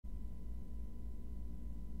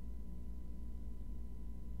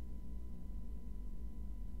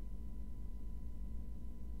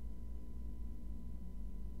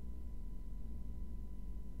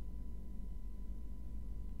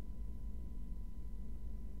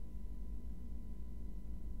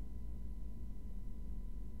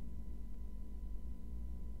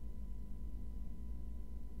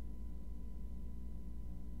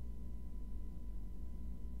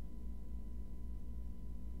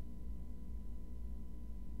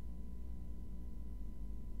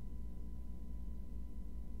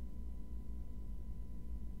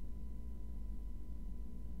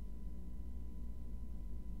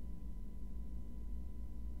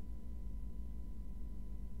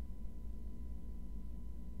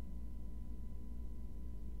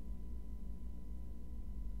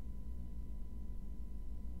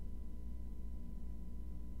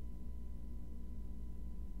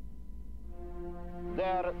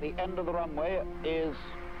there at the end of the runway is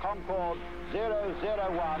Concorde 001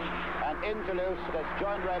 and into loose, that's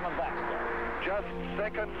joined Raymond Baxter. Just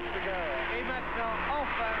seconds to go. Et maintenant,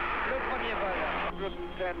 enfin, le premier vol.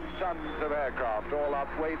 110 tons of aircraft, all up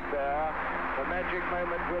weight there. The magic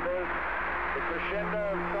moment with us. The crescendo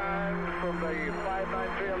of sound from the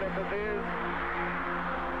 593 Olympics.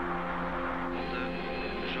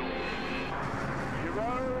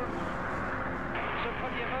 Ce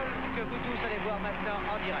premier vol que vous tous allez voir maintenant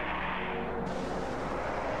en direct.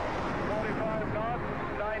 45 knots,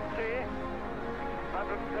 90,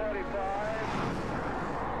 135.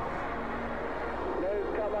 Nose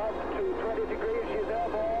come up to 20 degrees, she's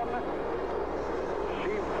airborne.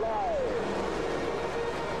 She flies.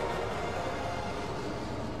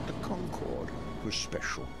 The Concorde was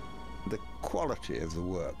special. The quality of the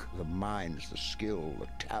work, the minds, the skill, the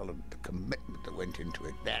talent, the commitment that went into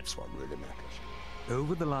it, that's what really matters.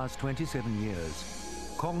 Over the last 27 years,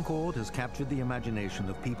 Concorde has captured the imagination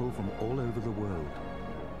of people from all over the world.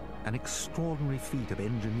 An extraordinary feat of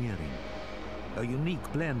engineering, a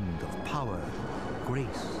unique blend of power,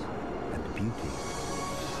 grace, and beauty.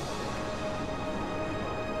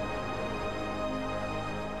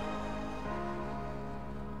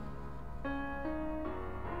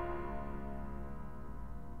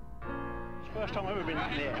 First time I've ever been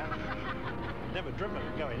in the air. Never driven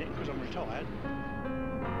it going in because I'm retired.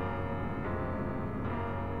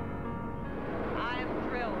 I am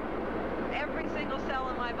thrilled. Every single cell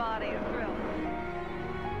in my body is thrilled.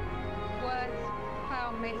 Words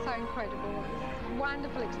fail me, it's so incredible. It's a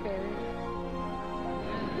wonderful experience.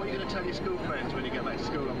 What are you going to tell your school friends when you get back to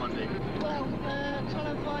school on Monday? Well,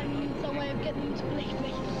 trying to find some way of getting them to believe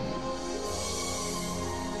me.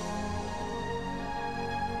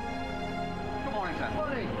 Good morning, sir. Good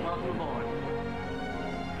morning. Welcome aboard.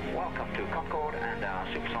 Welcome to Concorde and our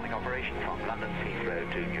supersonic operation from London's Heathrow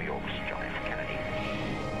to New York's John F. Kennedy.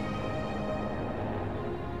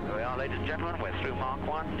 Here we are, ladies and gentlemen, we're through Mark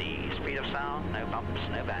 1, the speed of sound, no bumps,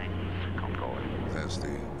 no bangs, Concorde. There's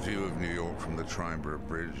the view of New York from the Tartan Beret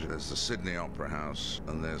Bridge, there's the Sydney Opera House,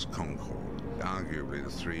 and there's Concorde, arguably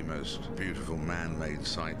the three most beautiful man-made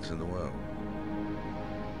sights in the world.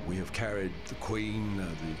 We have carried the Queen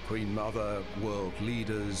Mother, world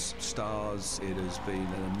leaders, stars. It has been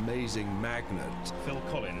an amazing magnet. Phil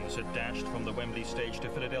Collins had dashed from the Wembley stage to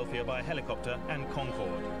Philadelphia by helicopter and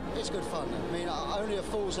Concorde. It's good fun. I mean, only a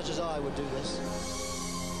fool such as I would do this.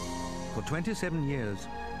 For 27 years,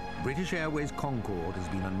 British Airways Concorde has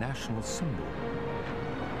been a national symbol,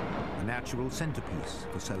 a natural centerpiece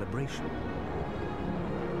for celebration.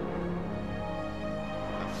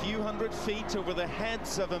 A few hundred feet over the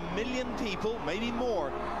heads of 1 million people, maybe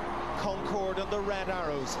more. Concorde and the Red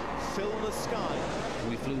Arrows fill the sky.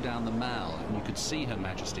 We flew down the Mall and you could see Her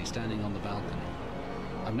Majesty standing on the balcony.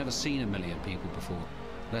 I've never seen 1 million people before,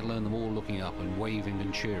 let alone them all looking up and waving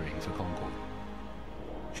and cheering for Concorde.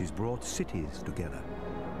 She's brought cities together,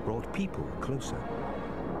 brought people closer,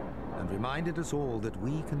 and reminded us all that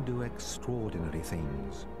we can do extraordinary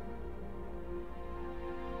things.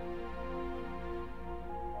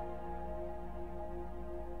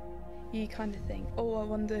 You kind of think, oh, I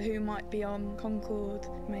wonder who might be on Concorde,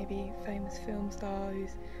 maybe a famous film star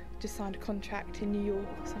who's just signed a contract in New York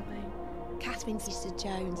or something. Catherine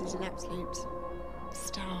Zeta-Jones is an absolute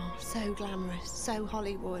star, so glamorous, so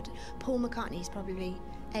Hollywood. Paul McCartney's probably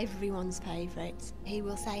everyone's favourite. He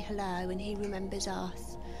will say hello and he remembers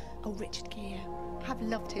us. Oh, Richard Gere. I've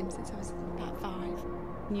loved him since I was about 5.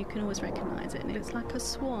 You can always recognise it, and it looks like a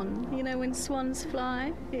swan. You know, when swans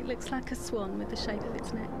fly, it looks like a swan with the shape of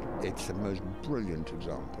its neck. It's the most brilliant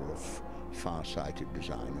example of far-sighted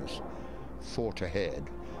designers, thought ahead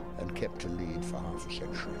and kept a lead for half a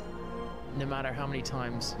century. No matter how many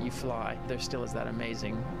times you fly, there still is that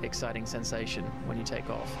amazing, exciting sensation when you take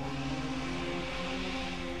off.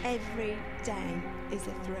 Every day is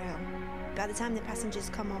a thrill. By the time the passengers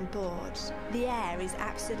come on board, the air is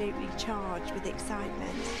absolutely charged with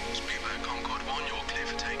excitement. Speedboat Concorde 1, you're clear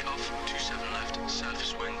for takeoff. 27 left,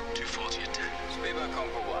 surface wind, 240 at 10. Speedboat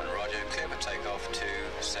Concorde 1, roger, clear for takeoff,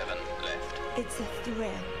 27 left. It's a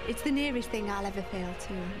thrill. It's the nearest thing I'll ever feel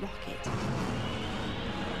to a rocket.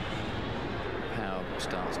 Power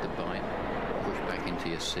starts to bite, push back into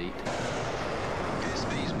your seat.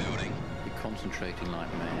 Airspeed's building. You're concentrating like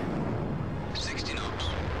mad. 60 knots.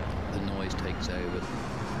 The noise takes over.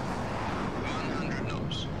 100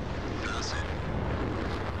 knots. That's it.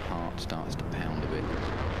 Heart starts to pound a bit.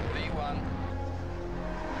 V1.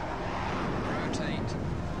 Rotate.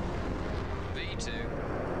 V2.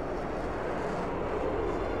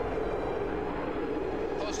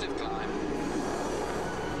 Positive climb.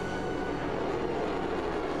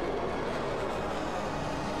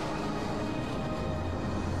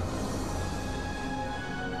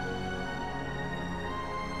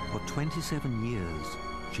 27 years,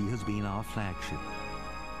 she has been our flagship,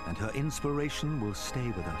 and her inspiration will stay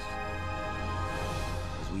with us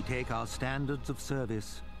as we take our standards of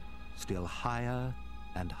service still higher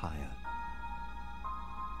and higher.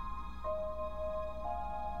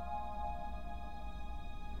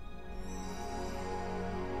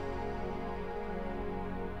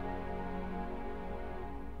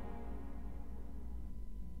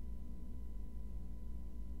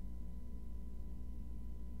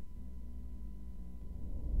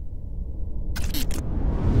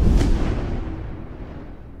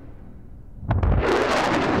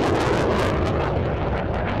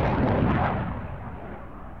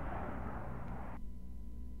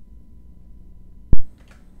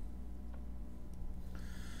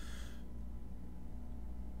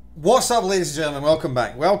 What's up, ladies and gentlemen? Welcome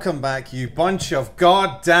back. Welcome back, you bunch of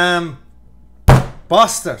goddamn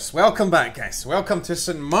busters. Welcome back, guys. Welcome to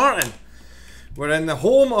St. Maarten. We're in the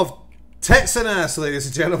home of tits and ass, ladies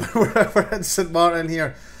and gentlemen. We're in St. Maarten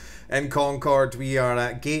here in Concorde. We are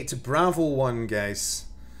at gate Bravo 1, guys.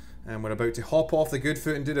 And we're about to hop off the good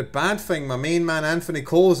foot and do the bad thing. My main man, Anthony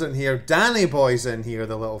Cole's in here. Danny Boy's in here,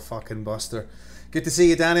 the little fucking buster. Good to see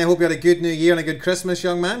you, Danny. I hope you had a good New Year and a good Christmas,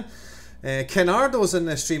 young man. Kenardo's in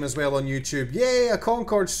this stream as well on YouTube. Yay, a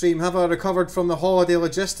Concorde stream. Have I recovered from the holiday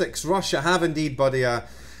logistics rush? I have indeed, buddy. I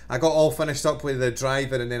got all finished up with the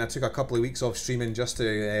driving, and then I took a couple of weeks off streaming just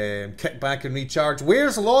to kick back and recharge.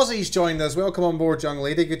 Where's Lozzie's joined us? Welcome on board, young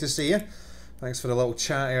lady. Good to see you. Thanks for the little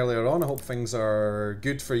chat earlier on. I hope things are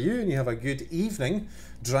good for you and you have a good evening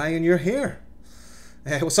drying your hair.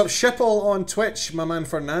 What's up, Shipple on Twitch? My man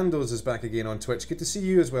Fernando's is back again on Twitch. Good to see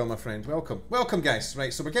you as well, my friend. Welcome. Welcome, guys.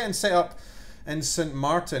 Right, so we're getting set up in St.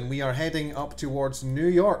 Maarten. We are heading up towards New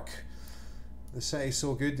York. The city's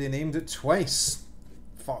so good they named it twice.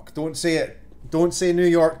 Fuck, don't say it. Don't say New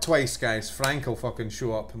York twice, guys. Frank will fucking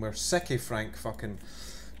show up, and we're sick of Frank fucking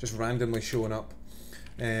just randomly showing up.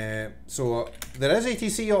 So there is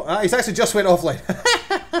ATC. He's actually just went offline.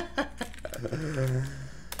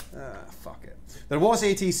 Fuck it. There was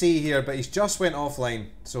ATC here, but he's just went offline,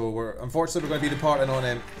 so unfortunately we're going to be departing on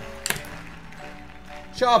him.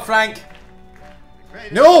 Shut up, Frank!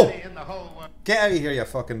 No! Get out of here, you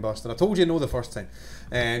fucking bastard! I told you no the first time.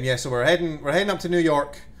 Yeah, so we're heading up to New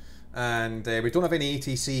York, and we don't have any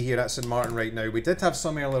ATC here at St. Maarten right now. We did have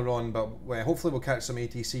some earlier on, but hopefully we'll catch some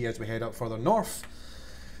ATC as we head up further north.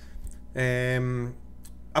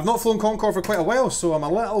 I've not flown Concorde for quite a while, so I'm a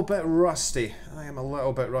little bit rusty. I am a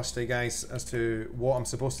little bit rusty, guys, as to what I'm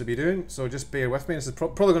supposed to be doing, so just bear with me. This is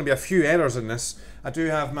probably going to be a few errors in this. I do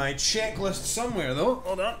have my checklist somewhere, though.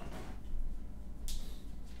 Hold on.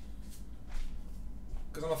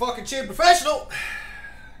 Because I'm a fucking chain professional.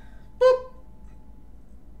 Boop.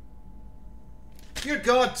 You're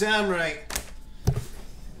goddamn right.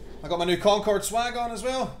 I got my new Concorde swag on as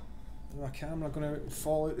well. Is my camera going to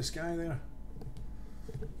fall out the sky there?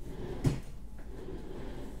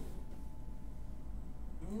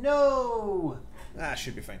 No! Ah,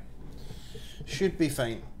 should be fine. Should be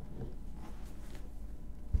fine.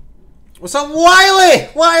 What's up, Wiley?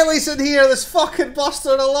 Wiley's in here, this fucking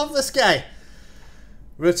bastard. I love this guy.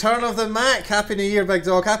 Return of the Mac. Happy New Year, big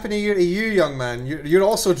dog. Happy New Year to you, young man. You're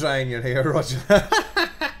also drying your hair, Roger.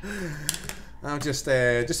 I've just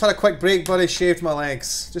had a quick break, buddy. Shaved my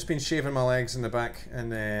legs. Just been shaving my legs in the back.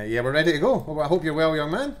 And yeah, we're ready to go. Well, I hope you're well, young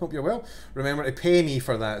man. Hope you're well. Remember to pay me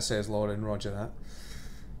for that, says Lauren. Roger that.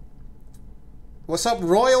 What's up,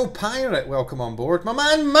 Royal Pirate? Welcome on board. My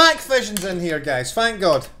man Mac Vision's in here, guys. Thank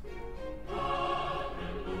God.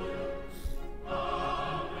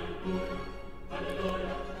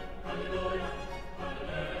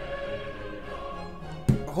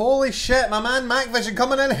 Holy shit, my man Mac Vision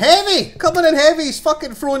coming in heavy! Coming in heavy! He's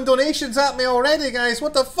fucking throwing donations at me already, guys.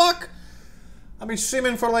 What the fuck? I've been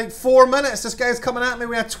streaming for like 4 minutes. This guy's coming at me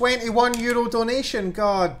with a €21 donation.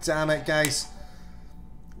 God damn it, guys.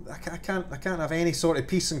 I can't have any sort of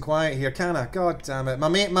peace and quiet here, can I? God damn it. My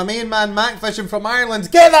main man Mac Vision from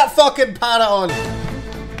Ireland. Get that fucking parrot on!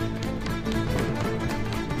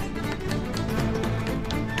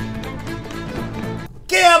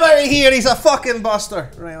 Get him out of here, he's a fucking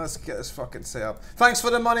buster. Right, let's get this fucking set up. Thanks for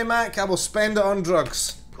the money, Mac. I will spend it on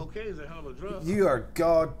drugs. Cocaine's a hell of a drug. You are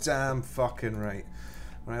goddamn fucking right.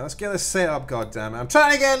 Right, let's get this set up, goddamn it. I'm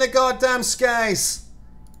trying to get in the goddamn skies.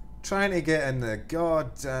 Trying to get in the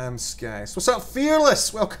goddamn skies. What's up,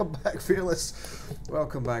 Fearless? Welcome back, Fearless.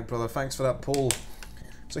 Welcome back, brother. Thanks for that poll.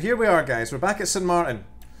 So here we are, guys. We're back at St. Maarten.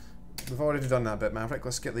 We've already done that bit, Maverick.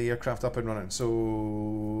 Let's get the aircraft up and running. So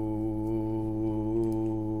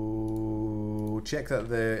check that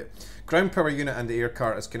the ground power unit and the air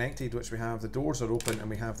cart is connected, which we have. The doors are open and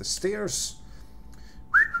we have the stairs.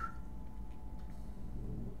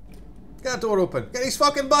 Get that door open. Get these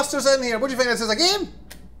fucking busters in here. What do you think this is, a game?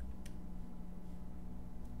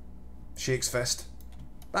 Shakes fist.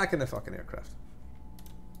 Back in the fucking aircraft.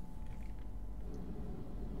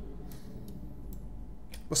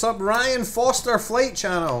 What's up, Ryan Foster Flight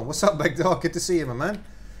Channel? What's up, big dog? Good to see you, my man.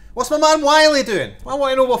 What's my man Wiley doing? I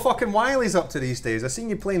want to know what fucking Wiley's up to these days. I've seen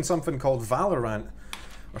you playing something called Valorant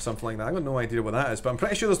or something like that. I've got no idea what that is, but I'm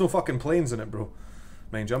pretty sure there's no fucking planes in it, bro.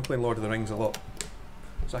 Mind you, I'm playing Lord of the Rings a lot,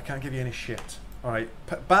 so I can't give you any shit. Alright,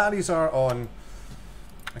 batteries are on.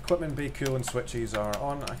 Equipment bay cooling switches are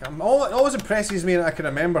on. It always impresses me that I can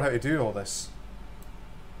remember how to do all this.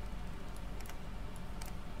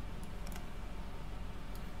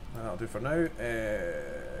 That'll do for now.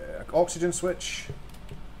 Oxygen switch.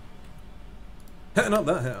 Hitting up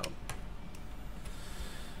that hill.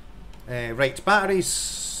 Right,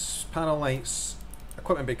 batteries, panel lights,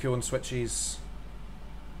 equipment bay cooling switches,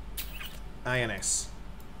 INS.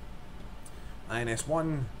 INS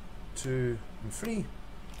 1, 2, and 3.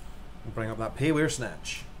 We'll bring up that payware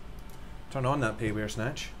snatch. Turn on that payware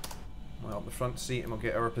snatch. We'll up the front seat and we'll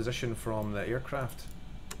get our position from the aircraft.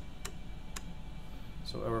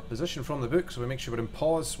 So our position from the book, so we make sure we're in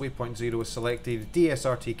pause, waypoint 0 is selected,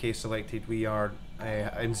 DSRTK selected, we are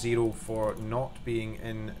in 0 for not being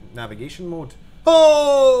in navigation mode.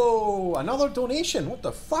 Oh! Another donation, what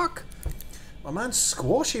the fuck? My man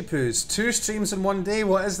Squashy Poos, 2 streams in 1 day,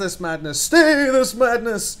 what is this madness? Stay this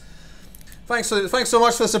madness! Thanks so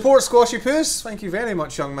much for the support, Squashy Poos. Thank you very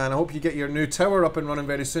much, young man. I hope you get your new tower up and running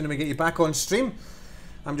very soon and we get you back on stream.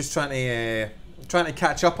 I'm just trying to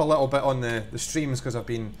catch up a little bit on the streams because I've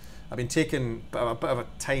been taking a bit of a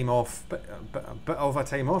time off.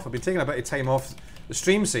 I've been taking a bit of time off the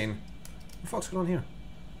stream scene. What the fuck's going on here?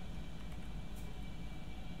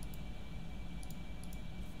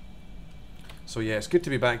 So yeah, it's good to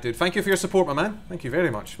be back, dude. Thank you for your support, my man. Thank you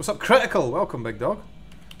very much. What's up, Critical? Welcome, big dog.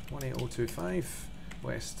 18025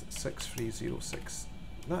 West 6306.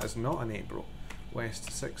 That is not an 8, bro.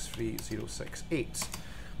 West 63068.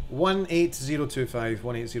 18025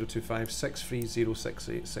 18025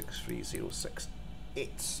 63068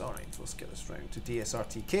 63068. Alright, let's get this round to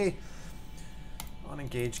DSRTK.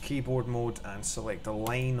 Unengage keyboard mode and select a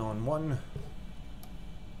line on 1.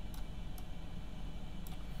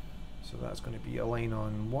 So that's going to be a line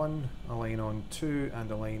on 1, a line on 2,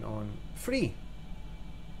 and a line on 3.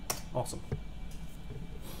 Awesome.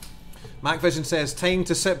 MacVision says, time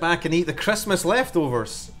to sit back and eat the Christmas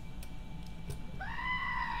leftovers.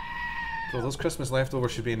 So those Christmas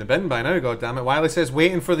leftovers should be in the bin by now, goddammit. Wiley says,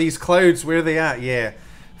 waiting for these clouds, where are they at? Yeah.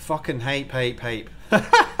 Fucking hype. Hype.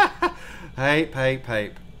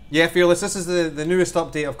 Yeah, Fearless, this is the newest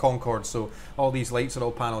update of Concorde, so all these lights are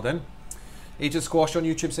all panelled in. Agent Squash on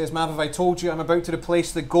YouTube says, Mav, have I told you I'm about to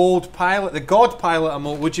replace the God Pilot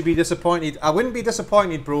emote? Would you be disappointed? I wouldn't be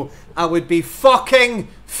disappointed, bro. I would be fucking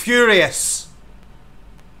furious.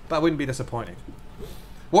 But I wouldn't be disappointed.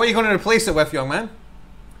 What are you going to replace it with, young man?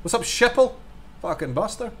 What's up, Shipple? Fucking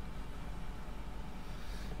buster.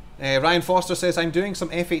 Ryan Foster says, I'm doing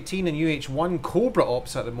some F-18 and UH-1 Cobra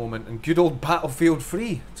ops at the moment, and good old Battlefield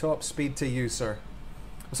 3. Top speed to you, sir.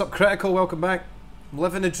 What's up, Critical? Welcome back. I'm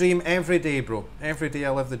living the dream every day, bro. Every day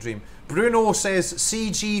I live the dream. Bruno says,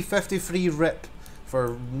 CG53 RIP,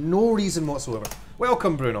 for no reason whatsoever.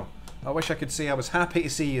 Welcome, Bruno. I wish I could say I was happy to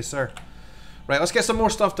see you, sir. Right, let's get some more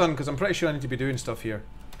stuff done, because I'm pretty sure I need to be doing stuff here.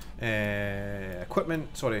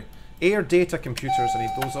 Equipment, sorry. Air data computers, I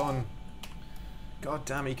need those on. God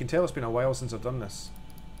damn it, you can tell it's been a while since I've done this.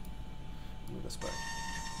 Move this back.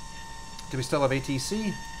 Do we still have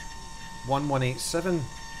ATC? 1187.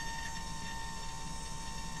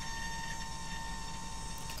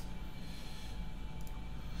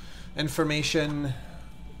 Information.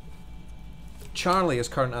 Charlie is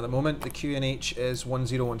current at the moment. The QNH is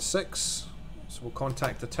 1016. So we'll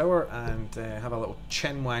contact the tower and have a little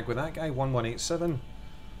chin wag with that guy. 1187.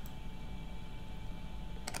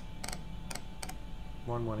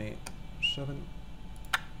 1187.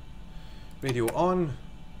 Radio on.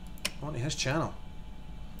 On to his channel.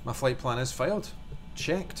 My flight plan is filed.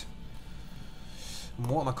 Checked. And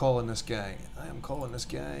what am I calling this guy? I am calling this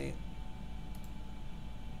guy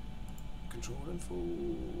control info.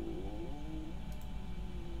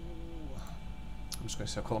 I'm just going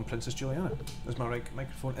to say I'll call him Princess Juliana, as my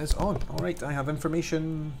microphone is on. Alright, I have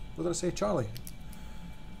information. What did I say? Charlie.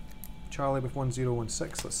 Charlie with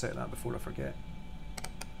 1016. Let's set that before I forget.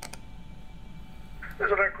 This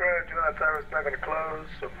is Rick Road, do not tower is not going to close,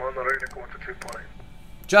 so I'm on the road to go to 2 point.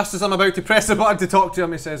 Just as I'm about to press the button to talk to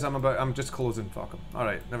him, he says I'm just closing. Fuck him.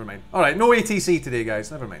 Alright, never mind. Alright, no ATC today, guys.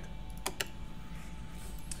 Never mind.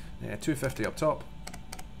 Yeah, 250 up top.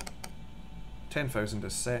 10,000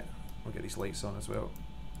 is set. We'll get these lights on as well.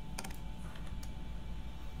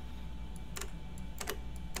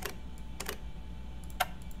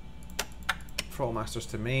 Throttle masters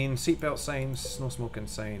to main. Seatbelt signs. No smoking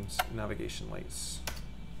signs. Navigation lights.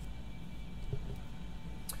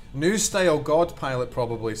 New style God pilot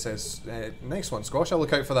probably says. Next one, Squash. I'll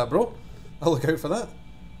look out for that, bro. I'll look out for that.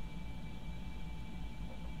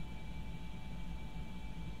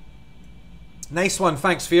 Nice one.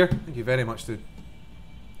 Thanks, Fear. Thank you very much, dude.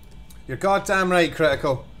 You're goddamn right,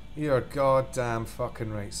 Critical. You're goddamn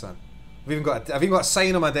fucking right, son. I've even got a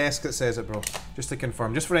sign on my desk that says it, bro. Just to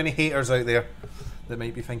confirm. Just for any haters out there that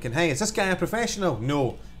might be thinking, hey, is this guy a professional?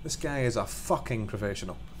 No. This guy is a fucking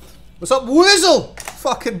professional. What's up, Woozle?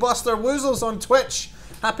 Fucking Buster Woozle's on Twitch.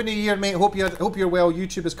 Happy New Year, mate. Hope you're well.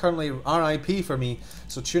 YouTube is currently RIP for me,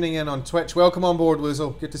 so tuning in on Twitch. Welcome on board,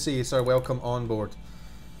 Woozle. Good to see you, sir. Welcome on board.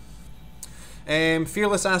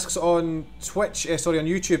 Fearless asks on Twitch, sorry, on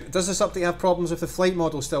YouTube, does this update have problems with the flight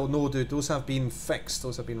model still? No, dude. Those have been fixed.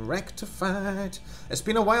 Those have been rectified. It's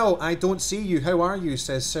been a while. I don't see you. How are you?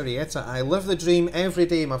 Says Sirietta. I live the dream every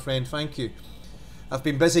day, my friend. Thank you. I've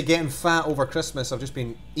been busy getting fat over Christmas. I've just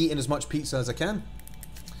been eating as much pizza as I can.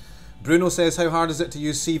 Bruno says, how hard is it to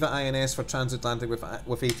use SIVA INS for transatlantic with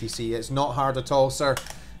ATC? It's not hard at all, sir.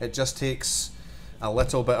 It just takes a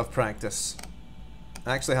little bit of practice.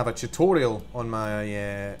 I actually have a tutorial on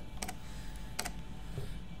my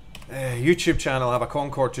YouTube channel. I have a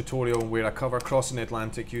Concorde tutorial where I cover crossing the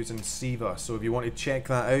Atlantic using SIVA. So if you want to check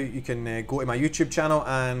that out, you can go to my YouTube channel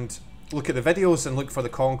and look at the videos and look for the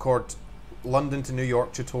Concorde London to New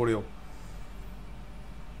York tutorial.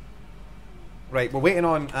 Right, we're waiting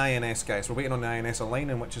on INS, guys. We're waiting on the INS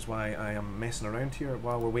aligning, which is why I am messing around here.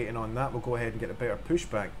 While we're waiting on that, we'll go ahead and get a better push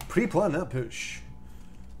back. Pre-plan that push.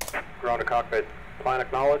 Ground to cockpit. Plan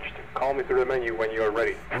acknowledged. Call me through the menu when you are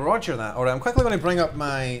ready. Roger that. Alright, I'm quickly going to bring up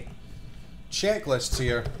my checklists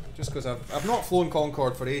here, just because I've not flown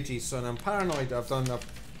Concorde for ages, so I'm paranoid I've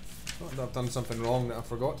done something wrong, that I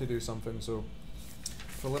forgot to do something, so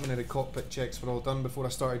preliminary cockpit checks were all done before I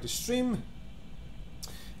started the stream.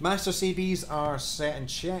 Master CBs are set and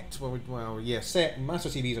checked. Well, yeah, set. Master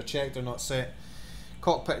CBs are checked, they're not set.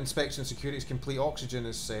 Cockpit inspection security is complete. Oxygen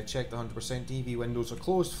is checked 100%. DV windows are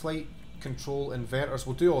closed. Flight control inverters.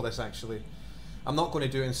 We'll do all this actually. I'm not going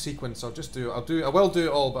to do it in sequence. I will do it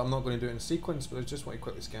all, but I'm not going to do it in sequence. But I just want to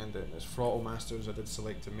quickly scan it. There's throttle masters. I did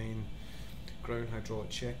select the main. Ground hydraulic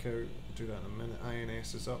checkout. We'll do that in a minute.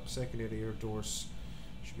 INS is up. Secondary air doors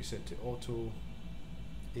should be set to auto.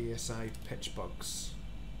 ASI pitch bugs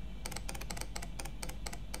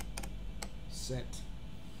set.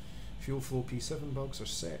 Fuel flow P7 bugs are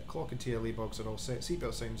set. Clock and TLA bugs are all set.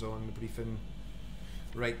 Seatbelt signs on. The briefing.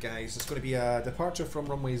 Right, guys, it's going to be a departure from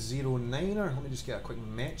runway 09er. Let me just get a quick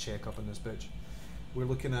Met check up on this bitch. We're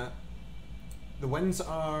looking at, the winds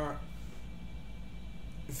are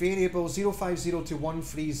variable 050 to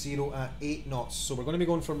 130 at 8 knots. So we're going to be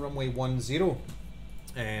going from runway 10.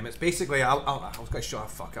 It's basically,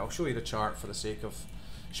 I'll show you the chart for the sake of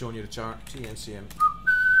showing you the chart.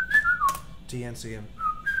 TNCM.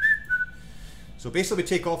 So basically we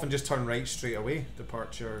take off and just turn right straight away.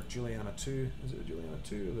 Departure Juliana 2. Is it the Juliana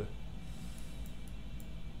 2 or the...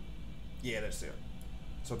 Yeah, that's there.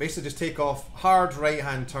 So basically just take off, hard right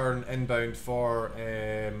hand turn inbound for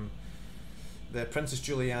the Princess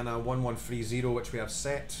Juliana 1130, which we have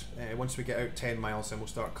set. Once we get out 10 miles then we'll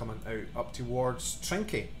start coming out up towards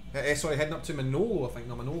Trinky. Sorry, heading up to Manolo, I think.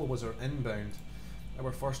 No, Manolo was our inbound.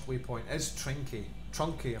 Our first waypoint is Trinky.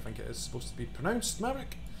 Trunky, I think it is supposed to be pronounced,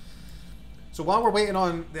 Maverick. So while we're waiting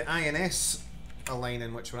on the INS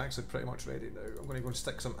aligning, which we're actually pretty much ready now, I'm going to go and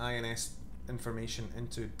stick some INS information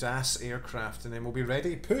into DAS aircraft and then we'll be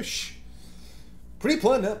ready to push.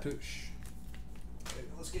 Pre-plan that push. Right,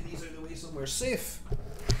 let's get these out of the way somewhere safe.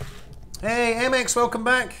 Hey MX, welcome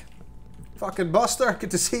back. Fucking Buster,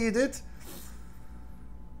 good to see you, dude.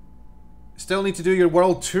 Still need to do your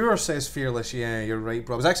world tour, says Fearless. Yeah, you're right,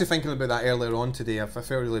 bro. I was actually thinking about that earlier on today. I felt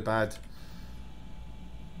really bad.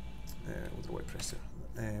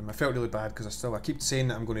 I felt really bad because I keep saying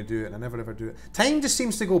that I'm going to do it and I never ever do it. Time just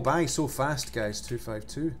seems to go by so fast, guys.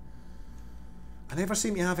 252. I never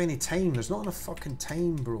seem to have any time. There's not enough fucking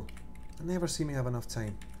time, bro. I never seem to have enough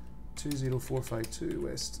time. 20452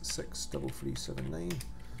 West 63379.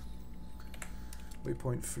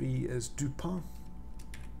 Waypoint 3 is Dupont.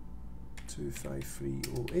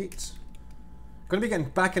 25308. Going to be getting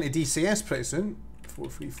back into DCS pretty soon.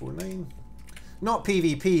 4349. Not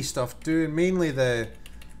PvP stuff, doing mainly the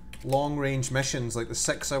long-range missions, like the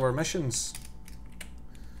 6-hour missions.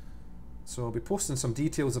 So I'll be posting some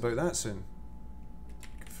details about that soon.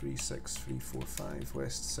 36345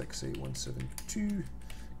 West 68172.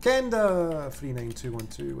 Kenda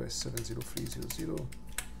 39212 West 70300.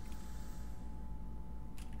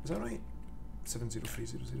 Is that right?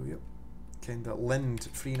 70300, yep. Kenda Lind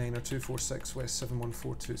 39246 West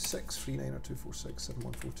 71426. 39246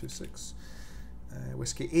 71426.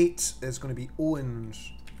 Whiskey 8 is going to be Owen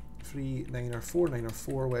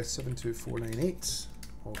 39494 West 72498.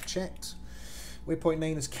 All checked. Waypoint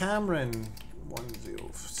 9 is Cameron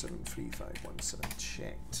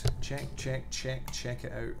 10733517. Checked. Check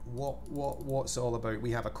it out. What's it all about?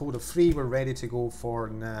 We have a code of 3. We're ready to go for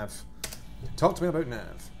nav. Talk to me about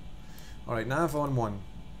nav. Alright, nav on 1.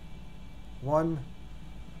 1,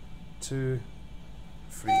 2,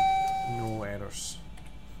 3. No errors.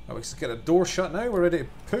 Right, let's get a door shut now. We're ready to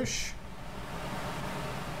push.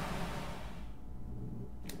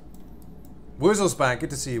 Woozle's back. Good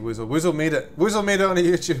to see you, Woozle. Woozle made it. Woozle made it on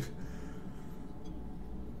YouTube.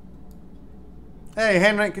 Hey,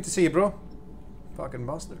 Henrik. Good to see you, bro. Fucking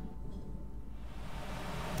bastard.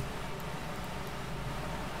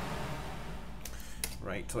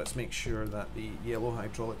 Right, let's make sure that the yellow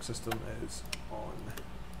hydraulic system is on.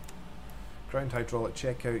 Ground hydraulic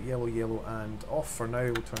checkout, yellow, and off for now.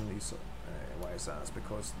 We'll turn these. Why is that? It's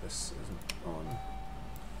because this isn't on.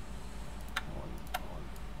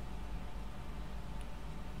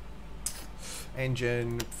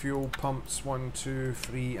 Engine, fuel pumps 1, 2,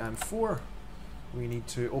 3, and 4. We need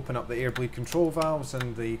to open up the air bleed control valves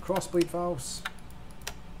and the cross bleed valves,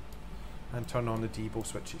 and turn on the debo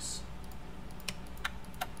switches.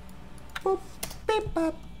 Boop, beep,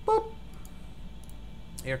 bop, boop.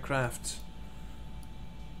 Aircraft.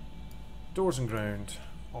 Doors and ground.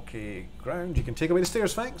 Okay, ground. You can take away the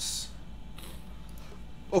stairs, thanks.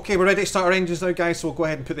 Okay, we're ready to start our engines now, guys, so we'll go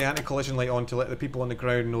ahead and put the anti-collision light on to let the people on the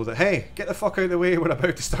ground know that, hey, get the fuck out of the way, we're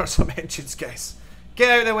about to start some engines, guys. Get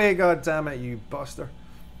out of the way, god damn it, you buster.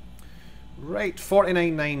 Right,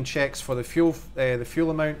 49.9 checks for the fuel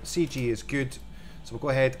amount. CG is good. So we'll go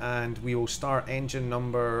ahead and we will start engine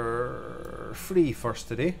number 3 first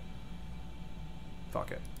today.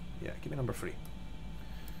 Fuck it. Yeah, give me number 3.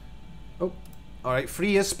 Oh, alright,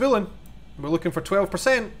 3 is spooling. We're looking for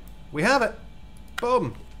 12%. We have it.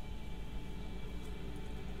 Boom.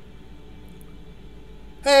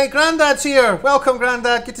 Hey, Grandad's here. Welcome,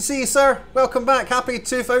 Grandad. Good to see you, sir. Welcome back. Happy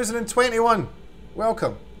 2021.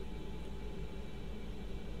 Welcome.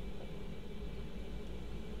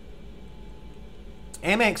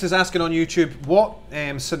 MX is asking on YouTube, what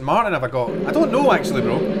St. Maarten have I got? I don't know, actually,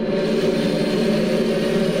 bro.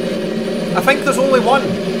 I think there's only one.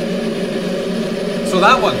 So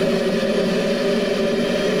that one.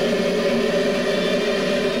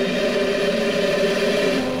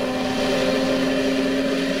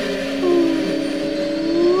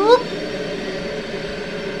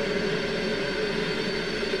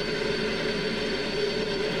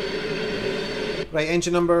 Right,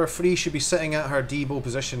 engine number 3 should be sitting at her debo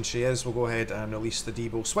position. She is. We'll go ahead and release the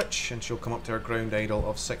debo switch and she'll come up to her ground idle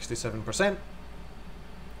of 67%. I'm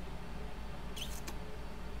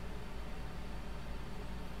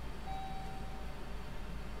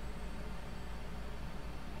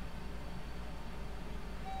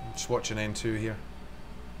just watching N2 here.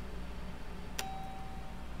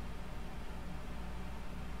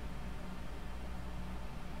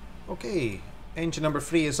 Okay. Engine number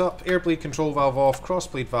 3 is up, air bleed control valve off, cross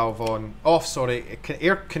bleed valve on,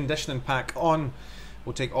 air conditioning pack on.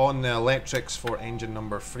 We'll take on the electrics for engine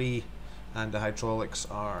number 3 and the hydraulics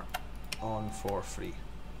are on for 3.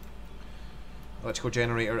 Electrical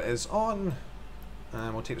generator is on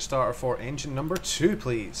and we'll take the starter for engine number 2,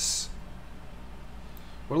 please.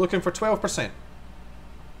 We're looking for 12%.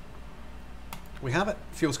 We have it,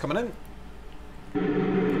 fuel's coming in.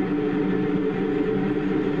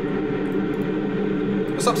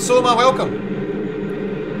 What's up, Soma? Welcome.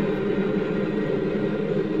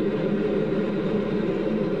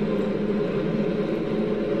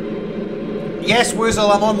 Yes,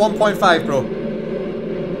 Woozle, I'm on 1.5, bro.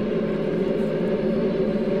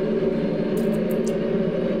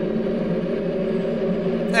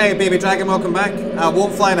 Hey, Baby Dragon, welcome back. I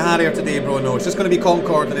won't fly the Harrier today, bro, no. It's just going to be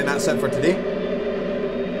Concorde and then that's it for today.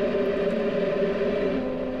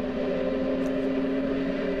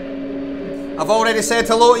 I've already said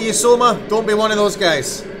hello to you, Soma. Don't be one of those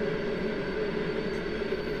guys.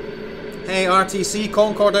 Hey, RTC,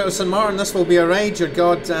 Concorde out of St. Maarten. This will be a ride. You're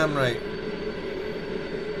goddamn right.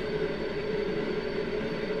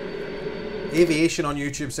 Aviation on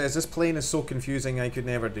YouTube says, this plane is so confusing I could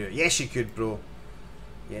never do it. Yes you could, bro.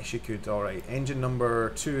 Yes you could. Alright, engine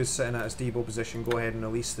number 2 is sitting at its depot position. Go ahead and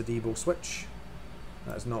release the depot switch.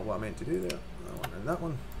 That is not what I meant to do there. That one and that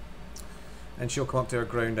one. And she'll come up to her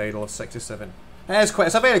ground idle of 67.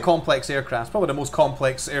 It's a very complex aircraft. Probably the most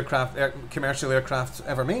complex commercial aircraft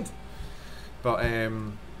ever made. But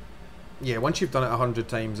yeah, once you've done it 100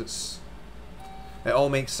 times, it all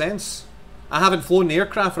makes sense. I haven't flown the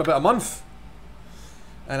aircraft for about a month,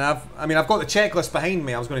 and I've got the checklist behind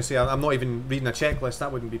me. I was going to say I'm not even reading a checklist.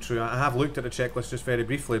 That wouldn't be true. I have looked at the checklist just very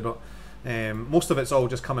briefly, but most of it's all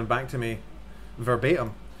just coming back to me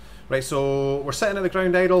verbatim. Right, so we're sitting at the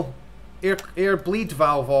ground idle. Air bleed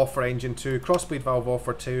valve off for engine 2. Cross bleed valve off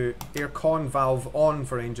for 2. Air con valve on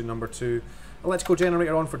for engine number 2. Electrical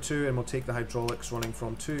generator on for 2, and we'll take the hydraulics running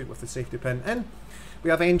from 2 with the safety pin in.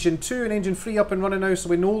 We have engine 2 and engine 3 up and running now, so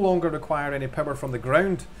we no longer require any power from the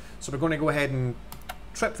ground. So we're going to go ahead and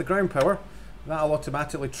trip the ground power. That'll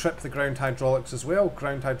automatically trip the ground hydraulics as well.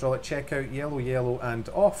 Ground hydraulic checkout, yellow, yellow, and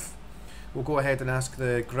off. We'll go ahead and ask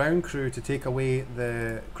the ground crew to take away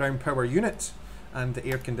the ground power unit and the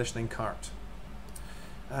air conditioning cart.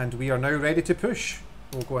 And we are now ready to push.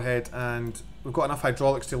 We'll go ahead and we've got enough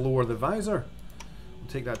hydraulics to lower the visor. We'll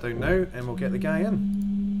take that down now and we'll get the guy in.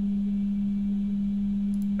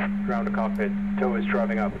 Ground to cockpit, tow is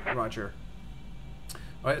driving up. Roger.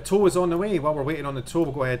 Alright, the tow is on the way. While we're waiting on the tow,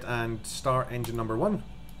 we'll go ahead and start engine number 1.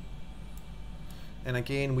 And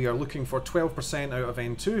again, we are looking for 12% out of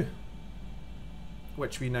N2,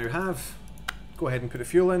 which we now have. Go ahead and put the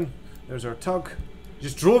fuel in. There's our tug.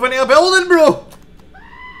 Just drove into a building, bro!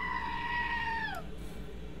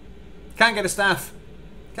 Can't get a staff.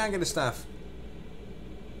 Can't get a staff.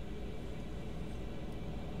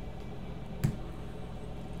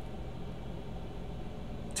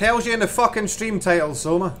 Tells you in the fucking stream title,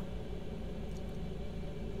 Soma.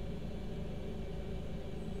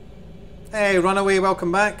 Hey, Runaway,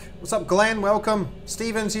 welcome back. What's up, Glenn? Welcome.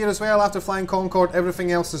 Steven's here as well after flying Concorde.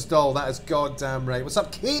 Everything else is dull. That is goddamn right. What's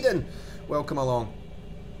up, Caden? Welcome along.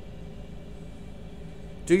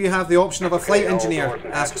 Do you have the option of a flight engineer?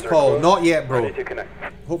 Asks Paul. Not yet, bro.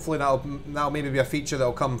 Hopefully that'll maybe be a feature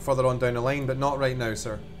that'll come further on down the line, but not right now,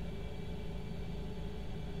 sir.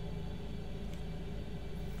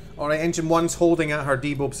 Alright, engine 1's holding at her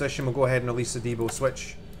depot position. We'll go ahead and release the depot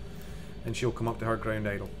switch, and she'll come up to her ground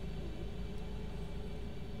idle.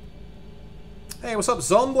 Hey, what's up,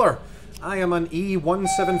 Zombler? I am an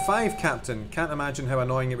E175 captain. Can't imagine how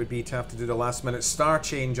annoying it would be to have to do the last minute star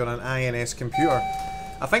change on an INS computer.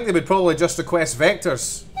 I think they would probably just request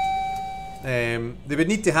vectors. They would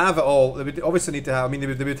need to have it all. They would obviously need to have, I mean, they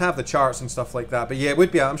would have the charts and stuff like that. But yeah, it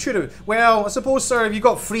would be, I'm sure it would. Well, I suppose, sir, if you've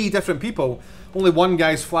got 3 different people, only one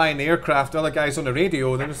guy's flying the aircraft, the other guy's on the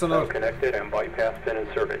radio, then it's another... Connected and bypass pin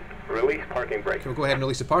inserted. Release parking brake. Okay, we'll go ahead and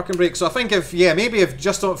release the parking brake. So I think if, yeah, maybe if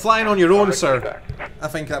just flying on your own, sir, I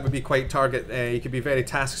think that would be quite target. You could be very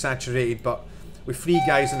task saturated, but with 3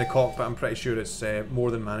 guys in the cockpit, I'm pretty sure it's more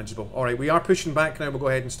than manageable. Alright, we are pushing back now. We'll go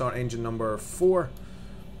ahead and start engine number 4.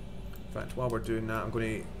 In fact, while we're doing that, I'm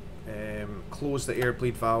going to close the air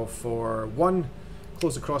bleed valve for 1,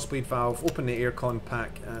 close the cross bleed valve, open the aircon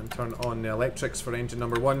pack, and turn on the electrics for engine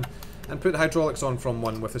number 1, and put the hydraulics on from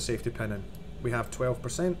 1 with the safety pin in. We have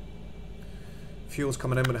 12%. Fuel's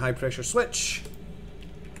coming in with a high pressure switch.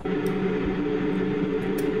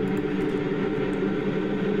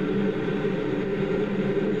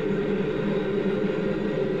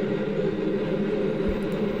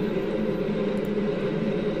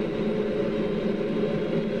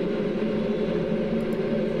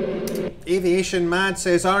 Aviation Mad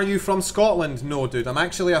says, are you from Scotland? No, dude. I'm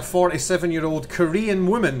actually a 47-year-old Korean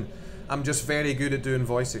woman. I'm just very good at doing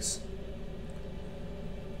voices.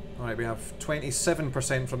 Alright, we have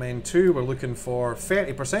 27% from N2. We're looking for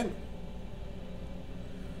 30%,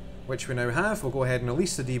 which we now have. We'll go ahead and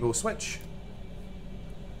release the depot switch.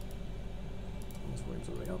 Those wings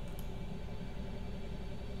are way up.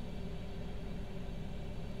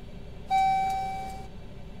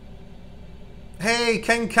 Hey,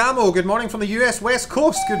 King Camo, good morning from the US West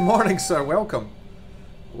Coast. Good morning, sir. Welcome.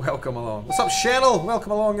 Welcome along. What's up, Cheryl?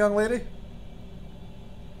 Welcome along, young lady.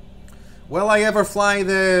 Will I ever fly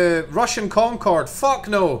the Russian Concorde? Fuck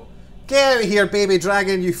no. Get out of here, baby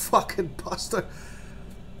dragon, you fucking bastard.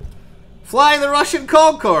 Fly the Russian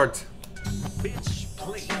Concorde. Bitch,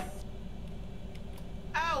 please.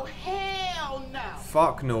 Oh, hell no.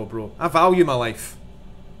 Fuck no, bro. I value my life.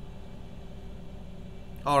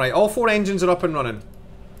 Alright, all 4 engines are up and running.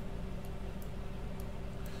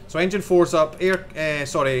 So engine 4's up,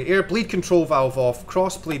 air bleed control valve off,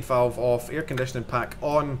 cross bleed valve off, air conditioning pack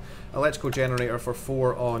on, electrical generator for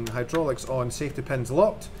 4 on, hydraulics on, safety pins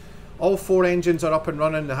locked. All 4 engines are up and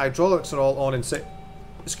running, the hydraulics are all on and set.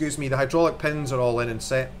 Excuse me, the hydraulic pins are all in and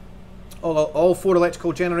set. All 4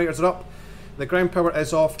 electrical generators are up. The ground power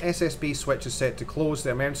is off, SSB switch is set to close, the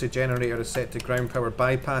emergency generator is set to ground power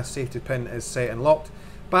bypass, safety pin is set and locked.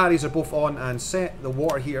 Batteries are both on and set, the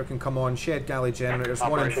water heater can come on, shed galley generators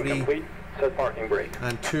 1 and 3 complete. Set parking brake.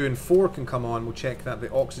 And 2 and 4 can come on. We'll check that the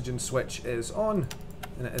oxygen switch is on,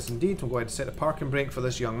 and it is indeed. We'll go ahead and set a parking brake for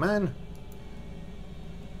this young man.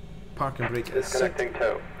 Parking brake is set. Disconnecting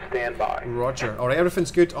tow. Stand by. Roger. Alright,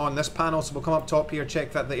 everything's good on this panel, so we'll come up top here,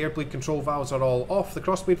 check that the air bleed control valves are all off, the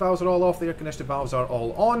cross bleed valves are all off, the air conditioning valves are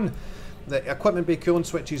all on, the equipment bay cooling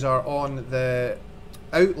switches are on, the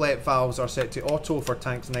outlet valves are set to auto for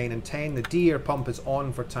tanks 9 and 10. The D-air pump is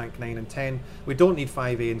on for tank 9 and 10. We don't need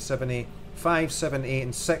 5A and 7A. 5, 7, 8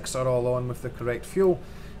 and 6 are all on with the correct fuel.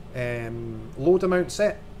 Load amount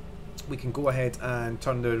set. We can go ahead and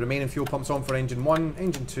turn the remaining fuel pumps on for engine 1,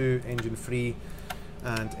 engine 2, engine 3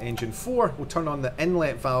 and engine 4. We'll turn on the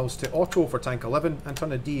inlet valves to auto for tank 11 and turn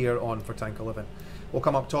the D-air on for tank 11. We'll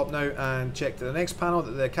come up top now and check to the next panel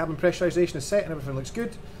that the cabin pressurization is set and everything looks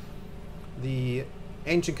good. The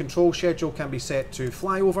engine control schedule can be set to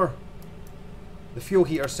flyover. The fuel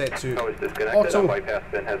heater set to auto. The bypass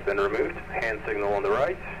bin has been removed. Hand signal on the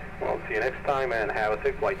right. We'll see you next time and have a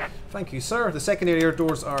safe flight. Thank you, sir. The secondary air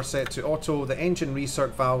doors are set to auto. The engine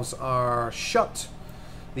recirc valves are shut.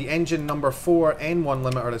 The engine number 4 N1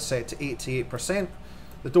 limiter is set to 88%.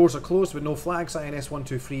 The doors are closed with no flags. INS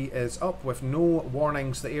 123 is up with no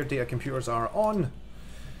warnings. The air data computers are on.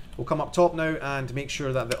 We'll come up top now and make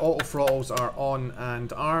sure that the auto throttles are on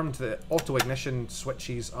and armed. The auto ignition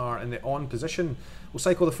switches are in the on position. We'll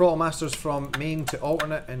cycle the throttle masters from main to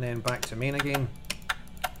alternate and then back to main again.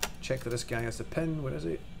 Check that this guy has the pin. Where is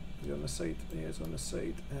he? Is he on the side? He is on the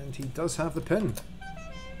side. And he does have the pin.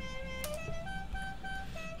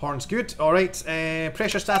 Horn's good. Alright,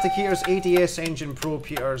 pressure static heaters, ADS engine probe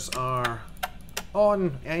heaters are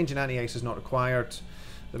on. Engine anti-ice is not required.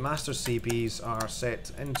 The master CBs are set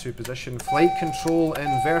into position. Flight control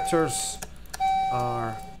inverters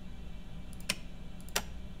are...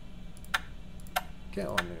 Get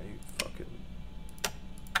on there, you fucking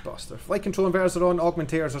buster. Flight control inverters are on.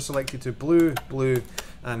 Augmentators are selected to blue, blue,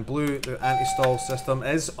 and blue. The anti-stall system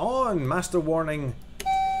is on. Master warning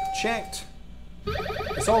checked.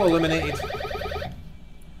 It's all illuminated.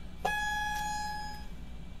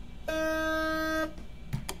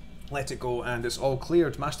 Let it go and it's all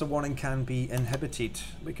cleared. Master warning can be inhibited.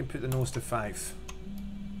 We can put the nose to 5.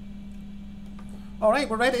 Alright,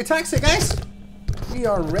 we're ready to taxi, guys. We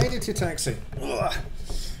are ready to taxi. Ugh.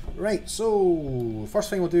 Right, so first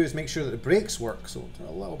thing we'll do is make sure that the brakes work. So turn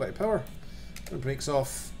a little bit of power. Turn the brakes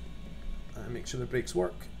off and make sure the brakes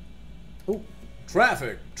work. Oh,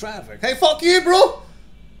 traffic, traffic. Hey, fuck you, bro!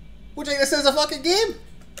 What do you think this is, a fucking game?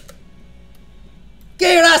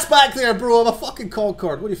 Get your ass back there, bro! I'm a fucking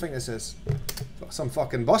Concorde. What do you think this is? Some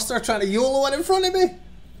fucking buster trying to YOLO it in front of me?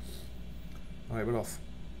 Alright, we're off.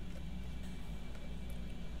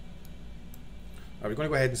 Alright, we're going to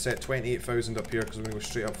go ahead and set 28,000 up here because we're going to go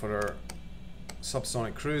straight up for our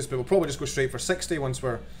subsonic cruise, but we'll probably just go straight for 60 once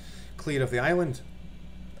we're clear of the island.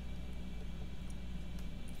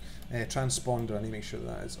 Transponder, I need to make sure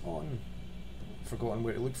that is on. Forgotten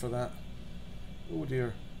where to look for that. Oh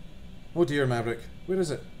dear. Oh dear, Maverick. Where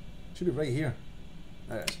is it? Should be right here.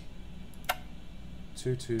 There it is.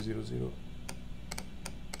 2200.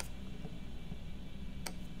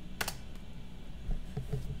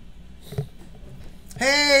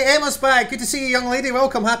 Hey, Emma's back. Good to see you, young lady.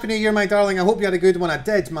 Welcome. Happy New Year, my darling. I hope you had a good one. I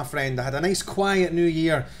did, my friend. I had a nice, quiet New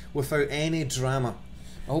Year without any drama.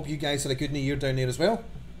 I hope you guys had a good New Year down there as well.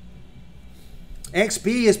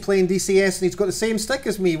 XB is playing DCS and he's got the same stick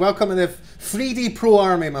as me. Welcome to the 3D Pro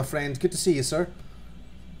Army, my friend. Good to see you, sir.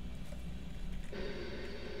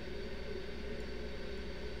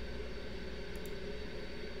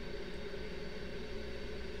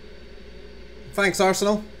 Thanks,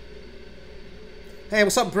 Arsenal. Hey,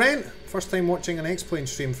 what's up, Brent? First time watching an X-Plane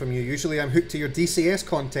stream from you. Usually I'm hooked to your DCS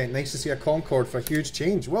content. Nice to see a Concorde for a huge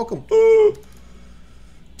change. Welcome.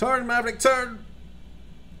 Turn, Maverick, turn.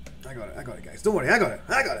 I got it, guys. Don't worry, I got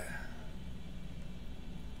it.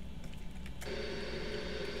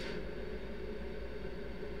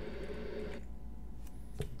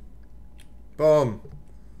 Boom.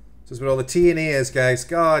 This is where all the TNA is, guys.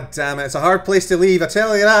 God damn it. It's a hard place to leave, I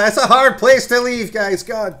tell you that. It's a hard place to leave, guys.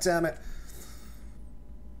 God damn it.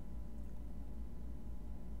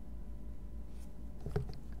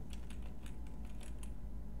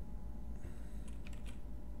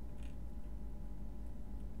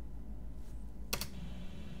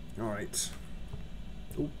 Alright.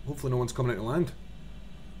 Oh, hopefully no one's coming out to land.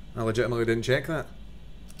 I legitimately didn't check that.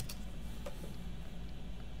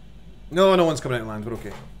 No, no one's coming out to land, we're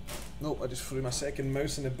okay. Nope, I just threw my second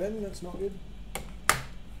mouse in the bin, that's not good.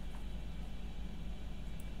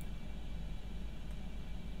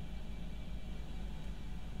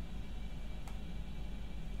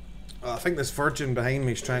 Oh, I think this virgin behind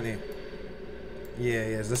me is trying to... Yeah,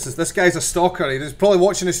 he is. This guy's a stalker. He's probably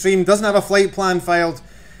watching the stream, doesn't have a flight plan filed,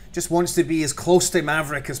 just wants to be as close to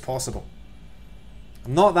Maverick as possible.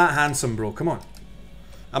 I'm not that handsome, bro. Come on.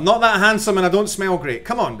 I'm not that handsome and I don't smell great.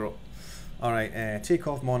 Come on, bro. Alright,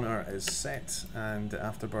 takeoff monitor is set and the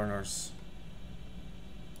afterburners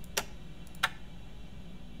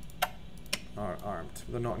are armed.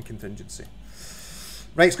 They're not in contingency.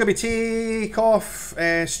 Right, it's going to be takeoff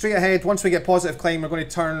straight ahead. Once we get positive climb, we're going to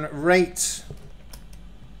turn right.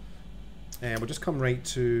 We'll just come right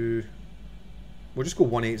to... We'll just go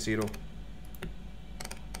 180. In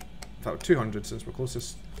fact, 200 since we're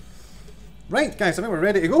closest. Right, guys, I think we're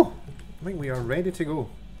ready to go. I think we are ready to go.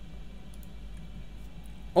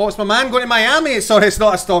 Oh, it's my man going to Miami. Sorry, it's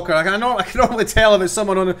not a stalker. I can normally tell if it's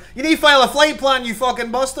someone on... You need to file a flight plan, you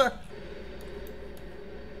fucking buster.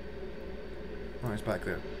 Oh, he's back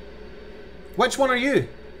there. Which one are you?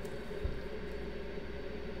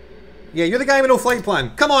 Yeah, you're the guy with no flight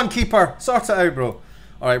plan. Come on, keeper. Sort it out, bro.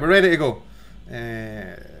 Alright, we're ready to go.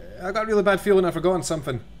 I got a really bad feeling I've forgotten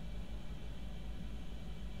something.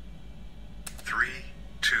 3,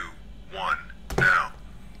 2, 1, now.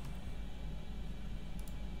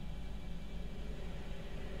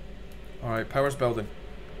 Alright, power's building.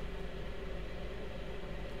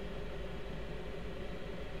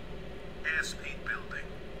 Airspeed building.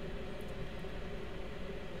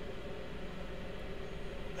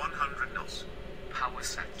 100 knots. Power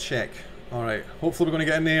set. Check. Alright, hopefully we're going to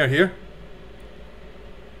get in the air here.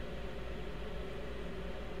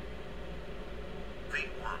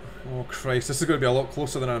 Oh Christ, this is going to be a lot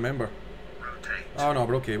closer than I remember. Rotate. Oh no,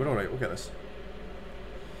 we're okay, we're alright, we'll get this.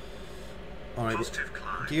 Alright,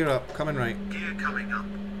 gear up, coming right. Gear coming up.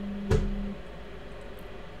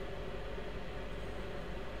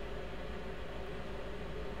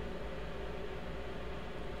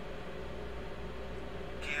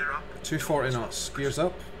 Gear up. 240 knots, gears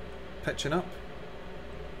up, pitching up.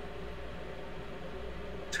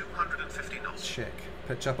 250 knots. Check,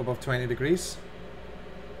 pitch up above 20 degrees.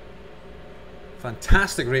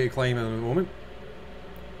 Fantastic rate of climb at the moment.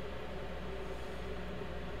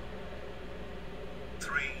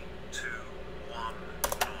 3, 2, 1,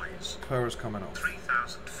 noise. Power's coming up.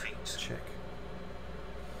 3,000 feet. Check.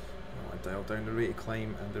 Oh, I dialed down the rate of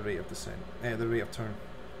climb and the rate of descent. The rate of turn.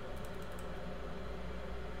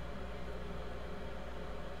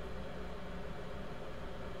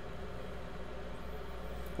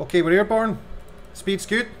 Okay, we're airborne. Speed's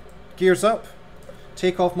good. Gears up.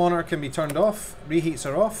 Takeoff monitor can be turned off. Reheats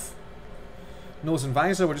are off. Nose and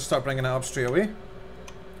visor, we'll just start bringing it up straight away.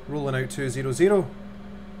 Rolling out 200. Alright,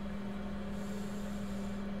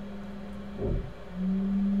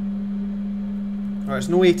 there's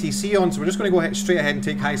no ATC on, so we're just going to go straight ahead and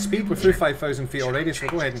take high speed. We're through 5,000 feet already, so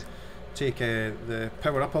we'll go ahead and take the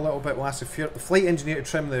power up a little bit. We'll ask the flight engineer to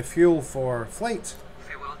trim the fuel for flight.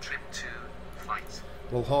 Fuel trim to flight.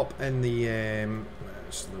 We'll hop in the...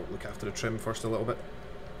 just look after the trim first a little bit.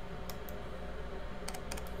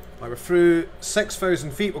 Right, we're through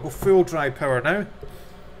 6,000 feet. We'll go full dry power now.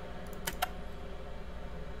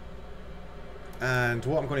 And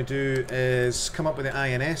what I'm going to do is come up with the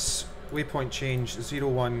INS. Waypoint change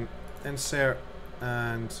 01 insert.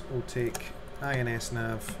 And we'll take INS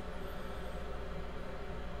nav.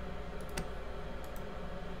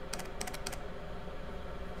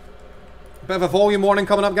 A bit of a volume warning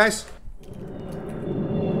coming up, guys.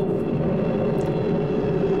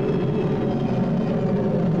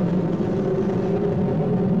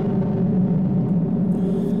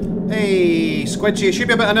 Hey, Squidgy, it should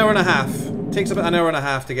be about an hour and a half. Takes about an hour and a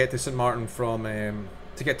half to get to St. Maarten from,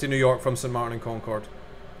 to get to New York from St. Maarten and Concorde.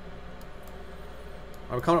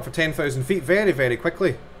 We're coming up for 10,000 feet very, very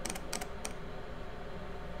quickly.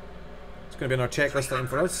 It's going to be on our checklist time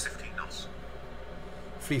for us.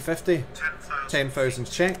 350. 10,000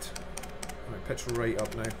 checked. Right, pitch right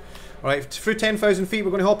up now. Alright, through 10,000 feet,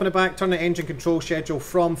 we're going to hop in the back, turn the engine control schedule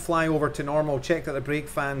from flyover to normal, check that the brake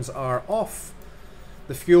fans are off.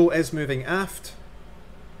 The fuel is moving aft.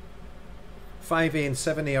 5A and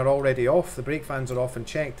 7A are already off. The brake fans are off and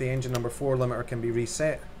checked. The engine number 4 limiter can be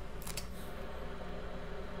reset.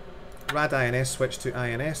 Rad INS switch to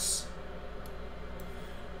INS.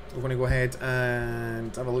 We're going to go ahead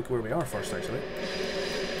and have a look where we are first, actually.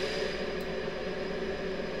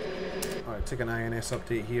 Alright, take an INS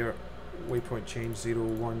update here. Waypoint change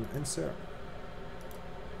 01 insert.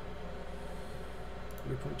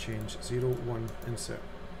 Waypoint change 01 insert.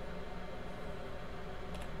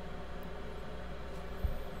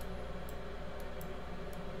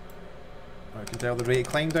 I can tell the rate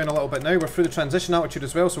of climb down a little bit now. We're through the transition altitude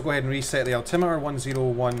as well, so we'll go ahead and reset the altimeter.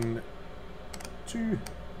 1012,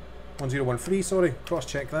 1013, sorry. Cross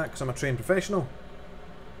check that because I'm a trained professional.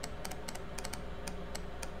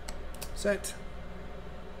 Set.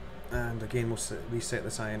 And again, we'll reset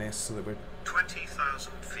this INS so that we're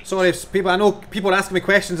 20,000 feet. Sorry, if people, I know people are asking me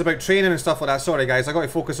questions about training and stuff like that. Sorry guys, I got to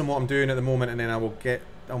focus on what I'm doing at the moment, and then I'll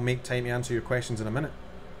make time to answer your questions in a minute.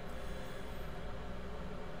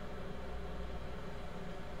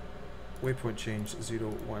 Waypoint change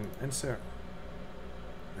 01 insert.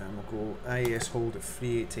 And we'll go IAS hold at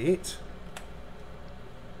 3888.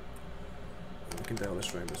 And we can dial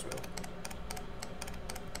this round as well.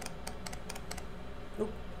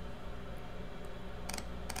 Nope.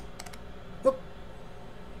 Nope.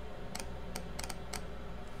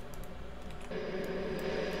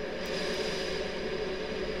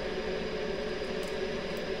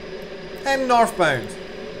 And northbound.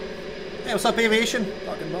 Hey, what's up, aviation?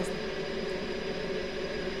 Fucking north.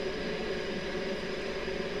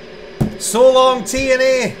 So long,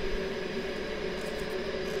 TNA.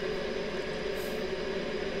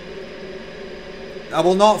 I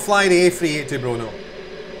will not fly the A380, bro, no.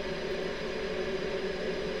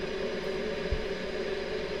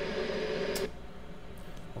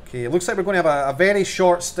 Okay, it looks like we're going to have a very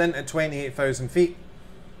short stint at 28,000 feet.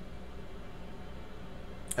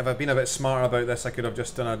 If I'd been a bit smarter about this, I could have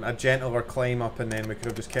just done a gentler climb up, and then we could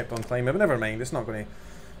have just kept on climbing. But never mind, it's not going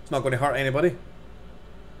to hurt anybody.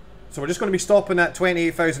 So we're just going to be stopping at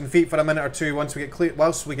 28,000 feet for a minute or two whilst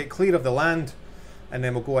we get clear of the land, and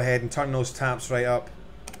then we'll go ahead and turn those taps right up,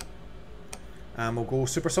 and we'll go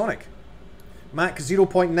supersonic. Mach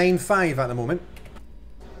 0.95 at the moment.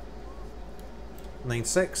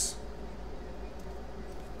 96.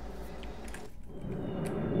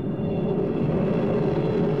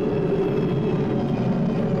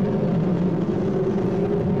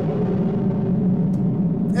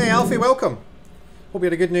 Hey Alfie, welcome. Hope you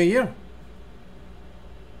had a good new year.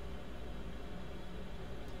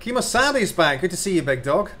 Kimosabi's back. Good to see you, big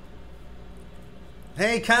dog.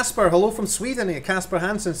 Hey Casper, hello from Sweden. Hey, Casper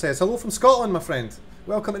Hansen says, hello from Scotland, my friend.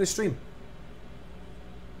 Welcome to the stream.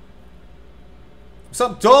 What's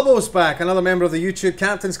up, Dobbo's back. Another member of the YouTube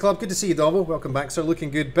Captains Club. Good to see you, Dobbo. Welcome back, sir. Looking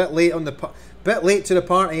good. Bit late to the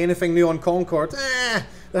party. Anything new on Concorde? There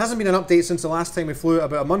hasn't been an update since the last time we flew it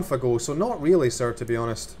about a month ago, so not really, sir, to be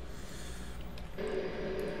honest.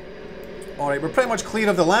 Alright, we're pretty much clear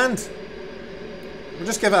of the land. We'll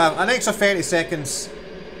just give it an extra 30 seconds.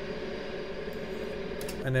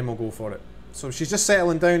 And then we'll go for it. So she's just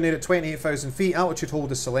settling down there at 28,000 feet. Altitude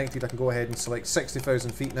hold is selected. I can go ahead and select 60,000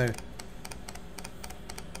 feet now.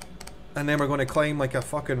 And then we're going to climb like a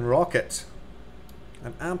fucking rocket.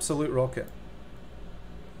 An absolute rocket.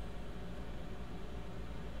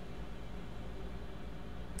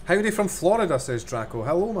 Howdy from Florida, says Draco.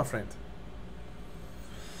 Hello, my friend.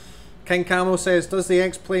 King Camo says, does the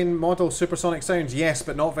X-Plane model supersonic sounds? Yes,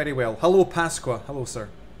 but not very well. Hello, Pasqua. Hello, sir.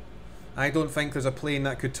 I don't think there's a plane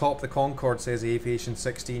that could top the Concorde, says Aviation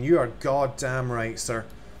 16. You are goddamn right, sir.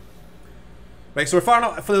 Right, so we're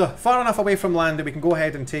far enough away from land that we can go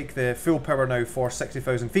ahead and take the full power now for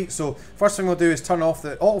 60,000 feet. So first thing we'll do is turn off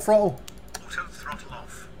the auto throttle. Auto throttle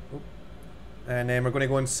off. And then we're going to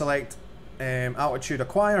go and select altitude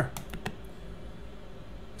acquire.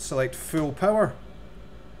 Select full power.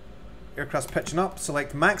 Aircraft's pitching up.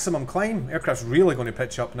 Select maximum climb. Aircraft's really going to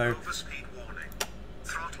pitch up now. Overspeed warning.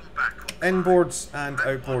 Throttle back. Inboards and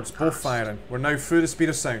outboards both firing. We're now through the speed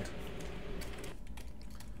of sound.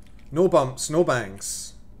 No bumps, no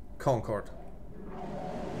bangs. Concorde.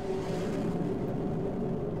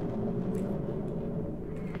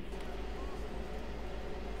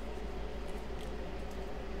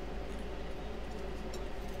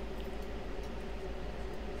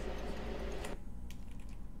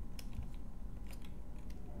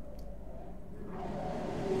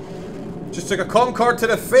 Just took a Concorde to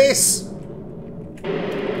the face.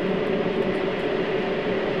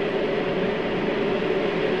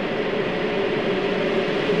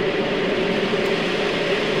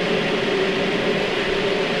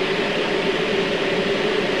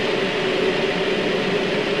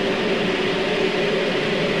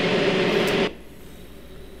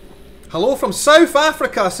 Hello from South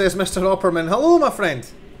Africa, says Mr. Opperman. Hello, my friend.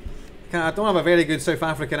 I don't have a very good South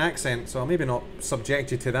African accent, so I'll maybe not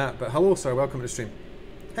subject you to that. But hello, sir. Welcome to the stream.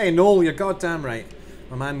 Hey, Noel, you're goddamn right.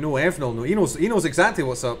 My man, no Evnol, no. He knows exactly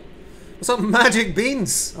what's up. What's up, Magic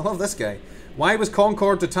Beans? I love this guy. Why was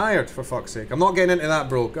Concorde retired, for fuck's sake? I'm not getting into that,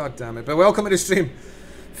 bro. God damn it. But welcome to the stream.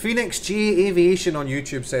 Phoenix G Aviation on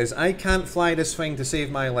YouTube says, I can't fly this thing to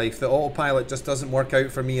save my life. The autopilot just doesn't work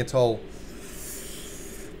out for me at all.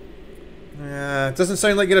 It doesn't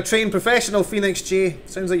sound like you're a trained professional, Phoenix G.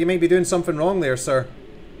 Sounds like you might be doing something wrong there, sir.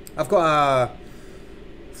 I've got a...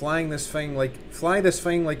 Fly this thing like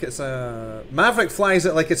it's a... Maverick flies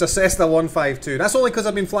it like it's a Cessna 152. That's only because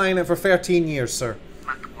I've been flying it for 13 years, sir.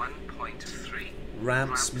 Mach 1.3.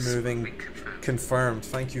 Ramps moving. Confirmed.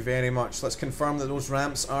 Thank you very much. Let's confirm that those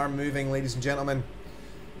ramps are moving, ladies and gentlemen.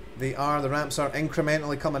 They are. The ramps are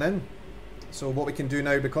incrementally coming in. So what we can do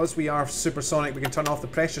now, because we are supersonic, we can turn off the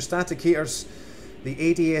pressure static heaters.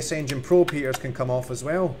 The ADS engine probe heaters can come off as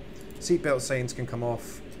well. Seatbelt signs can come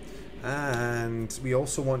off. And we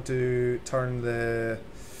also want to turn the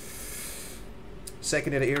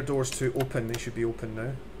secondary air doors to open. They should be open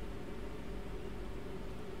now.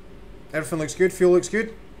 Everything looks good. Fuel looks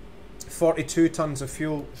good. 42 tons of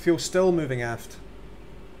fuel. Fuel still moving aft.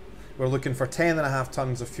 We're looking for 10.5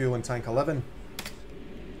 tons of fuel in tank 11.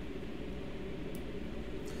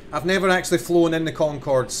 I've never actually flown in the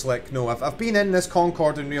Concorde, Slick. No, I've been in this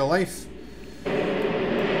Concorde in real life.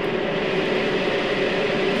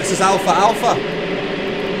 This is Alpha Alpha.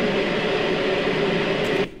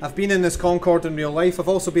 I've been in this Concorde in real life. I've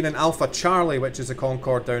also been in Alpha Charlie, which is a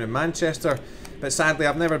Concorde down in Manchester. But sadly,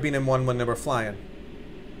 I've never been in one when they were flying.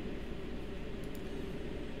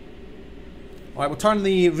 Alright, we'll turn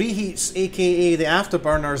the reheats, aka the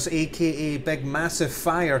afterburners, aka big massive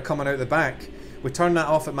fire coming out the back. We turn that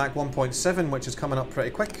off at Mach 1.7, which is coming up pretty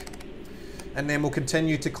quick. And then we'll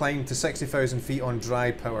continue to climb to 60,000 feet on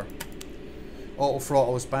dry power. Auto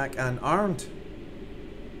throttle is back and armed.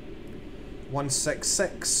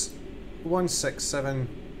 166, 167,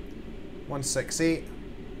 168,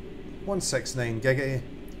 169 giga,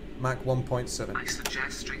 Mach 1.7. I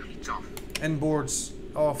suggest string heat off. Inboards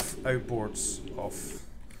off, outboards off.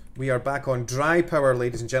 We are back on dry power,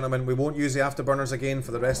 ladies and gentlemen. We won't use the afterburners again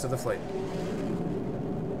for the rest of the flight.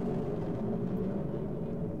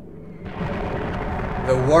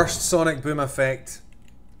 The worst sonic boom effect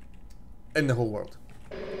in the whole world.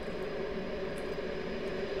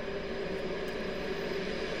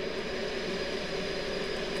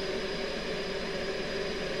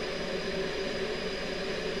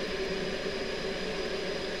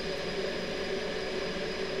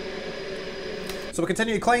 So we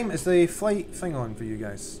continue to climb. Is the flight thing on for you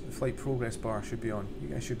guys? The flight progress bar should be on. You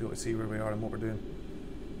guys should be able to see where we are and what we're doing.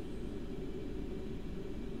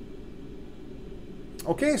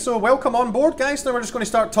 Okay, so welcome on board, guys. Now we're just going to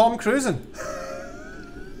start Tom cruising.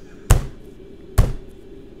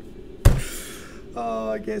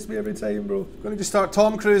 Oh, it gets me every time, bro. Going to just start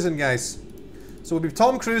Tom cruising, guys. So we'll be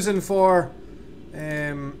Tom cruising for,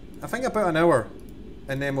 I think about an hour.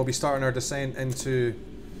 And then we'll be starting our descent into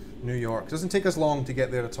New York. It doesn't take us long to get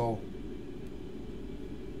there at all.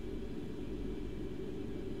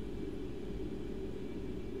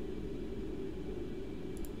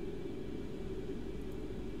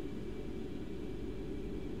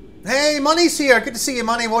 Hey, Money's here. Good to see you,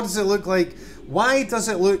 Money. What does it look like? Why does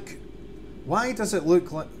it look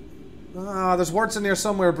like... Ah, there's words in there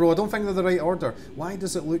somewhere, bro. I don't think they're the right order. Why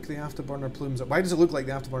does it look the afterburner plumes... Why does it look like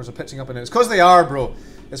the afterburners are pitching up in it? It's because they are, bro.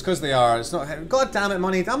 It's because they are. It's not... God damn it,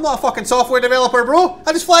 Money. I'm not a fucking software developer, bro.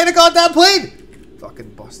 I just fly in a goddamn plane.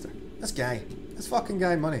 Fucking buster. This guy. This fucking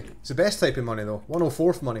guy, Money. It's the best type of money, though.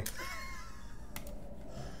 104th Money.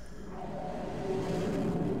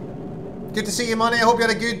 Good to see you, Money. I hope you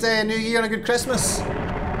had a good New Year and a good Christmas.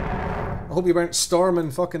 I hope you weren't storming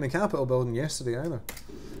fucking the Capitol building yesterday either.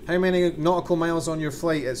 How many nautical miles on your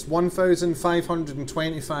flight? It's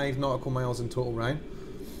 1,525 nautical miles in total, Ryan.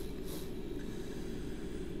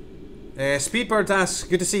 Speedbird asks,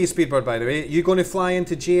 good to see you, Speedbird, by the way. You going to fly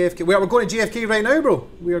into JFK? We're going to JFK right now, bro.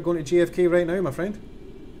 We are going to JFK right now, my friend.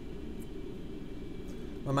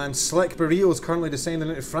 My man Slick Barrio is currently descending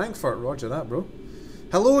into Frankfurt. Roger that, bro.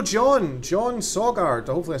 Hello, John. John Sogard.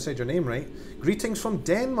 Hopefully I said your name right. Greetings from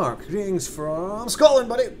Denmark. Greetings from Scotland,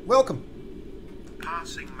 buddy. Welcome.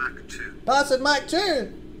 Passing Mach 2. Passing Mach 2?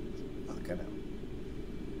 Okay, now.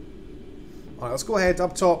 Alright, let's go ahead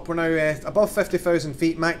up top. We're now above 50,000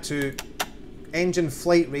 feet. Mach 2. Engine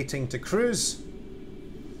flight rating to cruise.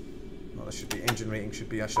 Oh, this should be engine rating. Should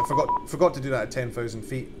be. I forgot to do that at 10,000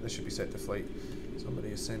 feet. This should be set to flight. Somebody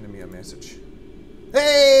is sending me a message.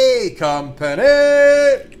 Hey, company!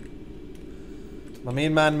 My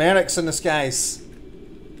main man Merrick's in the skies.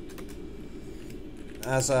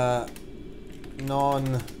 As a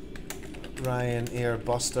Ryan Air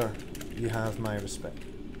Buster, you have my respect.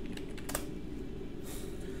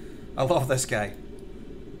 I love this guy.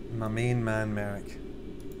 My main man, Merrick.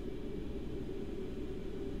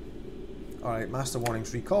 Alright, master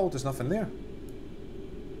warnings recalled, there's nothing there.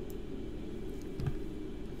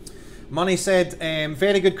 Money said,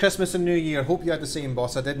 very good Christmas and New Year. Hope you had the same,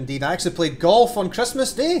 boss. I did indeed. I actually played golf on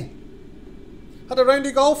Christmas Day. Had a round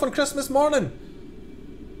of golf on Christmas morning.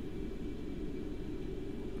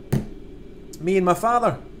 Me and my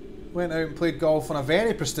father went out and played golf on a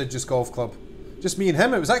very prestigious golf club. Just me and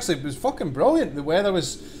him. It was fucking brilliant. The weather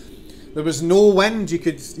was, there was no wind. You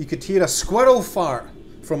could hear a squirrel fart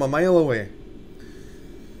from a mile away.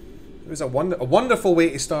 It was a wonderful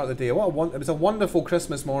way to start the day. It was a wonderful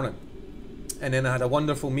Christmas morning. And then I had a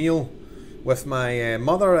wonderful meal with my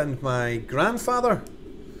mother and my grandfather.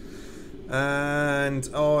 And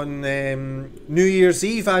on New Year's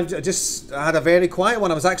Eve, I had a very quiet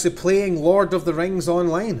one. I was actually playing Lord of the Rings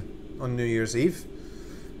online on New Year's Eve.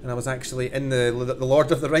 And I was actually in the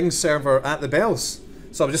Lord of the Rings server at the Bells.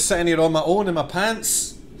 So I was just sitting here on my own in my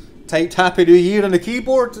pants, typed Happy New Year on the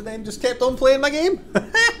keyboard, and then just kept on playing my game.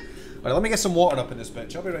 Alright, let me get some water up in this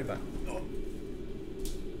bitch. I'll be right back.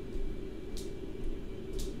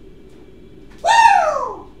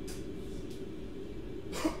 Woo!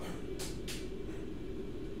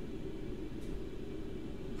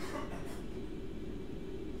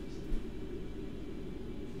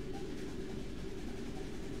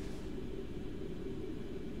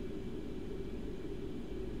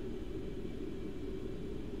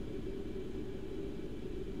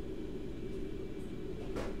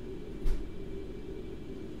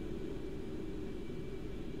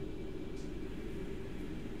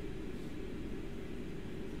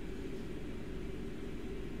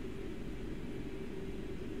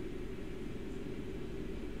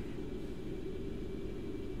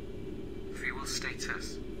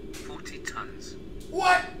 Status 40 tons.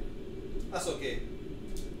 What? That's okay.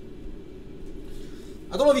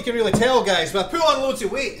 I don't know if you can really tell, guys, but I put on loads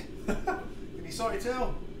of weight. Can you sort of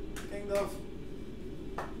tell? Kind of.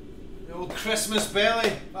 The old Christmas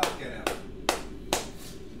belly. Fucking hell.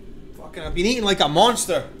 Fucking, I've been eating like a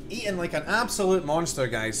monster. Eating like an absolute monster,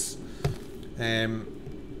 guys. I've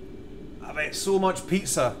ate so much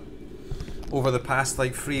pizza over the past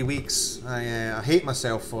like 3 weeks. I hate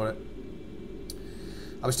myself for it.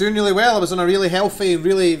 I was doing really well. I was on a really healthy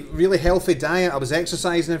diet. I was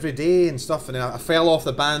exercising every day and stuff, and I fell off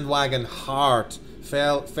the bandwagon hard.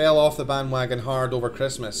 Fell off the bandwagon hard over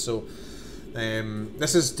Christmas. So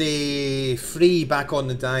this is day 3 back on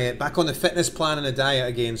the diet, back on the fitness plan and the diet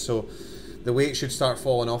again. So the weight should start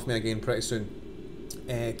falling off me again pretty soon.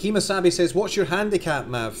 Kimasabi says, "What's your handicap,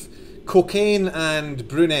 Mav?" Cocaine and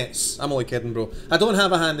brunettes. I'm only kidding, bro. I don't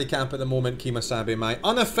have a handicap at the moment, Kimasabi. My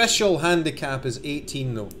unofficial handicap is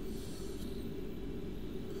 18, though.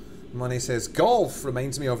 Money says, golf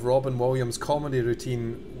reminds me of Robin Williams' comedy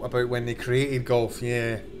routine about when they created golf.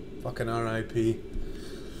 Yeah, fucking R.I.P.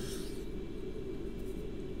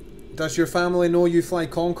 Does your family know you fly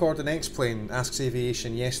Concorde and X-Plane? Asks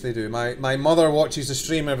Aviation. Yes, they do. My mother watches the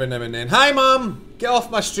stream every now and then. Hi, Mum! Get off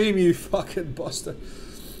my stream, you fucking buster.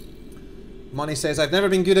 Money says, I've never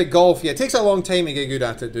been good at golf. Yeah, it takes a long time to get good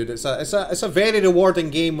at it, dude. It's a very rewarding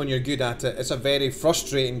game when you're good at it. It's a very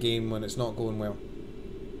frustrating game when it's not going well.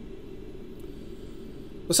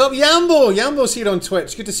 What's up, Yambo? Yambo's here on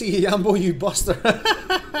Twitch. Good to see you, Yambo, you buster.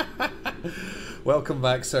 Welcome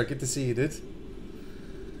back, sir. Good to see you, dude.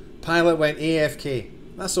 Pilot went AFK.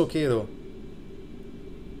 That's okay, though.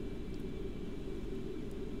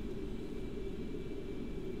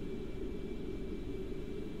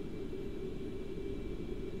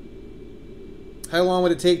 How long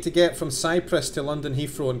would it take to get from Cyprus to London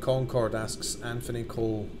Heathrow and Concorde, asks Anthony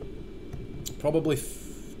Cole. Probably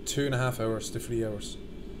 2.5 hours to 3 hours.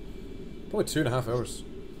 Probably 2.5 hours.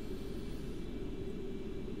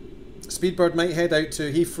 Speedbird might head out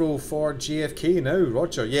to Heathrow for JFK now,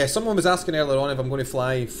 Roger. Yeah, someone was asking earlier on if I'm going to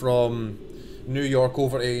fly from New York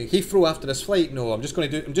over to Heathrow after this flight. No, I'm just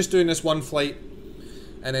doing this one flight.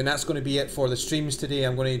 And then that's going to be it for the streams today.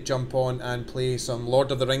 I'm going to jump on and play some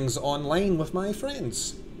Lord of the Rings online with my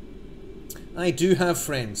friends. I do have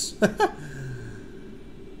friends.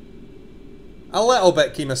 A little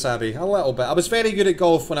bit, Kimasabi. A little bit. I was very good at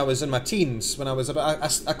golf when I was in my teens. When I was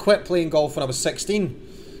I quit playing golf when I was 16.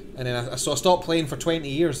 And then I stopped playing for 20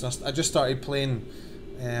 years. I just started playing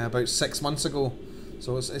about 6 months ago.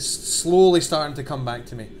 So it's slowly starting to come back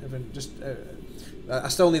to me. I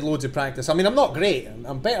still need loads of practice. I mean, I'm not great.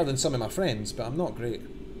 I'm better than some of my friends, but I'm not great.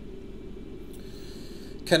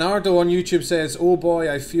 Canardo on YouTube says, oh boy,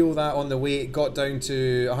 I feel that on the weight. Got down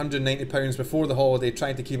to 190 pounds before the holiday.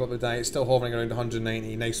 Tried to keep up the diet. Still hovering around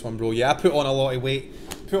 190. Nice one, bro. Yeah, I put on a lot of weight.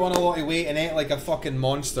 And ate like a fucking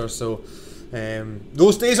monster. So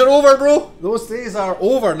those days are over, bro. Those days are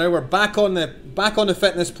over. Now we're back on the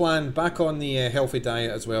fitness plan. Back on the healthy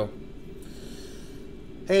diet as well.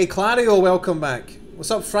 Hey, Clario, welcome back. What's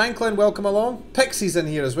up, Franklin? Welcome along. Pixie's in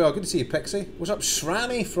here as well. Good to see you, Pixie. What's up,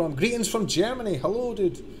 Shrammy from Greetings from Germany. Hello,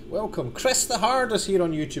 dude. Welcome. Chris the Hard is here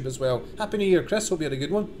on YouTube as well. Happy New Year, Chris. Hope you had a good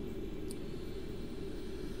one.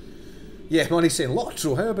 Yeah, Money's saying,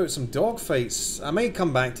 Lotro, how about some dog fights? I might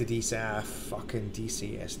come back to DC. Ah, fucking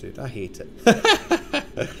DCS, dude. I hate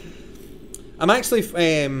it. I'm actually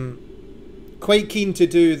quite keen to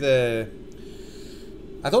do the...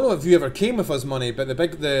 I don't know if you ever came with us, Money, but the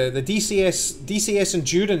DCS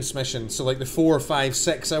endurance mission, so like the 4, 5,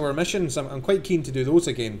 6 hour missions, I'm quite keen to do those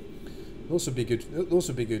again. Those would be good. Those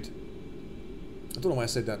would be good. I don't know why I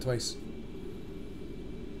said that twice.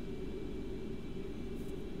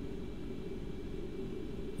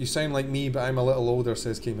 You sound like me, but I'm a little older,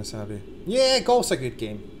 says Kimasabi. Yeah, golf's a good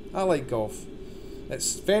game. I like golf.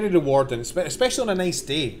 It's very rewarding, especially on a nice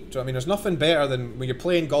day. Do you know what I mean? There's nothing better than when you're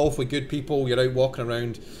playing golf with good people, you're out walking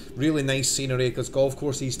around, really nice scenery, because golf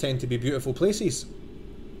courses tend to be beautiful places.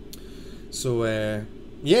 So,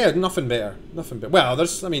 yeah, nothing better. Nothing better. Well,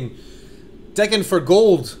 there's, I mean, digging for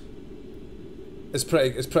gold is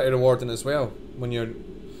pretty rewarding as well. When you're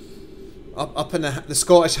up in the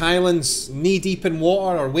Scottish Highlands, knee-deep in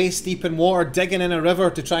water or waist-deep in water, digging in a river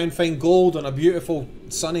to try and find gold on a beautiful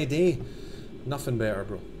sunny day. Nothing better,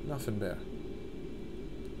 bro. Nothing better.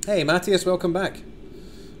 Hey, Matthias, welcome back.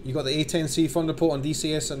 You got the A10C Thunderbolt on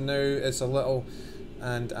DCS, and now it's a little,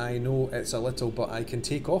 and I know it's a little, but I can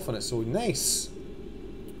take off on it, so nice.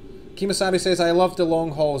 Kimasabi says, I love the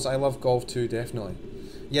long hauls. I love golf too, definitely.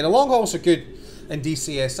 Yeah, the long hauls are good in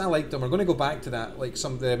DCS. I like them. We're going to go back to that, like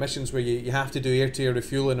some of the missions where you have to do air-to-air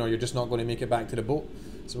refueling or you're just not going to make it back to the boat.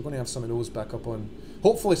 So we're going to have some of those back up on,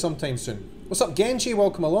 hopefully sometime soon. What's up, Genji?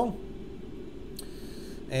 Welcome along.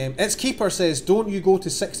 Its Keeper says, don't you go to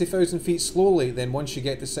 60,000 feet slowly, then once you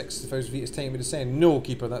get to 60,000 feet it's time to descend. No,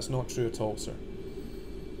 Keeper, that's not true at all, sir.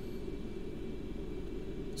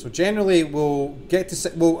 So generally we'll get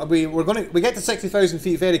to we get to 60,000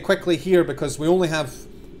 feet very quickly here because we only have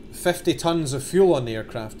 50 tons of fuel on the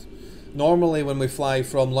aircraft. Normally when we fly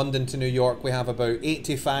from London to New York we have about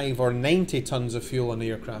 85 or 90 tons of fuel on the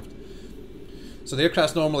aircraft. So the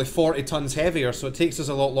aircraft's normally 40 tons heavier, so it takes us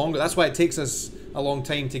a lot longer. That's why it takes us a long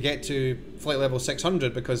time to get to flight level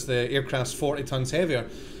 600, because the aircraft's 40 tons heavier.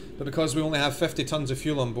 But because we only have 50 tons of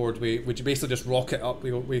fuel on board, we basically just rocket up.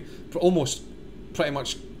 We almost pretty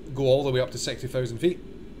much go all the way up to 60,000 feet.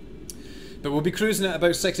 But we'll be cruising at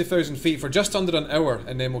about 60,000 feet for just under an hour,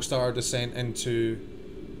 and then we'll start our descent into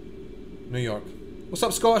New York. What's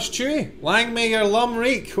up, Scottish Chewy? Langmayer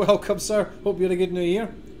Lumreek, welcome, sir. Hope you had a good New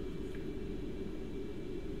Year.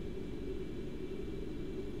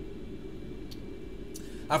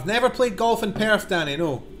 I've never played golf in Perth, Danny,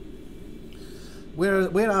 no.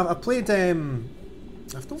 Where I've played, I don't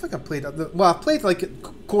think I've played, well, I've played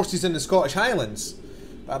like courses in the Scottish Highlands,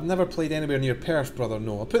 but I've never played anywhere near Perth, brother,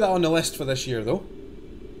 no. I'll put that on the list for this year, though.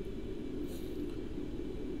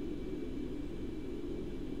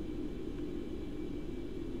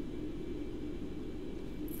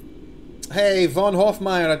 Hey, Von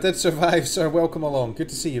Hofmeyer, I did survive, sir. Welcome along. Good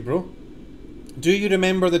to see you, bro. Do you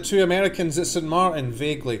remember the 2 Americans at St. Martin?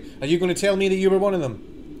 Vaguely. Are you going to tell me that you were one of them?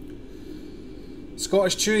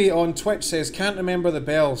 Scottish Chewy on Twitch says, can't remember the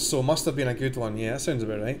bells, so must have been a good one. Yeah, that sounds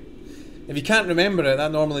about right. If you can't remember it,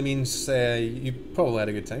 that normally means you probably had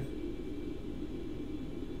a good time.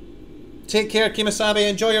 Take care, Kimasabi.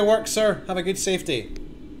 Enjoy your work, sir. Have a good safety.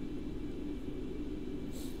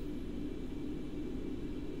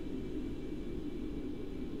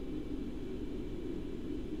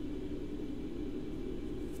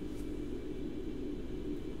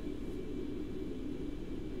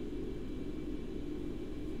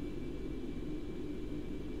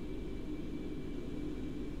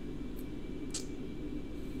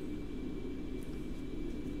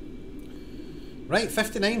 Right,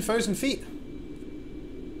 59,000 feet.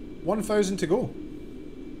 1,000 to go.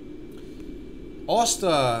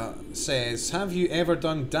 Osta says, have you ever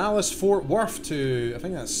done Dallas-Fort Worth to, I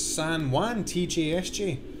think that's San Juan,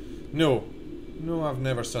 TJSJ? No. No, I've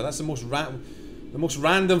never, sir. That's the most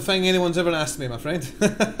random thing anyone's ever asked me, my friend.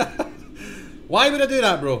 Why would I do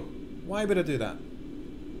that, bro? Why would I do that?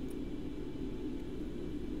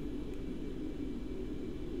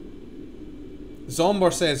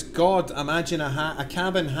 Zomber says, God, imagine a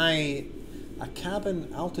cabin high A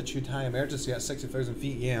cabin altitude high emergency at 60,000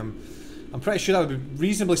 feet. Yeah, I'm pretty sure that would be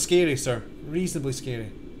reasonably scary, sir. Reasonably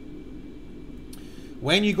scary.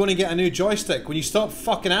 When are you going to get a new joystick? When you stop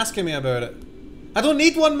fucking asking me about it. I don't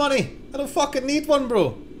need one, money. I don't fucking need one,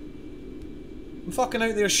 bro. I'm fucking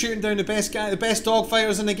out there shooting down the best guy, the best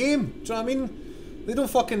dogfighters in the game. Do you know what I mean? They don't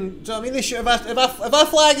fucking. Do you know what I mean? They shoot. If I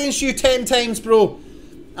fly against you 10 times, bro,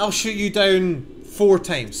 I'll shoot you down 4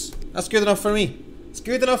 times. That's good enough for me. It's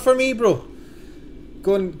good enough for me, bro.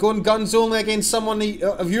 Going guns only against someone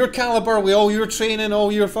of your caliber, with all your training, all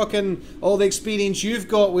the experience you've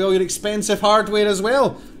got, with all your expensive hardware as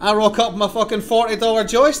well. I rock up my fucking $40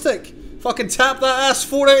 joystick. Fucking tap that ass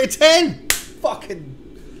 4 out of 10.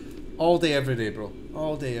 Fucking all day, every day, bro.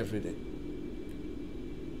 All day, every day.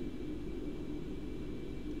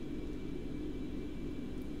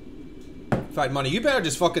 In fact, money, you better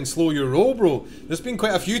just fucking slow your roll, bro. There's been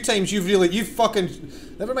quite a few times you've fucking,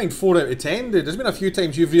 never mind 4 out of 10, dude. There's been a few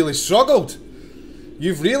times you've really struggled.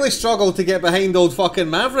 You've really struggled to get behind old fucking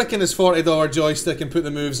Maverick and his $40 joystick and put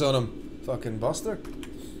the moves on him. Fucking buster.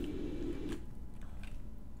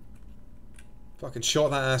 Fucking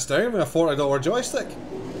shot that ass down with a $40 joystick.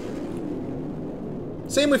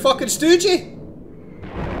 Same with fucking Stoogey.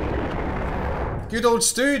 Good old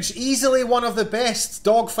Stooge, easily one of the best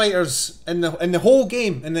dogfighters in the whole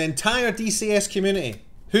game, in the entire DCS community.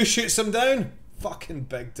 Who shoots him down? Fucking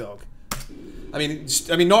big dog. I mean,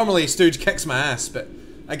 normally Stooge kicks my ass, but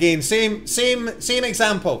again, same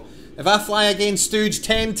example. If I fly against Stooge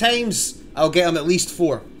 10 times, I'll get him at least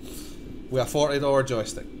 4 with a $40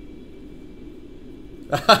 joystick.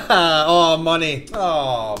 Oh, money.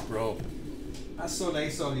 Oh, bro. That's so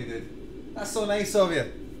nice of you, dude. That's so nice of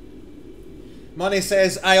you. Money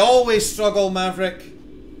says, I always struggle, Maverick.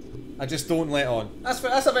 I just don't let on. That's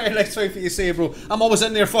a very nice thing for you to say, bro. I'm always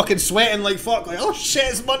in there fucking sweating like fuck. Like, oh shit,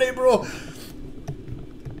 it's money, bro.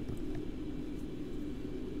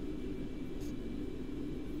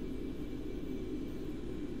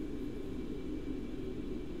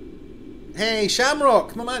 Hey,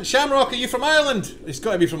 Shamrock, my man. Shamrock, are you from Ireland? He's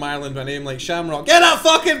got to be from Ireland by a name like Shamrock. Get that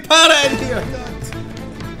fucking parrot in here! God.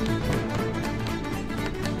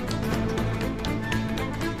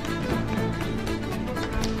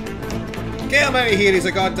 Get him out of here, he's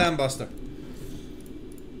a goddamn buster.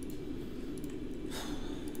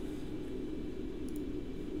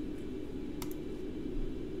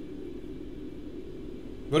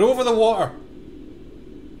 We're over the water.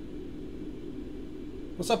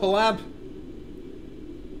 What's up, a lab?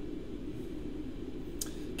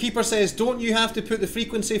 Keeper says, don't you have to put the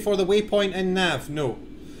frequency for the waypoint in nav? No.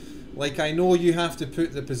 Like, I know you have to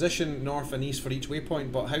put the position north and east for each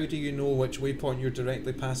waypoint, but how do you know which waypoint you're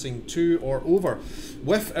directly passing to or over?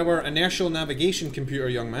 With our inertial navigation computer,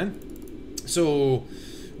 young man. So,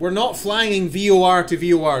 we're not flying VOR to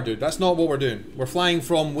VOR, dude. That's not what we're doing. We're flying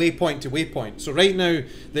from waypoint to waypoint. So right now,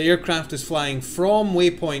 the aircraft is flying from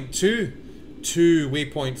waypoint 2 to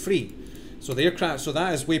waypoint 3. So the aircraft, so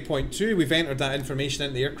that is waypoint 2. We've entered that information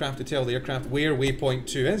into the aircraft to tell the aircraft where waypoint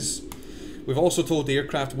 2 is. We've also told the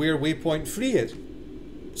aircraft where waypoint 3 is.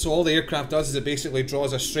 So all the aircraft does is it basically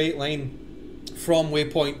draws a straight line from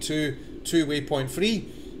waypoint 2 to waypoint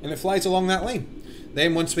 3, and it flies along that line.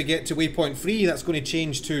 Then once we get to waypoint 3, that's going to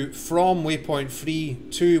change to from waypoint 3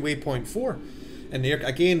 to waypoint 4. And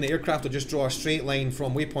again, the aircraft will just draw a straight line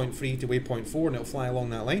from waypoint 3 to waypoint 4, and it'll fly along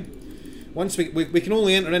that line. Once we can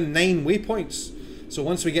only enter in 9 waypoints. So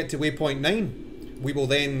once we get to waypoint 9, we will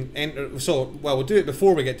then enter, so, well, we'll do it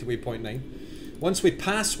before we get to waypoint 9. Once we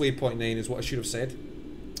pass waypoint 9 is what I should have said.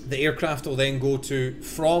 The aircraft will then go to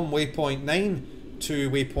from waypoint 9 to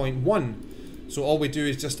waypoint 1. So all we do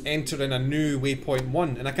is just enter in a new waypoint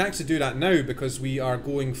 1. And I can actually do that now because we are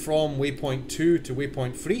going from waypoint 2 to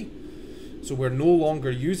waypoint 3. So we're no longer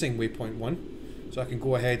using waypoint 1. So I can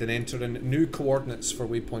go ahead and enter in new coordinates for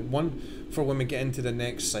waypoint 1 for when we get into the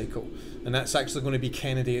next cycle. And that's actually going to be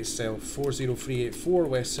Kennedy itself, 40384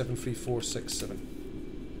 West 73467.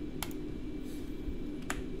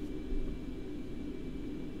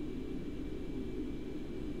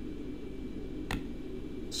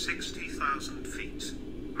 feet.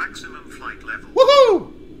 Maximum flight level.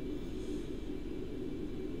 Woohoo!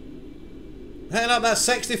 Heading up that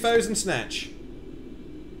 60,000 snatch.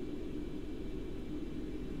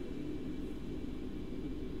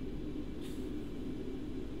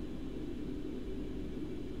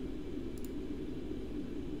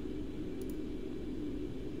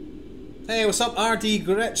 Hey, what's up, RD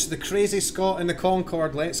Gritch, the crazy Scot in the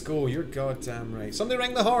Concorde? Let's go. You're goddamn right. Somebody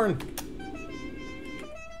ring the horn.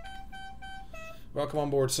 Welcome on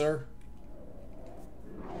board, sir.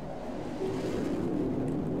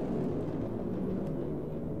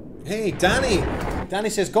 Hey, Danny. Danny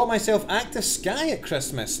says, got myself Active Sky at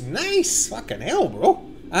Christmas. Nice! Fucking hell, bro.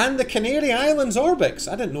 And the Canary Islands Orbix.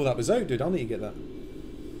 I didn't know that was out, dude. I'll need to get that.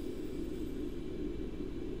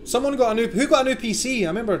 Someone got a new... Who got a new PC? I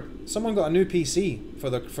remember someone got a new PC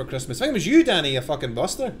for Christmas. I think it was you, Danny, you fucking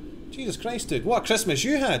buster. Jesus Christ, dude. What a Christmas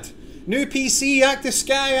you had. New PC, Active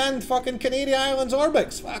Sky, and fucking Canary Islands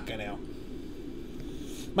Orbix. Fucking hell.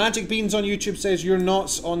 Magic Beans on YouTube says, your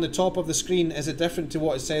knots on the top of the screen, is it different to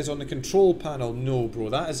what it says on the control panel? No, bro.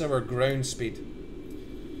 That is our ground speed.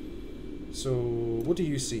 So, what do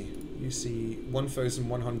you see? You see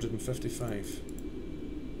 1,155.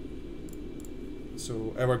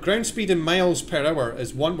 So, our ground speed in miles per hour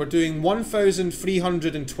is we're doing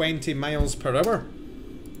 1,320 miles per hour.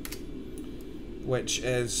 Which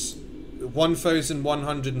is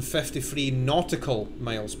 1,153 nautical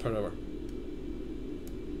miles per hour.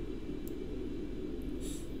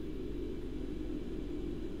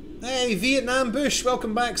 Hey, Vietnam Bush,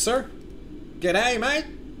 welcome back, sir. G'day, mate.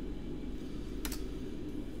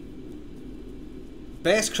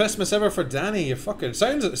 Best Christmas ever for Danny. You fucking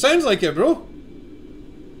sounds like it, bro.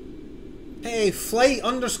 Hey,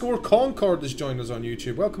 Flight_Concorde has joined us on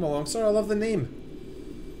YouTube. Welcome along, sir. I love the name.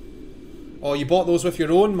 Oh, you bought those with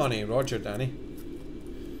your own money, Roger, Danny.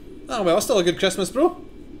 Oh well, still a good Christmas, bro.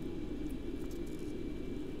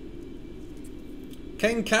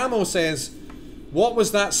 King Camo says, what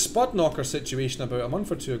was that spud knocker situation about a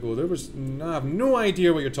month or two ago? I have no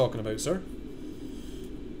idea what you're talking about, sir.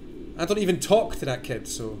 I don't even talk to that kid,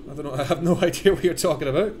 so I don't know. I have no idea what you're talking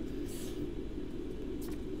about.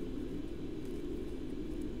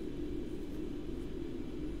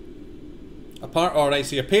 Alright,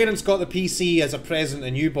 so your parents got the PC as a present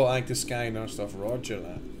and you bought Active Sky and our stuff. Roger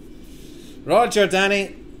that. Roger,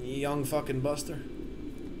 Danny. You young fucking buster.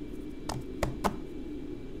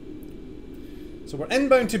 So we're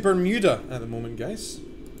inbound to Bermuda at the moment, guys.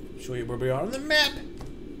 Show you where we are on the map.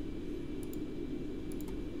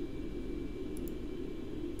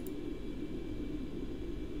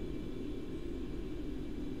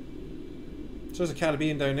 So there's a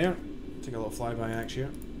Caribbean down there. Take a little flyby action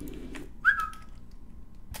here.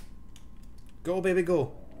 Go, baby,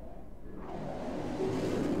 go.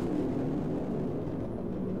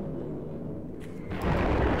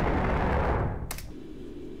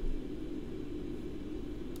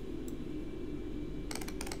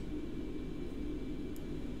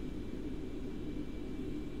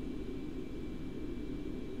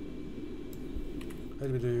 How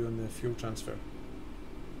do we do on the fuel transfer?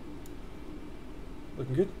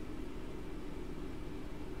 Looking good?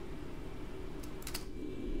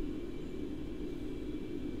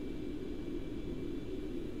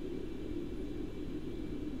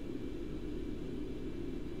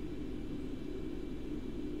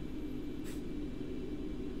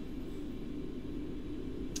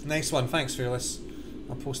 Nice one, thanks Fearless.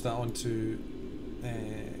 I'll post that onto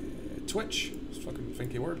Twitch. It's fucking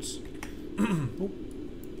thinky words. Oh,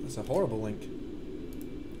 that's a horrible link.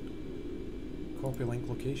 Copy link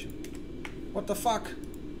location. What the fuck?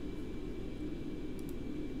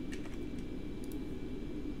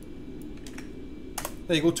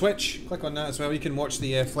 There you go, Twitch. Click on that as well. You can watch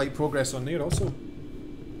the flight progress on there also.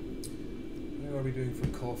 How are we doing for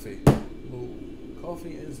coffee? Low.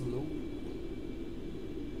 Coffee is low.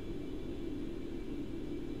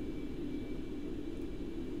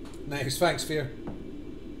 Nice, thanks, Fear.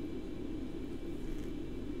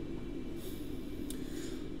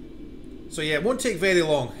 So yeah, it won't take very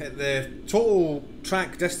long. The total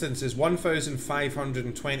track distance is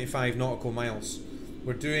 1,525 nautical miles.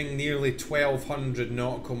 We're doing nearly 1,200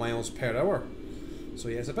 nautical miles per hour. So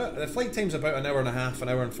yeah, it's about, the flight time's about an hour and a half, an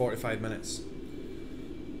hour and 45 minutes.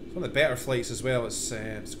 It's one of the better flights as well. It's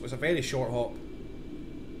a very short hop.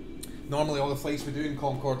 Normally all the flights we do in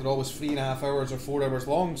Concorde are always 3.5 hours or 4 hours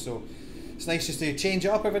long, so it's nice just to change it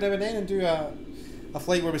up every now and then and do a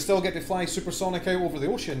flight where we still get to fly supersonic out over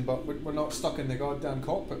the ocean, but we're not stuck in the goddamn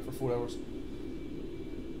cockpit for 4 hours.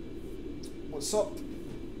 What's up?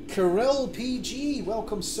 Kirill PG,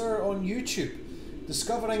 welcome sir on YouTube.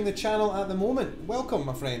 Discovering the channel at the moment. Welcome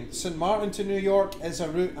my friend. St. Maarten to New York is a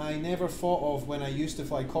route I never thought of when I used to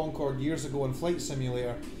fly Concorde years ago in Flight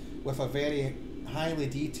Simulator with a very highly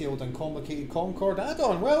detailed and complicated Concorde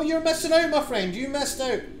add-on. Well, you're missing out, my friend. You missed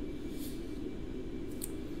out.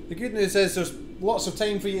 The good news is there's lots of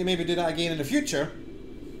time for you to maybe do that again in the future.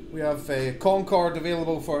 We have Concorde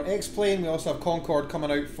available for X-Plane. We also have Concorde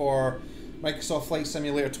coming out for Microsoft Flight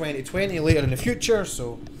Simulator 2020 later in the future.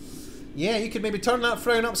 So, yeah, you could maybe turn that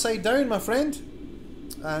frown upside down, my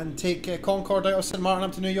friend, and take Concorde out of St. Maarten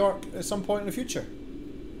up to New York at some point in the future.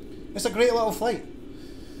 It's a great little flight.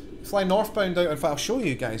 fly northbound out. In fact, I'll show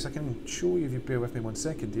you guys. I can show you if you bear with me 1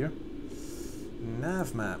 second here.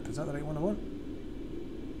 Nav map. Is that the right one I want?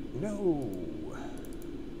 No.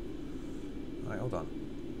 Alright, hold on.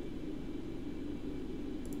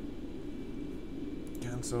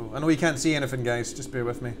 Cancel. I know you can't see anything, guys. Just bear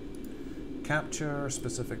with me. Capture,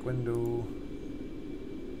 specific window.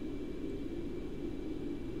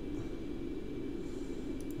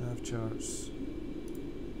 Nav charts.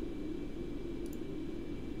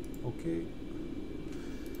 Okay.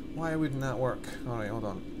 Why wouldn't that work? Alright, hold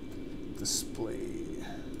on. Display.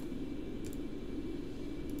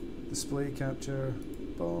 Display capture.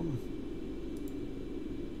 Boom.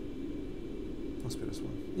 Must be this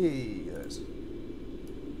one. Yay, there it is.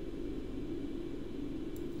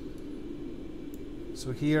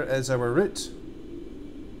 So here is our route.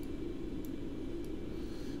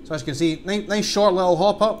 So as you can see, nice short little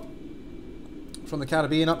hop up from the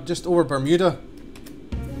Caribbean up just over Bermuda.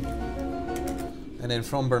 And then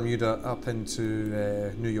from Bermuda up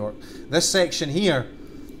into New York. This section here,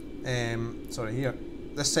 sorry here,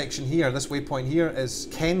 this section here, this waypoint here is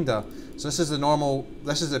Kenda. So this is the normal,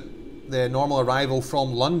 the normal arrival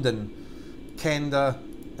from London, Kenda,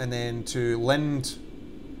 and then to Lind,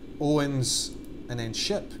 Owens, and then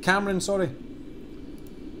Cameron, sorry.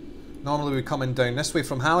 Normally we're coming down this way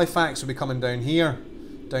from Halifax, we'll be coming down here,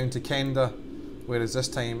 down to Kenda, whereas this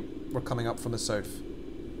time we're coming up from the south.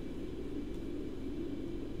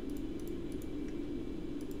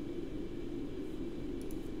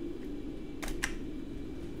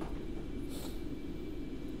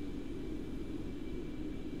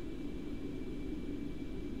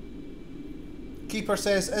 Keeper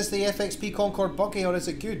says, is the FXP Concorde buggy or is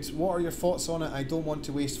it good? What are your thoughts on it? I don't want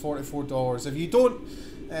to waste $44. If you don't,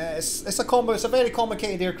 it's a very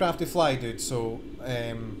complicated aircraft to fly, dude. So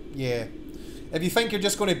yeah, if you think you're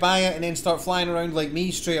just going to buy it and then start flying around like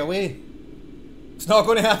me straight away, it's not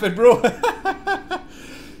going to happen, bro.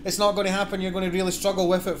 It's not going to happen. You're going to really struggle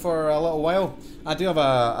with it for a little while. I do have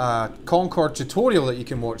a Concorde tutorial that you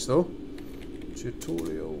can watch though.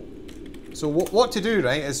 Tutorial. So what to do,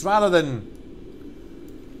 right, is rather than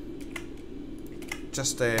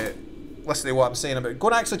just listen to what I'm saying about it, go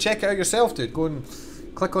and actually check it out yourself, dude. Go and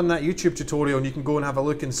click on that YouTube tutorial and you can go and have a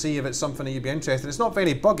look and see if it's something that you'd be interested in. It's not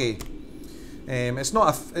very buggy. It's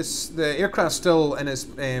not the aircraft's still in its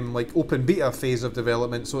like open beta phase of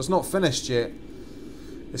development, so it's not finished yet.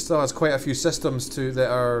 It still has quite a few systems that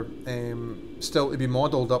are still to be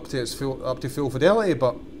modelled up to full fidelity.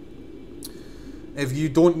 But if you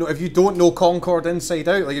don't know Concorde inside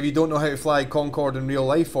out, like if you don't know how to fly Concorde in real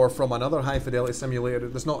life or from another high fidelity simulator,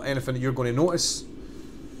 there's not anything that you're going to notice.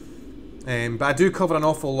 But I do cover an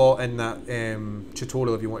awful lot in that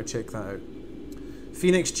tutorial if you want to check that out.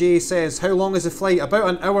 Phoenix J says, how long is the flight? About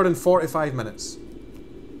an hour and 45 minutes.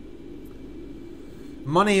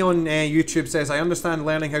 Money on YouTube says, I understand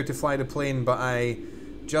learning how to fly the plane, but I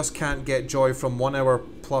just can't get joy from 1 hour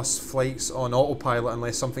plus flights on autopilot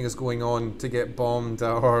unless something is going on to get bombed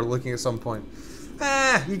or looking at some point.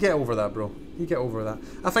 You get over that, bro. You get over that.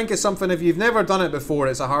 I think it's something, if you've never done it before,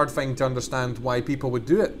 it's a hard thing to understand why people would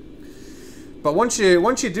do it. But once you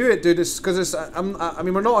do it, dude, it's because it's. I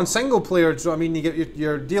mean, we're not on single player. So I mean,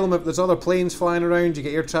 you're dealing with, there's other planes flying around. You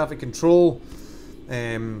get air traffic control.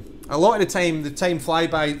 A lot of the time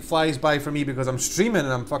flies by for me because I'm streaming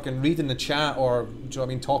and I'm fucking reading the chat or, do you know what I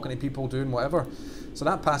mean, talking to people, doing whatever. So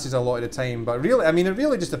that passes a lot of the time. But really, I mean, it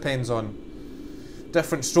really just depends on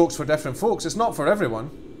different strokes for different folks. It's not for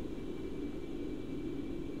everyone.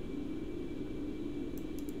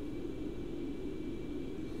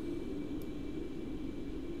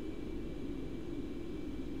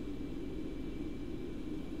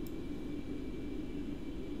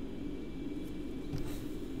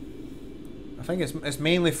 I think it's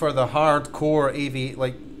mainly for the hardcore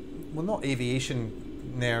well, not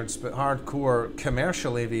aviation nerds, but hardcore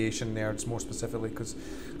commercial aviation nerds more specifically, because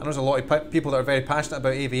I know there's a lot of people that are very passionate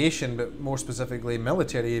about aviation, but more specifically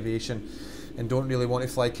military aviation, and don't really want to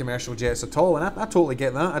fly commercial jets at all. And I totally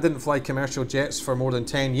get that. I didn't fly commercial jets for more than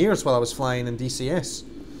 10 years while I was flying in DCS.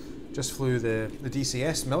 Just flew the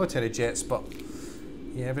DCS military jets, but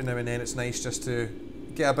yeah, every now and then it's nice just to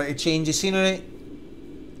get a bit of change of scenery.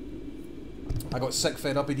 I got sick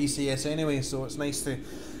fed up with DCS anyway, so it's nice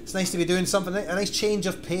to be doing something, a nice change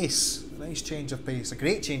of pace. A nice change of pace. A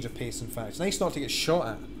great change of pace, in fact. It's nice not to get shot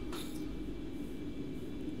at.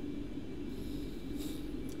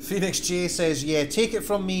 Phoenix J says, yeah, take it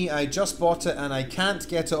from me, I just bought it and I can't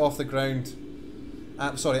get it off the ground.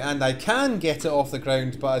 And I can get it off the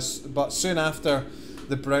ground, but soon after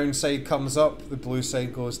the brown side comes up, the blue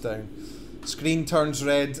side goes down. Screen turns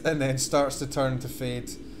red and then starts to turn to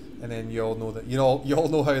fade. And then you all know that, you all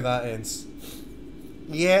know how that ends.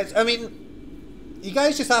 Yeah, I mean, you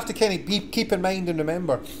guys just have to kind of keep in mind and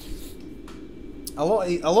remember, a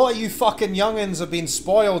lot of you fucking youngins have been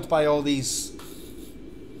spoiled by all these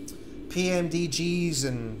PMDGs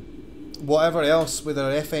and whatever else with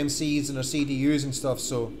their FMCs and their CDUs and stuff,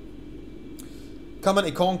 so coming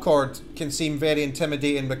to Concorde can seem very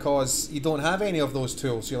intimidating because you don't have any of those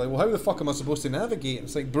tools. You're like, well, how the fuck am I supposed to navigate? And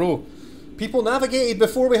it's like, bro, people navigated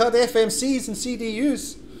before we had FMCs and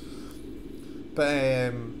CDUs.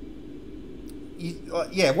 But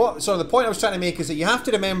yeah, the point I was trying to make is that you have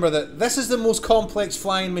to remember that this is the most complex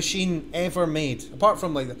flying machine ever made, apart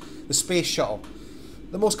from like the space shuttle.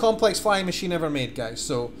 The most complex flying machine ever made, guys.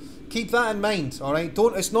 So keep that in mind, all right?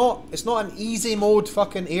 It's not an easy mode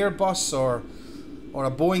fucking Airbus or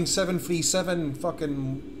a Boeing 737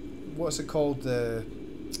 fucking, what's it called? I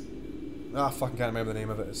fucking can't remember the name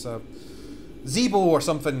of it. It's a Zebo or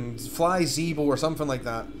something, Fly Zebo or something like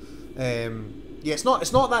that. Yeah, it's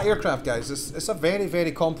not that aircraft, guys. It's a very,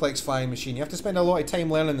 very complex flying machine. You have to spend a lot of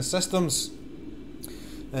time learning the systems.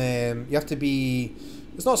 You have to be...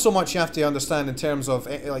 There's not so much you have to understand in terms of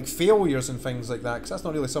like failures and things like that, because that's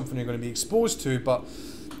not really something you're going to be exposed to, but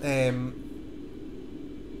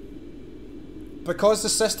because the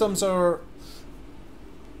systems are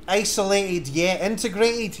isolated yet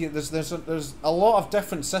integrated, there's a lot of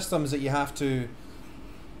different systems that you have to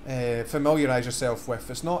familiarize yourself with.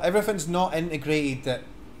 It's not, everything's not integrated that,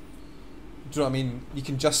 do you know what I mean, you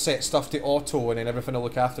can just set stuff to auto and then everything will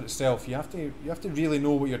look after itself. You have to really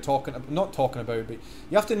know what you're talking about, not talking about, but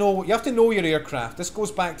you have to know your aircraft. This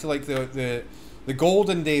goes back to like the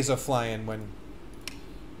golden days of flying, when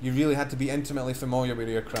you really had to be intimately familiar with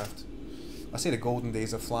aircraft. I say the golden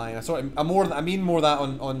days of flying. I mean more that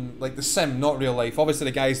on like the sim, not real life. Obviously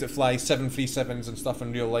the guys that fly 737s and stuff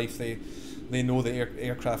in real life, they know the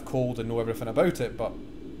aircraft cold and know everything about it. But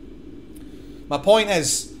my point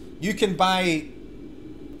is, you can buy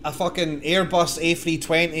a fucking Airbus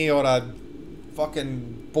A320 or a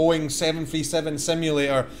fucking Boeing 737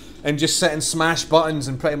 simulator and just sit and smash buttons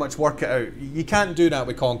and pretty much work it out. You can't do that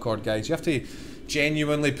with Concorde, guys. You have to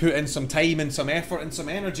genuinely put in some time and some effort and some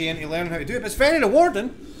energy into learning how to do it. But it's very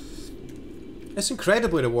rewarding. It's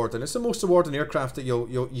incredibly rewarding. It's the most rewarding aircraft that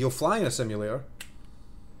you'll fly in a simulator.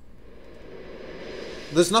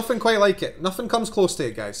 There's nothing quite like it. Nothing comes close to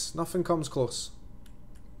it, guys. Nothing comes close.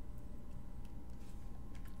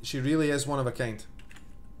 She really is one of a kind.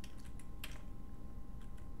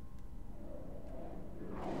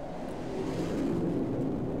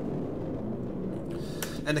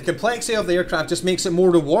 And the complexity of the aircraft just makes it more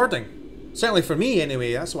rewarding. Certainly for me,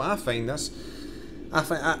 anyway. That's what I find. I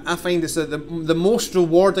find it's the most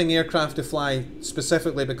rewarding aircraft to fly,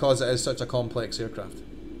 specifically because it is such a complex aircraft.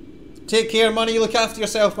 Take care, Money. You look after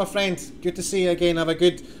yourself, my friend. Good to see you again. Hope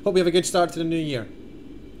you have a good start to the new year.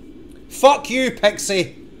 Fuck you,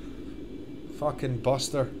 Pixie. Fucking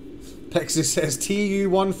buster. Pixie says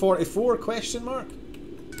TU-144 question mark.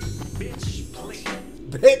 Bitch, please.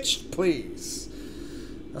 Bitch, please.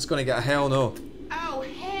 That's gonna get a hell no. Oh,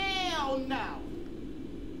 hell no.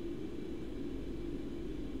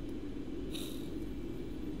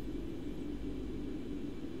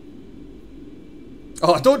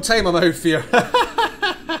 Oh, don't time him out, Fear.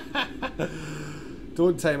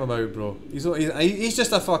 Don't time him out, bro. He's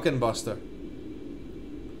just a fucking buster.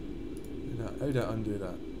 How do I undo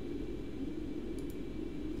that?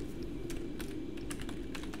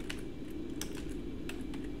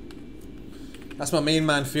 That's my main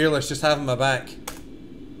man, Fearless, just having my back.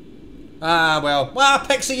 Ah, well. Ah,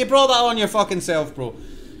 Pixie, you brought that on your fucking self, bro.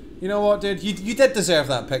 You know what, dude? You did deserve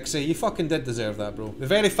that, Pixie. You fucking did deserve that, bro. The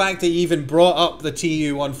very fact that you even brought up the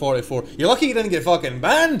TU-144. You're lucky you didn't get fucking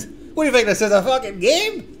banned. What do you think, this is a fucking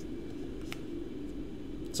game?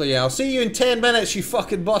 So yeah, I'll see you in 10 minutes, you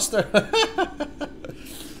fucking buster.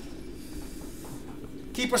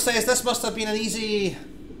 Keeper says this must have been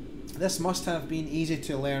easy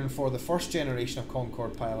to learn for the first generation of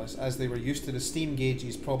Concorde pilots, as they were used to the steam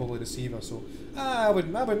gauges, probably receiver. So I would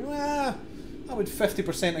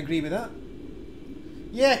 50% agree with that.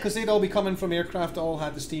 Yeah, because they'd all be coming from aircraft that all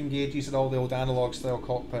had the steam gauges and all the old analog style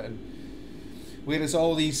cockpit, and whereas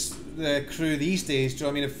all the crew these days, do you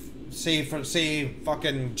know what I mean? If say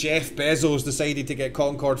fucking Jeff Bezos decided to get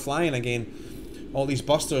Concorde flying again, all these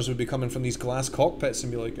busters would be coming from these glass cockpits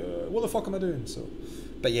and be like, what the fuck am I doing? So,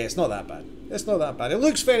 but yeah, it's not that bad. It's not that bad. It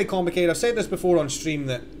looks very complicated. I've said this before on stream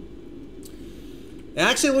that it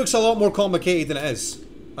actually looks a lot more complicated than it is.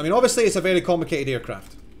 I mean, obviously it's a very complicated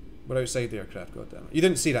aircraft. We're outside the aircraft, goddammit. You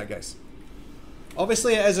didn't see that, guys.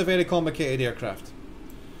 Obviously it is a very complicated aircraft.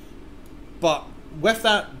 But with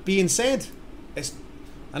that being said,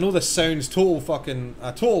 I know this sounds total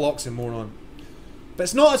oxymoron, but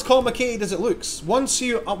it's not as complicated as it looks. Once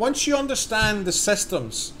you understand the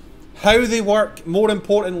systems, how they work, more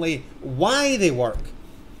importantly, why they work,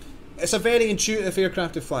 it's a very intuitive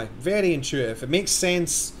aircraft to fly. Very intuitive. It makes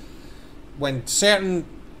sense when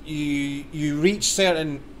you reach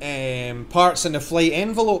certain parts in the flight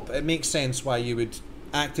envelope. It makes sense why you would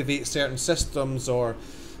activate certain systems or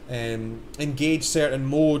engage certain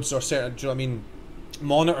modes or certain, do you know what I mean,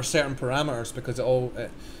 monitor certain parameters, because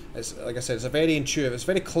it's like I said, it's a very intuitive, it's a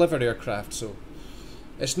very clever aircraft. So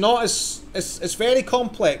it's not as it's very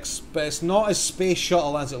complex, but it's not as space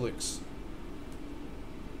shuttle as it looks.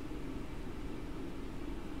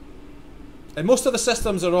 And most of the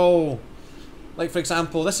systems are all, like, for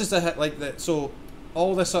example, this is so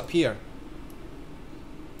all this up here,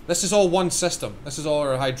 this is all one system. This is all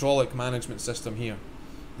our hydraulic management system here.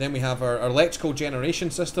 Then we have our electrical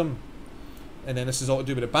generation system, and then this is all to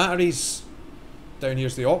do with the batteries. Down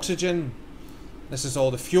here's the oxygen. This is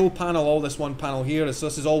all the fuel panel, all this one panel here. So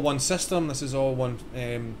this is all one system. This is all one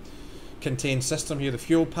contained system here, the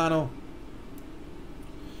fuel panel.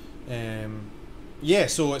 Yeah,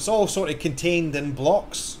 so it's all sort of contained in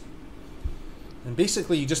blocks. And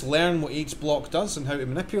basically you just learn what each block does and how to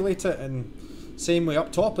manipulate it, and same way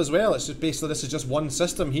up top as well. It's just basically, this is just one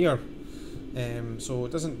system here. So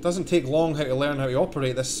it doesn't take long how to learn how to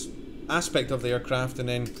operate this aspect of the aircraft, and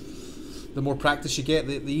then the more practice you get,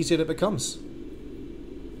 the easier it becomes.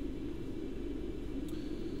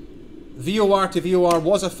 VOR to VOR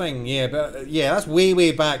was a thing, yeah, but yeah, that's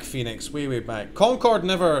way back, Phoenix, way back. Concorde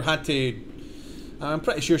never had to. I'm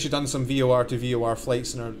pretty sure she'd done some VOR to VOR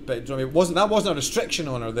flights in her, but that wasn't a restriction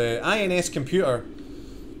on her. The INS computer,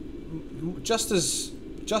 just as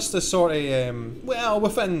sort of well,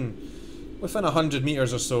 within 100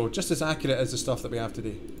 meters or so, just as accurate as the stuff that we have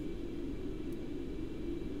today.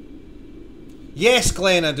 Yes,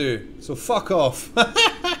 Glenn, I do. So fuck off.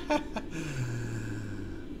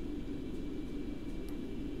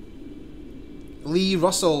 Lee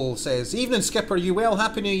Russell says, "Evening, Skipper. You well?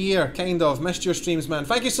 Happy New Year. Kind of. Missed your streams, man."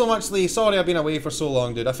 Thank you so much, Lee. Sorry I've been away for so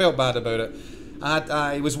long, dude. I felt bad about it.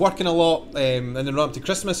 I was working a lot in the run up to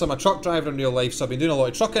Christmas. I'm a truck driver in real life, so I've been doing a lot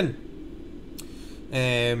of trucking.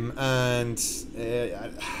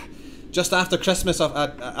 Just after Christmas,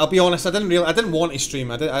 I'll be honest, I didn't want to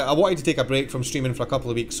stream. I wanted to take a break from streaming for a couple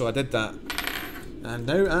of weeks, so I did that. And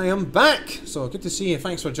now I am back. So good to see you.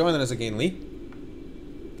 Thanks for joining us again, Lee.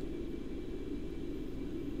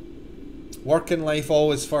 Working life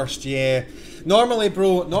always first, yeah. Normally,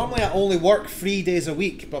 bro, I only work 3 days a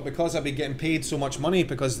week, but because I've been getting paid so much money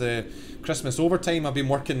because the Christmas overtime, I've been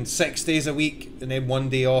working 6 days a week, and then 1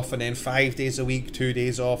 day off, and then 5 days a week, 2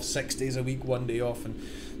 days off, 6 days a week, 1 day off, and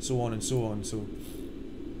so on and so on. So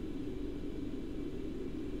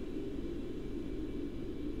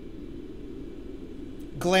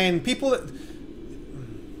Glenn, people that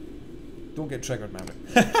don't get triggered, man.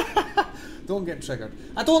 Don't get triggered.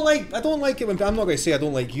 I don't like it when, I'm not going to say I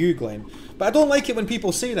don't like you, Glenn, but I don't like it when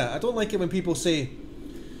people say that. I don't like it when people say,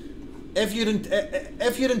 if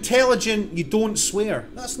you're intelligent, you don't swear.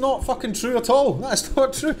 That's not fucking true at all. That's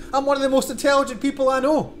not true. I'm one of the most intelligent people I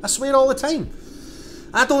know. I swear all the time.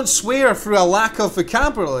 I don't swear through a lack of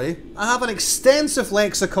vocabulary. I have an extensive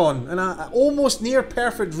lexicon and a almost near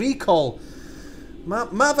perfect recall.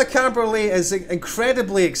 My vocabulary is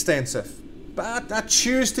incredibly extensive. But I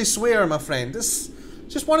choose to swear, my friend. It's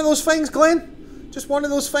just one of those things, Glenn. Just one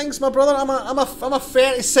of those things, my brother. I'm a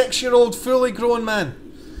 36-year-old fully grown man.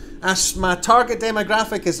 My target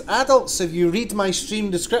demographic is adults. If you read my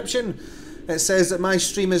stream description, it says that my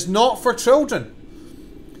stream is not for children.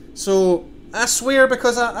 So I swear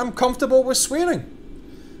because I'm comfortable with swearing.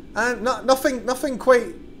 And nothing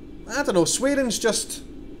quite, I don't know, swearing's just,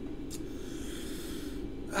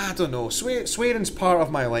 I don't know, swearing's part of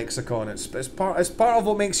my lexicon. It's part of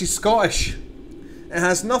what makes you Scottish. It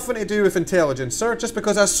has nothing to do with intelligence, sir. Just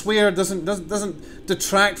because I swear doesn't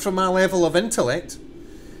detract from my level of intellect.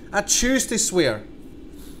 I choose to swear.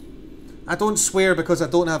 I don't swear because I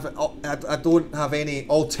don't have any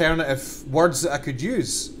alternative words that I could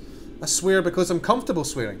use. I swear because I'm comfortable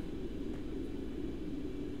swearing.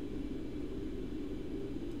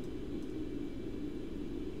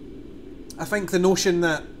 I think the notion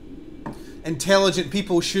that intelligent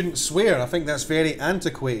people shouldn't swear, I think that's very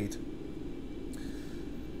antiquated.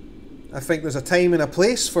 I think there's a time and a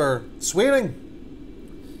place for swearing.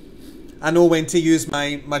 I know when to use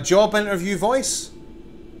my job interview voice.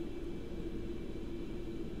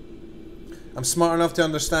 I'm smart enough to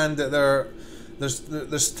understand that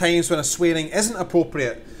there's times when a swearing isn't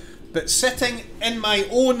appropriate. But sitting in my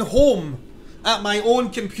own home, at my own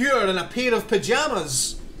computer in a pair of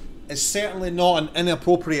pyjamas, is certainly not an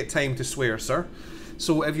inappropriate time to swear, sir.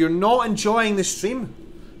 So if you're not enjoying the stream,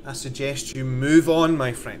 I suggest you move on,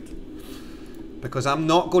 my friend. Because I'm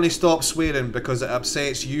not going to stop swearing because it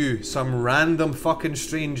upsets you, some random fucking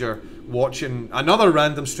stranger watching another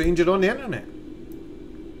random stranger on the internet.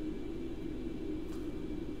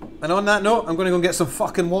 And on that note, I'm going to go and get some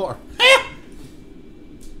fucking water.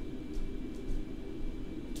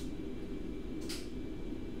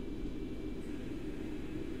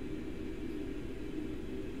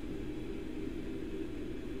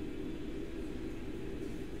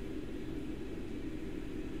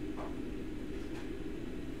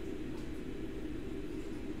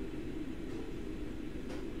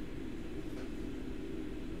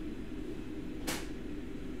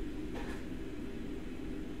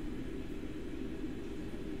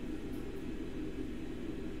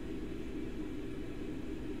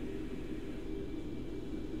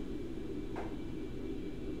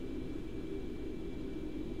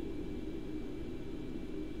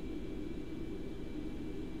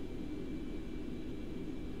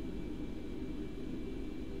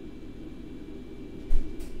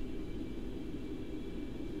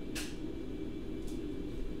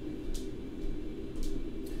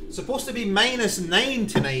 Supposed to be -9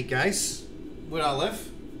 tonight, guys, where I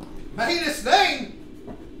live. -9!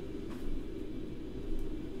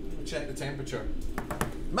 Let me check the temperature.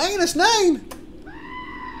 -9!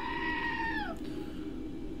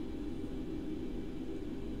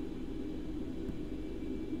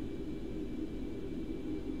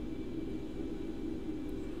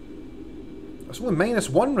 It's only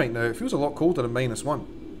 -1 right now. It feels a lot colder than -1.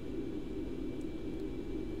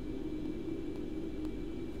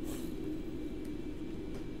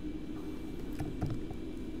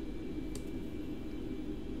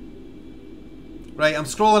 Right, I'm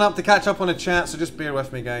scrolling up to catch up on the chat, so just bear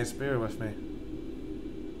with me, guys. Bear with me.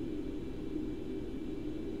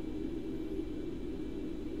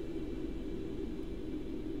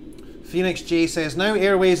 Phoenix J says, now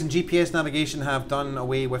airways and GPS navigation have done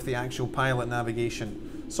away with the actual pilot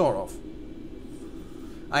navigation. Sort of.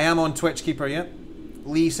 I am on Twitch, Keeper, yeah.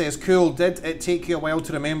 Lee says, cool, did it take you a while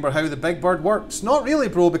to remember how the Big Bird works? Not really,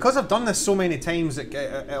 bro, because I've done this so many times, it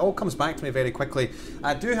all comes back to me very quickly.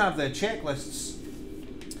 I do have the checklists.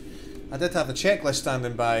 I did have the checklist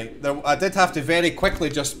standing by. I did have to very quickly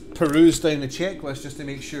just peruse down the checklist just to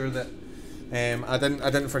make sure that I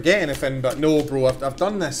didn't forget anything. But no, bro, I've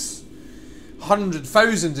done this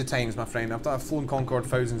thousands of times, my friend. I've flown Concorde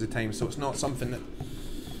thousands of times, so it's not something that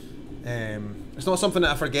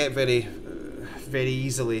I forget very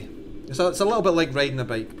easily. It's a little bit like riding a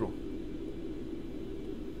bike, bro.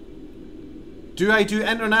 Do I do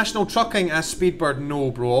international trucking as Speedbird?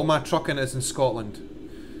 No, bro. All my trucking is in Scotland.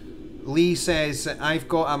 Lee says, I've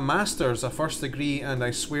got a master's, a first degree, and I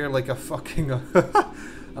swear like a fucking...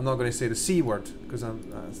 I'm not going to say the C word, because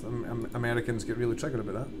Americans get really triggered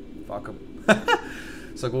about that. Fuck them.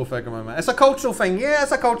 So go figure, my man. It's a cultural thing. Yeah,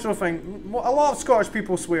 it's a cultural thing. A lot of Scottish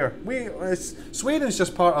people swear. Swearing's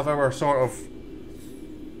just part of our sort of...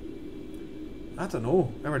 I don't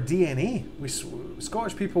know, our DNA.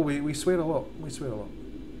 Scottish people, we swear a lot. We swear a lot.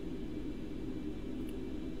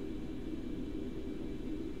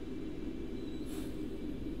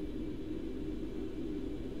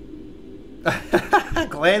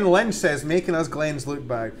 Glenn Lynch says, making us Glens look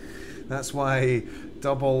bad. That's why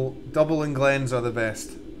double and Glens are the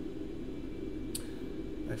best.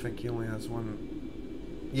 I think he only has one.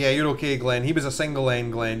 Yeah, you're okay, Glenn. He was a single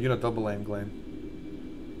N, Glenn. You're a double N, Glenn.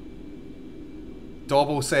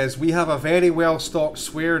 Dobble says, we have a very well stocked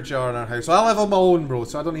swear jar in our house. I live on my own, bro,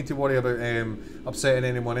 so I don't need to worry about upsetting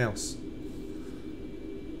anyone else.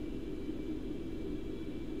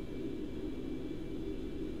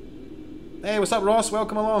 Hey, what's up, Ross?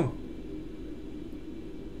 Welcome along.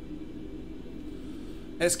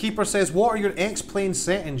 It's Keeper says, what are your X-Plane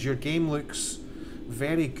settings? Your game looks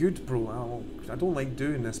very good, bro. I don't like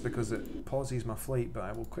doing this because it pauses my flight, but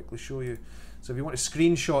I will quickly show you. So if you want to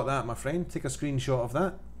screenshot that, my friend, take a screenshot of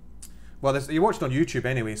that. Well, you're watching on YouTube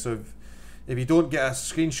anyway, so if you don't get a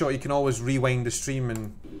screenshot, you can always rewind the stream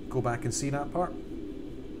and go back and see that part.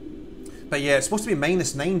 But yeah, it's supposed to be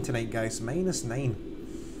 -9 tonight, guys. -9.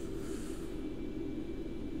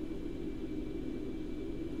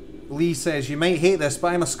 Lee says, you might hate this,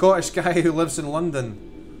 but I'm a Scottish guy who lives in London,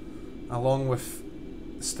 along with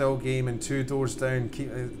Still Game and Two Doors Down.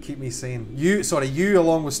 Keep me sane. You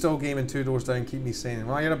along with Still Game and Two Doors Down, keep me sane.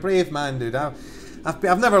 Well, you're a brave man, dude.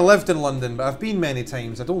 I've never lived in London, but I've been many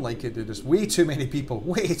times. I don't like it, dude. There's way too many people.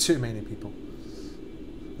 Way too many people.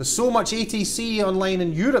 There's so much ATC online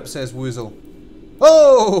in Europe, says Woozle.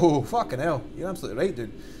 Oh, fucking hell. You're absolutely right,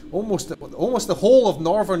 dude. Almost the whole of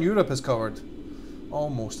Northern Europe is covered.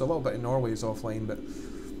 Almost. A little bit of Norway is offline, but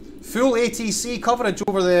full ATC coverage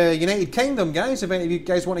over the United Kingdom, guys. If any of you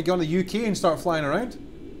guys want to go on the UK and start flying around,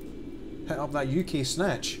 hit up that UK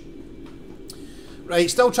snatch. Right,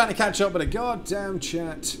 still trying to catch up with a goddamn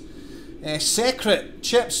chat. Secret,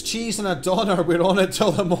 chips, cheese and a doner. We're on it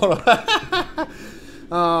till tomorrow.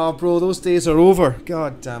 Oh, bro, those days are over.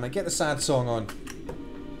 God damn it. Get the sad song on.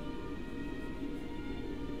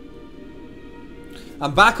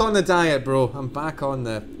 I'm back on the diet, bro. I'm back on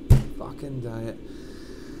the fucking diet.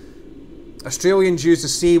 Australians use the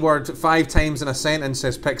C word 5 times in a sentence,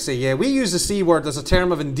 says Pixie. Yeah, we use the C word as a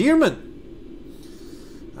term of endearment.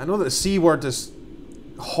 I know that the C word is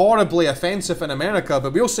horribly offensive in America,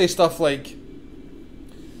 but we'll say stuff like,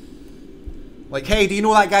 hey, do you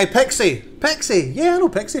know that guy Pixie? Pixie? Yeah, I know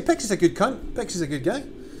Pixie. Pixie's a good cunt. Pixie's a good guy.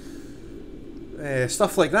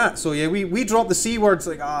 Stuff like that. So yeah, we drop the C words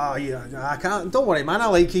like, ah, yeah, I can't. Don't worry, man. I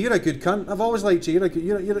like you. You're a good cunt. I've always liked you.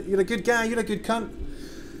 You're a good guy. You're a good cunt.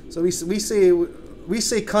 So we say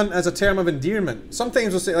cunt as a term of endearment.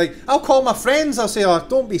 Sometimes we'll say, like, I'll call my friends. I'll say, oh,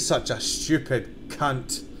 don't be such a stupid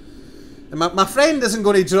cunt. And my friend isn't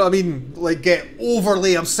going to, do you know what I mean, like, get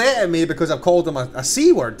overly upset at me because I've called him a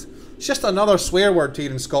C word. It's just another swear word here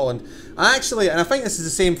in Scotland. Actually, and I think this is the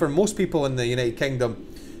same for most people in the United Kingdom,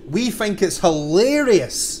 we think it's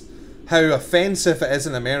hilarious how offensive it is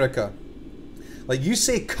in America. Like, you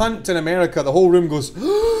say cunt in America, the whole room goes,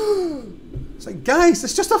 it's like, guys,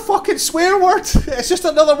 it's just a fucking swear word. It's just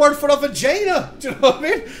another word for a vagina. Do you know what I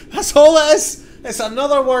mean? That's all it is. It's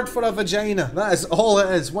another word for a vagina. That is all it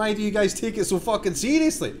is. Why do you guys take it so fucking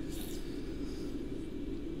seriously?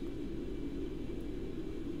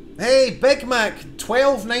 Hey, Big Mac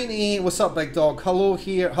 1298. What's up, big dog? Hello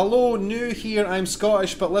here. Hello, new here. I'm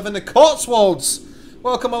Scottish but live in the Cotswolds.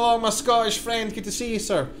 Welcome along, my Scottish friend. Good to see you,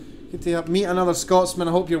 sir. Good to meet another Scotsman.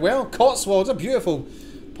 I hope you're well. Cotswolds, a beautiful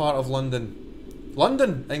part of London.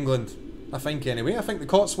 London, England, I think anyway. I think the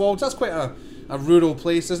Cotswolds, that's quite a rural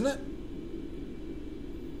place, isn't it?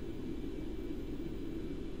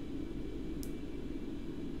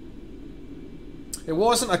 It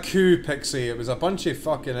wasn't a coup, Pixie. It was a bunch of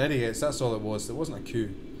fucking idiots. That's all it was. It wasn't a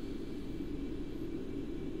coup.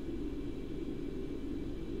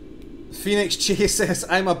 Phoenix Chase says,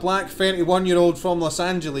 I'm a black 31-year-old from Los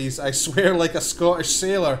Angeles. I swear like a Scottish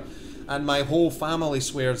sailor. And my whole family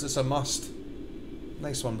swears. It's a must.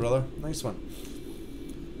 Nice one, brother. Nice one.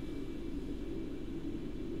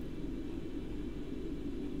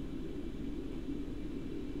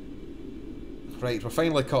 Right, we're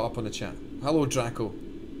finally caught up on the chat. Hello, Draco.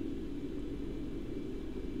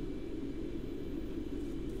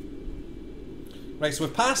 Right, so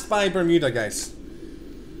we've passed by Bermuda, guys.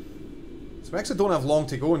 So we actually don't have long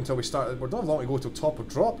to go until we start. We don't have long to go till top of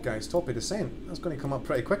drop, guys. Top of descent. That's going to come up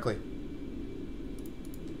pretty quickly.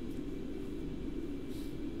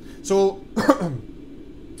 So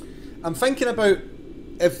I'm thinking about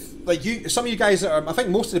if, like, some of you guys that are, I think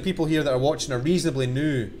most of the people here that are watching are reasonably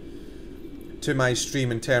new to my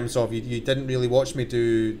stream in terms of you didn't really watch me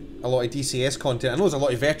do a lot of DCS content. I know there's a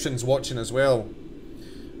lot of veterans watching as well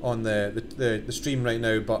on the stream right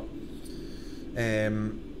now, but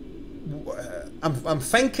I'm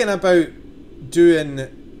thinking about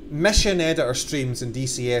doing mission editor streams in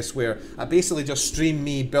DCS where I basically just stream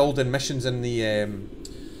me building missions in the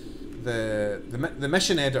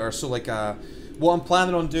mission editor. So like what I'm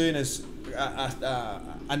planning on doing is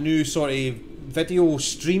a new sort of video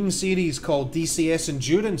stream series called DCS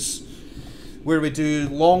Endurance, where we do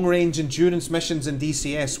long range endurance missions in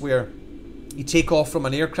DCS where you take off from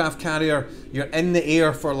an aircraft carrier, you're in the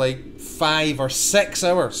air for like 5 or 6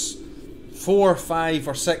 hours. 4, 5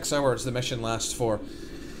 or 6 hours the mission lasts for.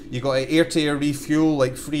 You got to air-to-air refuel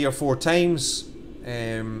like 3 or 4 times.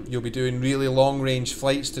 You'll be doing really long range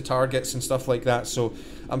flights to targets and stuff like that. So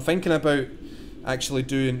I'm thinking about actually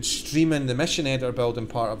streaming the mission editor building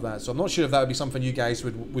part of that. So I'm not sure if that would be something you guys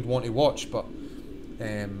would want to watch, but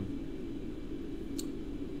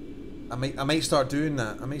I might start doing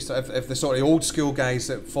that. I might start, if the sort of old school guys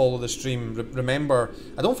that follow the stream remember.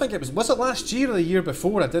 I don't think it was it last year or the year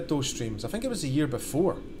before I did those streams? I think it was the year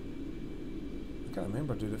before. I can't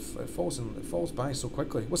remember, dude. It falls by so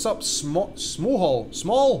quickly. What's up, Small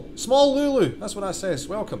Lulu? That's what that says.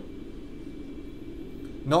 Welcome.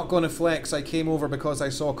 Not going to flex. I came over because I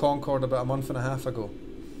saw Concorde about a month and a half ago.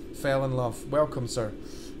 Fell in love. Welcome, sir.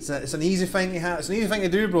 It's an easy thing to have. It's an easy thing to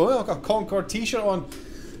do, bro. I've got a Concorde t-shirt on.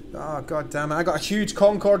 Oh, god damn it. I got a huge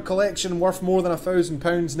Concorde collection worth more than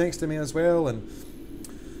 £1,000 next to me as well. And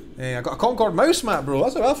I got a Concorde mouse mat, bro.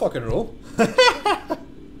 That's how I fucking roll.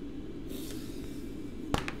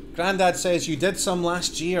 Grandad says you did some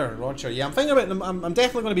last year, Roger. Yeah, I'm thinking about them. I'm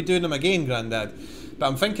definitely going to be doing them again, Grandad. But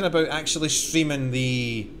I'm thinking about actually streaming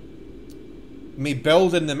me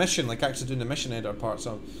building the mission, like actually doing the mission editor part.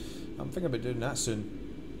 So I'm thinking about doing that soon.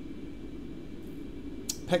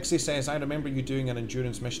 Pixie says, I remember you doing an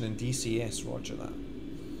endurance mission in DCS, roger that.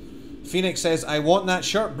 Phoenix says, I want that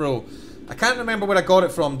shirt, bro. I can't remember where I got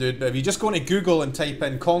it from, dude, but if you just go into Google and type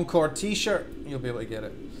in Concorde t-shirt, you'll be able to get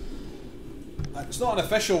it. It's not an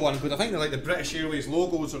official one, but I think like the British Airways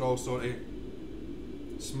logos are all sort of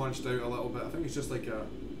smudged out a little bit. I think it's just like a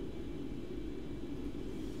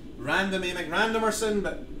random McRandomerson,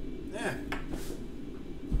 but yeah.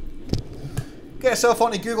 Get yourself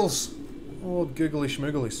onto Googles. Old googly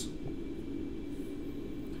schmoogalies.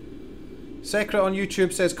 Secret on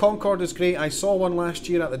YouTube says Concorde is great. I saw one last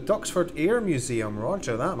year at the Duxford Air Museum.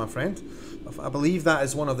 Roger that, my friend. I believe that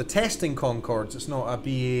is one of the testing Concordes. It's not a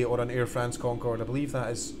BA or an Air France Concorde. I believe that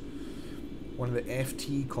is one of the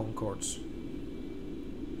FT Concordes.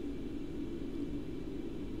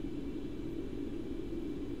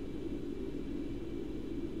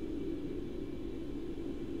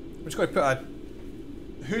 I'm just going to put a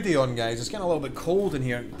hoodie on, guys. It's getting a little bit cold in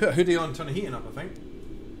here. Put a hoodie on, turn the heating up, I think.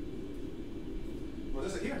 What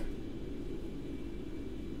is it here?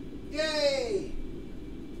 Yay!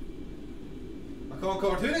 My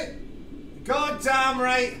Concorde hoodie. God damn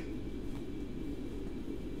right.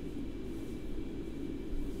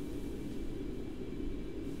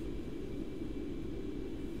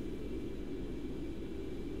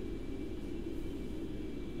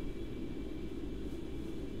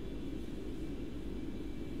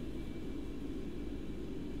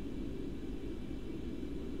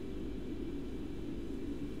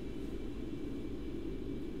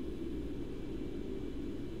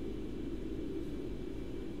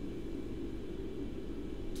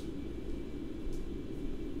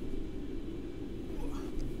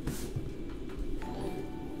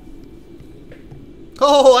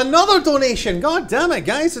 Oh, another donation! God damn it,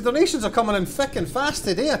 guys. The donations are coming in thick and fast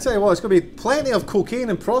today. I tell you what, it's going to be plenty of cocaine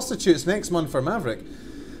and prostitutes next month for Maverick.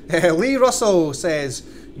 Lee Russell says,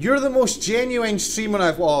 you're the most genuine streamer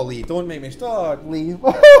I've... Oh, Lee, don't make me start, Lee.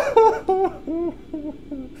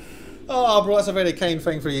 Oh, bro, that's a very kind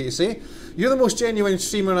thing for you to say. You're the most genuine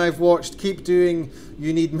streamer I've watched. Keep doing.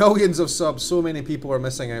 You need millions of subs. So many people are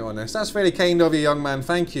missing out on this. That's very kind of you, young man.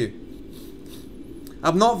 Thank you.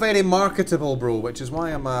 I'm not very marketable, bro, which is why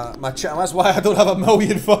that's why I don't have a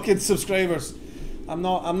million fucking subscribers. I'm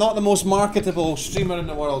not the most marketable streamer in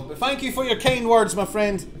the world. But thank you for your kind words, my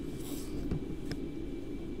friend.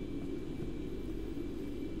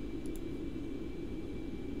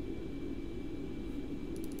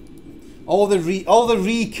 All the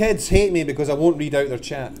re kids hate me because I won't read out their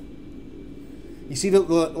chat. You see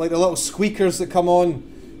like the little squeakers that come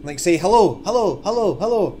on, like say hello, hello, hello,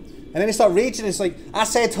 hello. And then they start raging. It's like, I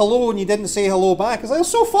said hello and you didn't say hello back. It's like,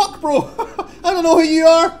 so fuck, bro. I don't know who you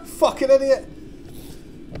are. Fucking idiot.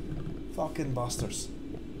 Fucking bastards.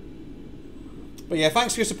 But yeah,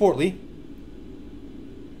 thanks for your support, Lee.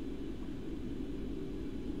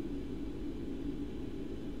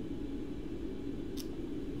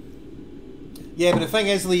 Yeah, but the thing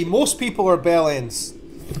is, Lee, most people are bell ends.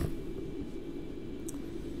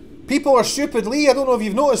 People are stupid, Lee. I don't know if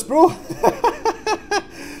you've noticed, bro.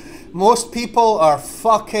 Most people are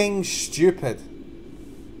fucking stupid.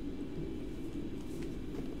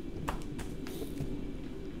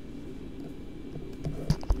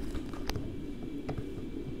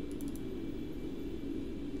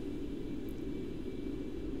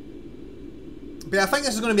 But I think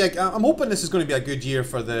this is going to be I'm hoping this is going to be a good year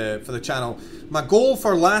for the channel. My goal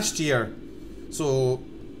for last year, so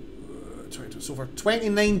for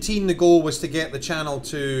 2019 the goal was to get the channel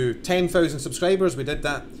to 10,000 subscribers. We did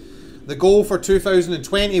that. The goal for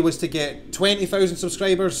 2020 was to get 20,000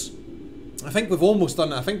 subscribers. I think we've almost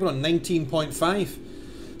done it. I think we're on 19.5.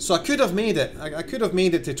 So I could have made it. I could have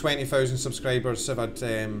made it to 20,000 subscribers if I'd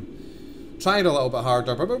tried a little bit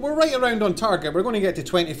harder. But we're right around on target. We're going to get to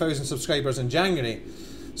 20,000 subscribers in January.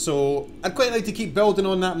 So I'd quite like to keep building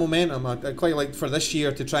on that momentum. I'd quite like for this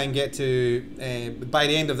year to try and get to, by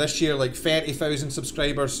the end of this year, like 30,000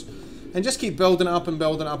 subscribers. And just keep building it up and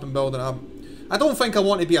building it up and building it up. I don't think I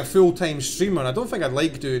want to be a full-time streamer. I don't think I'd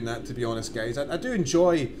like doing that, to be honest, guys. I do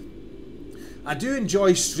enjoy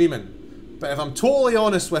streaming, but if I'm totally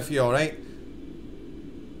honest with you, alright,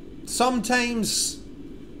 sometimes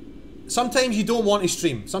you don't want to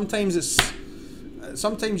stream. Sometimes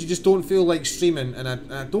you just don't feel like streaming, and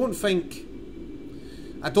I don't think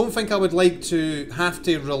I don't think I would like to have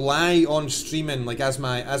to rely on streaming like as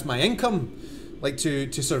my income, like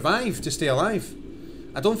to survive, to stay alive.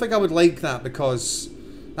 I don't think I would like that, because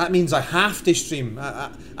that means I have to stream.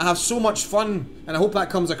 I have so much fun, and I hope that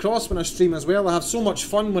comes across when I stream as well. I have so much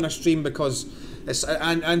fun when I stream because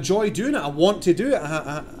I enjoy doing it. I want to do it.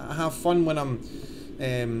 I have fun when I'm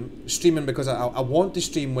streaming because I want to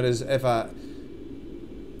stream. Whereas if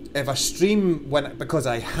I stream because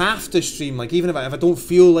I have to stream, like even if I don't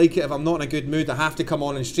feel like it, if I'm not in a good mood, I have to come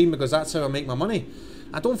on and stream because that's how I make my money.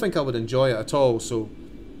 I don't think I would enjoy it at all. So,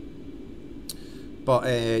 but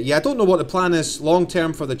yeah, I don't know what the plan is long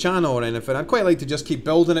term for the channel or anything. I'd quite like to just keep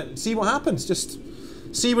building it and see what happens. Just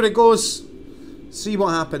see where it goes. See what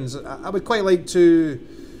happens. I would quite like to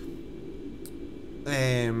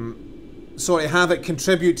sort of have it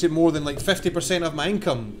contribute to more than like 50% of my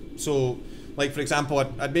income. So, like for example,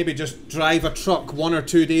 I'd maybe just drive a truck 1 or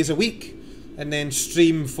 2 days a week, and then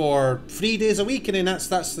stream for 3 days a week, and then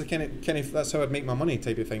that's the kind of that's how I'd make my money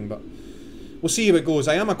type of thing. But we'll see how it goes.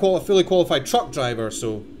 I am a fully qualified truck driver,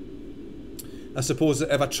 so I suppose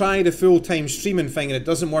that if I try the full-time streaming thing and it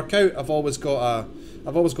doesn't work out, I've always got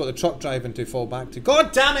the truck driving to fall back to.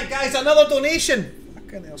 God damn it, guys! Another donation.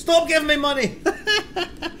 Fucking hell! Stop giving me money.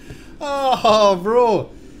 Oh, bro,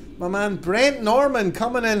 my man Brent Norman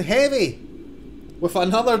coming in heavy with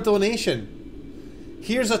another donation.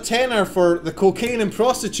 Here's a tenner for the Cocaine and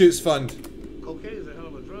Prostitutes Fund. Cocaine is a hell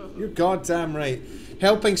of a drug. You're goddamn right.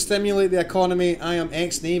 Helping stimulate the economy. I am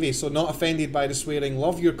ex-Navy, so not offended by the swearing.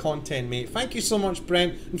 Love your content, mate. Thank you so much,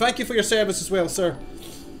 Brent. And thank you for your service as well, sir.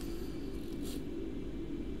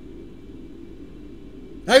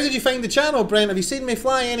 How did you find the channel, Brent? Have you seen me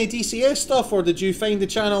fly any DCS stuff, or did you find the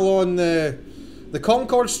channel on the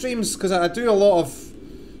Concorde streams? Because I do a lot of...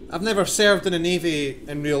 I've never served in a Navy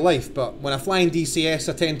in real life, but when I fly in DCS,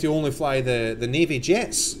 I tend to only fly the Navy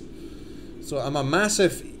jets. So I'm a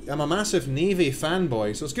massive Navy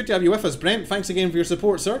fanboy. So it's good to have you with us, Brent. Thanks again for your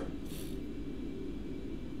support, sir.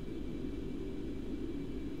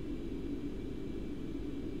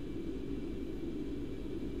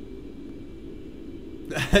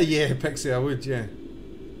 Yeah, Pixie, I would, yeah.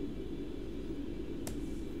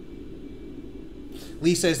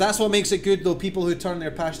 Lee says, that's what makes it good though. People who turn their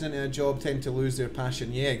passion into a job tend to lose their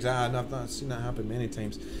passion. Yeah, exactly. I've seen that happen many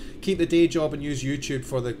times. Keep the day job and use YouTube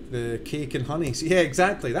for the cake and honey. So, yeah,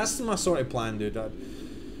 exactly. That's my sort of plan, dude.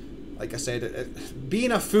 Like I said,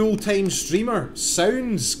 being a full-time streamer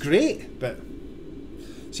sounds great, but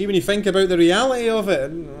see, when you think about the reality of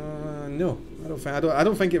it, no, I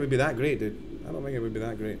don't think it would be that great, dude. I don't think it would be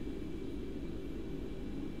that great.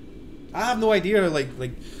 I have no idea,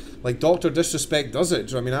 like Dr. Disrespect does it.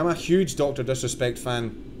 Do you know what I mean? I'm a huge Dr. Disrespect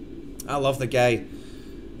fan. I love the guy.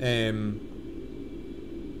 And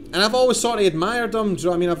I've always sort of admired him. Do you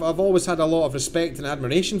know what I mean? I've always had a lot of respect and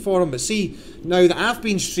admiration for him. But see, now that I've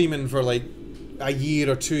been streaming for like a year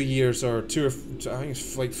or 2 years, or I think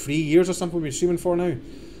it's like 3 years or something we've been streaming for now.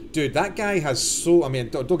 Dude, that guy has so... I mean,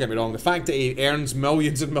 don't get me wrong. The fact that he earns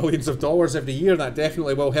millions and millions of dollars every year, that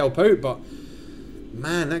definitely will help out. But...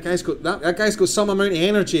 man, that guy's got some amount of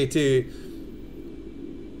energy to...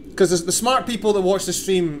 because the smart people that watch the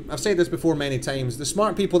stream, I've said this before many times, the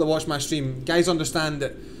smart people that watch my stream, guys understand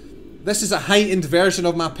that this is a heightened version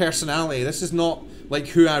of my personality. This is not like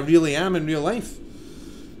who I really am in real life.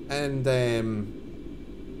 And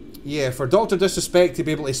yeah, for Dr. Disrespect to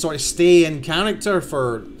be able to sort of stay in character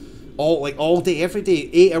for all day, every day,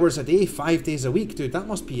 8 hours a day, 5 days a week, dude, that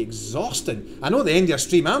must be exhausting. I know at the end of a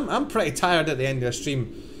stream, I'm pretty tired at the end of a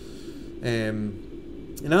stream,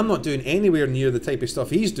 and I'm not doing anywhere near the type of stuff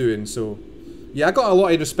he's doing. So yeah, I got a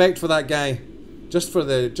lot of respect for that guy, just for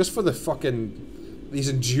the fucking his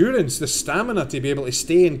endurance, the stamina to be able to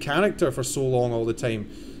stay in character for so long all the time.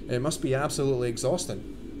 It must be absolutely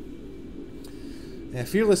exhausting.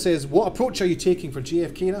 Fearless says, what approach are you taking for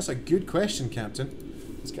JFK? That's a good question, Captain.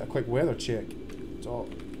 Let's get a quick weather check. Top,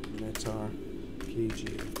 METAR,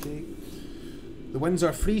 KJFK. The winds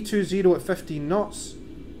are 320 at 15 knots.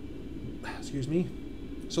 Excuse me.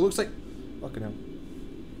 So it looks like... fucking hell.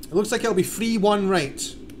 It looks like it'll be 3-1 right.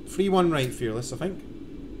 3-1 right, Fearless, I think.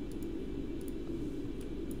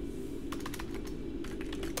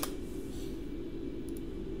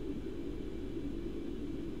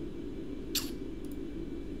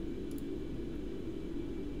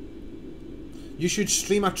 You should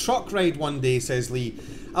stream a truck ride one day, says Lee.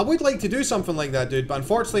 I would like to do something like that, dude, but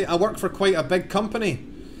unfortunately I work for quite a big company,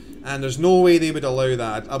 and there's no way they would allow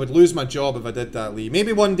that. I would lose my job if I did that, Lee.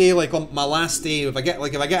 Maybe one day, like on my last day, if I get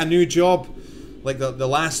a new job, like the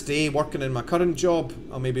last day working in my current job,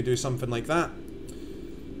 I'll maybe do something like that.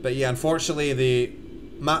 But yeah, unfortunately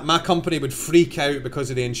my company would freak out because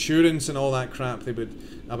of the insurance and all that crap.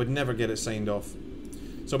 I would never get it signed off.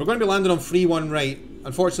 So we're going to be landing on 3-1 right.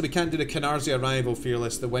 Unfortunately, we can't do the Canarsie arrival,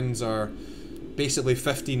 Fearless. The winds are basically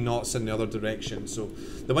 15 knots in the other direction. So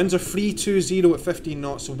the winds are 320 at 15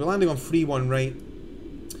 knots. So we'll be landing on 3-1 right.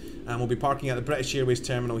 And we'll be parking at the British Airways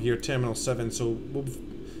terminal here, Terminal 7. So we'll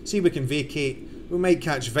see if we can vacate. We might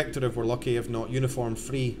catch Victor if we're lucky. If not, Uniform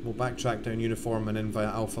 3. We'll backtrack down Uniform and in via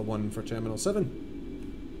Alpha 1 for Terminal 7.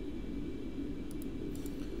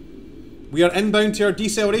 We are inbound to our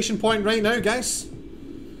deceleration point right now, guys.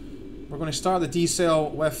 We're going to start the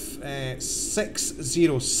decel with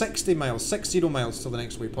 60 miles till the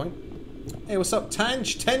next waypoint. Hey, what's up,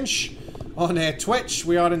 Tinch on Twitch?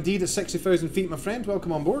 We are indeed at 60,000 feet, my friend.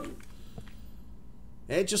 Welcome on board.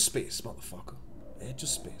 Edge of space, motherfucker. Edge of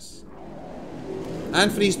space.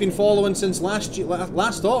 Anthony's been following since last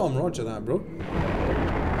autumn. Roger that, bro.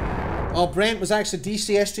 Oh, Brent was actually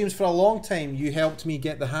DCS streams for a long time. You helped me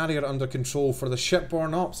get the Harrier under control for the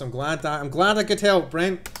shipborne ops. I'm glad I could help,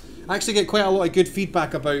 Brent. I actually get quite a lot of good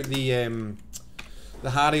feedback about the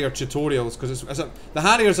Harrier tutorials because the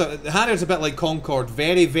Harrier's a bit like Concorde,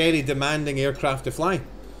 very, very demanding aircraft to fly.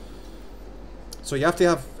 So you have to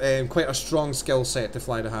have quite a strong skill set to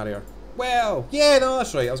fly the Harrier. Well, yeah, no,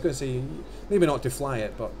 that's right. I was going to say maybe not to fly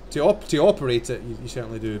it, but to operate it, you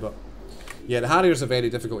certainly do. But yeah, the Harrier's a very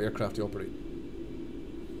difficult aircraft to operate.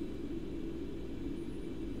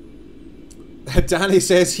 Danny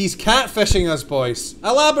says he's catfishing us, boys.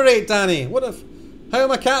 Elaborate, Danny. How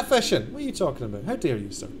am I catfishing? What are you talking about? How dare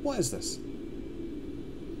you, sir? What is this?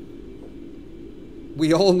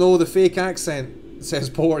 We all know the fake accent, says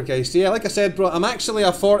Poltergeist. Yeah, like I said, bro, I'm actually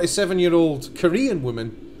a 47-year-old Korean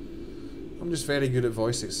woman. I'm just very good at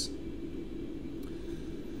voices.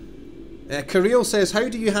 Kirill says, how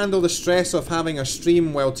do you handle the stress of having a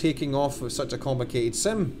stream while taking off with such a complicated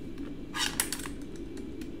sim?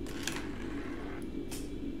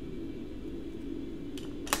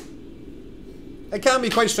 It can be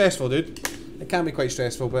quite stressful, dude. It can be quite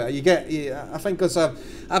stressful, but I think because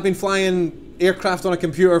I've been flying aircraft on a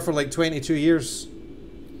computer for like 22 years.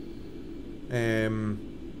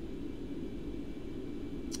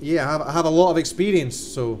 Yeah, I have a lot of experience,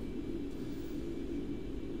 so.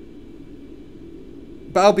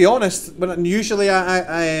 But I'll be honest, usually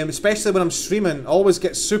especially when I'm streaming, I always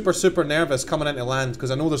get super, super nervous coming into land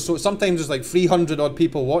because I know sometimes there's like 300 odd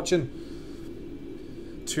people watching.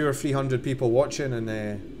 200 or 300 people watching, and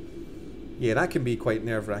yeah, that can be quite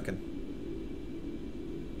nerve-wracking.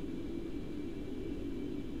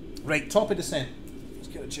 Right, top of descent. Let's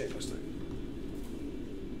get a checklist out.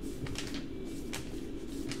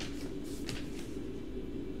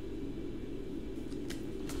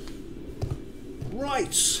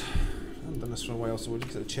 Right, I haven't done this for a while, so we'll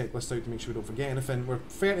just get the checklist out to make sure we don't forget anything. We're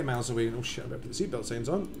 30 miles away. Oh shit, I better put the seatbelt signs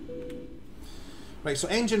on. Right, so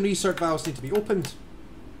engine recirc valves need to be opened.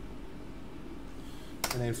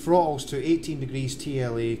 And then throttles to 18 degrees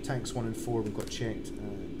TLA, tanks 1 and 4 we've got checked,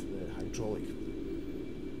 and the hydraulic.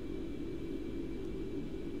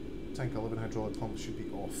 Tank 11 hydraulic pumps should be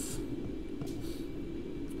off.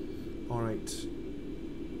 Alright.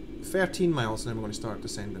 13 miles, and then we're going to start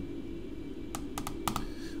descending.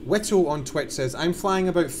 Whittle on Twitch says, I'm flying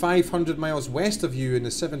about 500 miles west of you in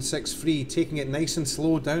the 763, taking it nice and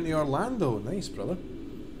slow down to Orlando. Nice, brother.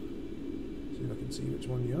 See if I can see which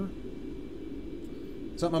one you are.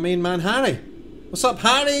 Is that my main man, Harry? What's up,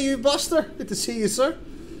 Harry, you buster? Good to see you, sir.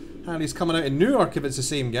 Harry's coming out in Newark if it's the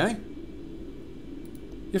same guy.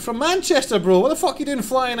 You're from Manchester, bro. What the fuck are you doing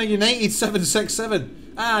flying a United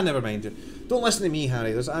 767? Ah, never mind you. Don't listen to me,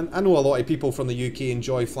 Harry. I know a lot of people from the UK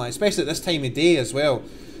enjoy flying, especially at this time of day as well.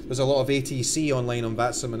 There's a lot of ATC online on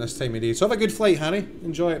VATSIM in this time of day. So have a good flight, Harry.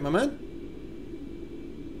 Enjoy it, my man.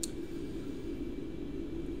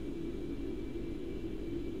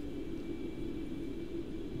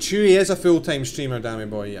 Chewy is a full-time streamer, damn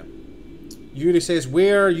boy, yeah. Yuri says,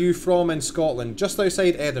 where are you from in Scotland? Just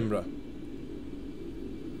outside Edinburgh.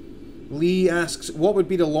 Lee asks, what would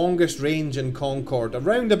be the longest range in Concorde?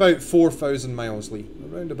 Around about 4,000 miles, Lee.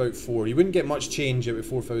 Around about 4. You wouldn't get much change out of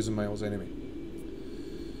 4,000 miles anyway.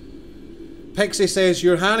 Pixie says,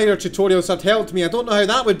 your Harrier tutorials have helped me. I don't know how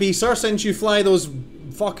that would be, sir, since you fly those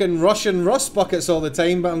fucking Russian rust buckets all the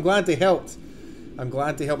time, but I'm glad they helped. I'm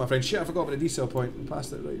glad to help, my friend. Shit, I forgot about the decel point. I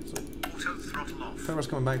passed it right. So. Auto throttle off. Power's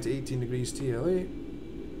coming back to 18 degrees TLA.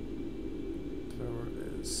 Power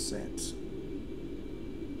is set.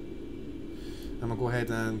 And we'll go ahead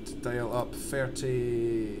and dial up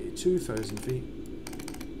 32,000 feet.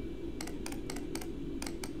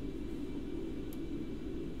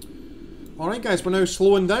 Alright guys, we're now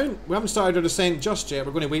slowing down. We haven't started our descent just yet.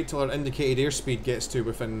 We're going to wait till our indicated airspeed gets to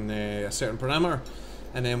within a certain parameter,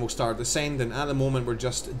 and then we'll start descending. At the moment we're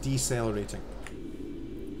just decelerating.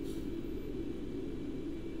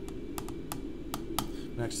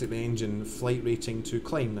 We actually take the engine flight rating to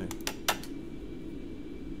climb now.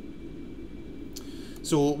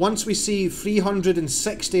 So once we see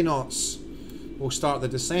 360 knots, we'll start the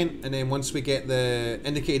descent, and then once we get the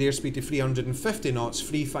indicated airspeed to 350 knots,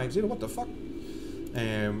 350, what the fuck?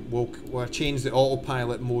 We'll change the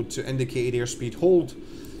autopilot mode to indicated airspeed hold,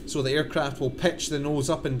 so the aircraft will pitch the nose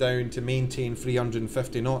up and down to maintain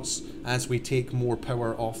 350 knots as we take more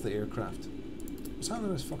power off the aircraft. What's happening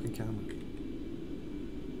with this fucking camera?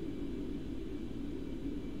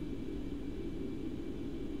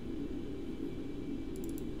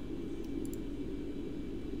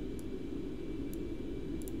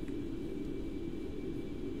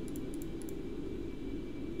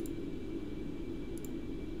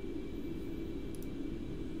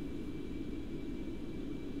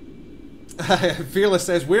 Fearless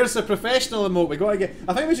says, where's the professional emote? We gotta get.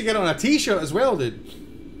 I think we should get it on a t-shirt as well, dude.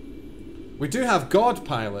 We do have God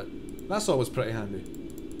Pilot. That's always pretty handy.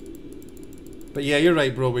 But yeah, you're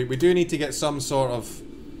right, bro. We do need to get some sort of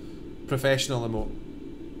professional emote.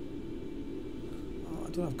 Oh, I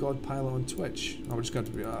don't have God Pilot on Twitch. Oh, we're just going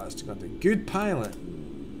to be. Oh, it's got to be Good Pilot.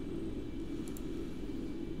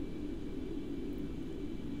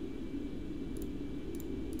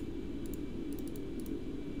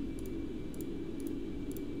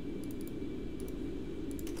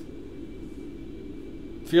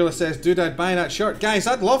 Fearless says, dude, I'd buy that shirt. Guys,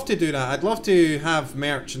 I'd love to do that. I'd love to have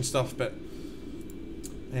merch and stuff, but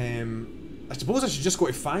I suppose I should just go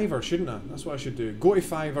to Fiverr, shouldn't I? That's what I should do. Go to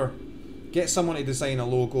Fiverr, get someone to design a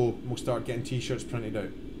logo, and we'll start getting t-shirts printed out.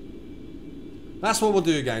 That's what we'll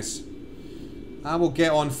do, guys. I will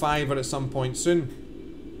get on Fiverr at some point soon.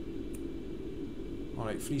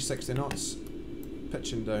 Alright, 360 knots.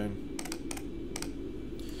 Pitching down.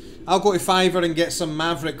 I'll go to Fiverr and get some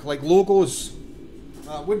Maverick, like, logos.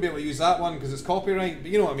 I wouldn't be able to use that one because it's copyright,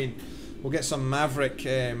 but you know what I mean. We'll get some Maverick.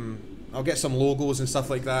 I'll get some logos and stuff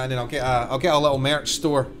like that, and then I'll get a little merch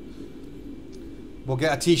store. We'll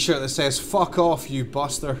get a T-shirt that says "Fuck off, you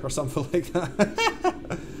buster" or something like that.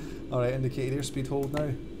 All right, indicated airspeed hold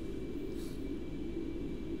now.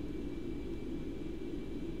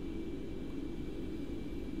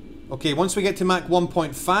 Okay, once we get to Mach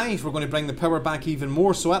 1.5, we're going to bring the power back even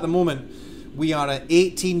more. So at the moment, we are at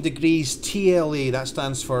 18 degrees TLA. That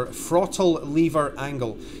stands for throttle lever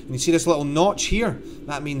angle. And you see this little notch here?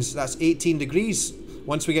 That means that's 18 degrees.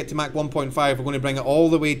 Once we get to Mach 1.5, we're going to bring it all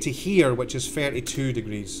the way to here, which is 32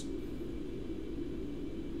 degrees.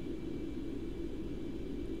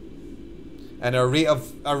 And our rate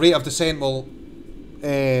of descent will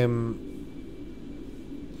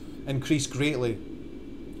increase greatly.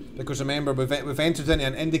 Because remember, we've entered into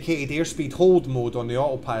an indicated airspeed hold mode on the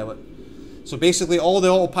autopilot. So basically all the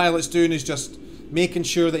autopilot's doing is just making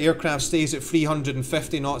sure the aircraft stays at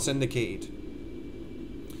 350 knots indicated.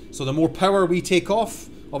 So the more power we take off,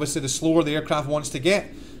 obviously the slower the aircraft wants to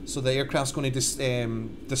get, so the aircraft's going to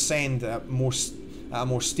descend at a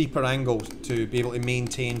more steeper angle to be able to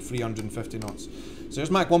maintain 350 knots. So there's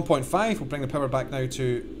Mach 1.5, we'll bring the power back now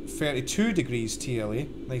to 32 degrees TLA,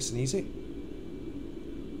 nice and easy.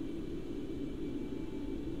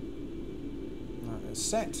 That is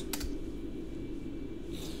set.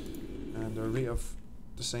 And our rate of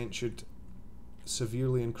descent should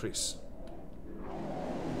severely increase.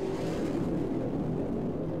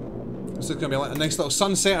 This is going to be a nice little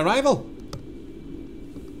sunset arrival.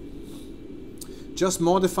 Just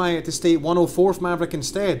modify it to state 104th Maverick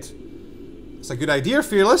instead. It's a good idea,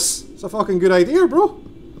 Fearless. It's a fucking good idea, bro.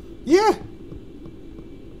 Yeah.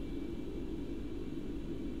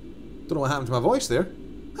 Don't know what happened to my voice there.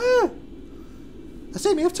 Ah. I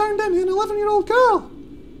say, me, I've turned into an 11-year-old girl.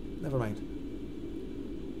 Never mind.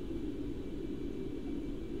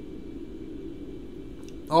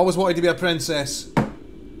 Always wanted to be a princess.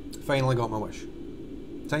 Finally got my wish.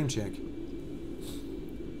 Time check.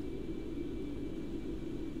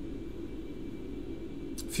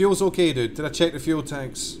 Fuel's okay, dude. Did I check the fuel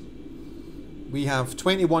tanks? We have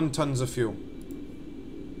 21 tons of fuel.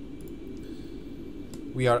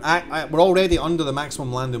 We are we're already under the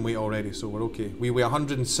maximum landing weight already, so we're okay. We weigh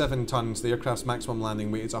 107 tons. The aircraft's maximum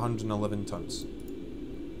landing weight is 111 tons.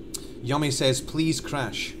 Yummy says, please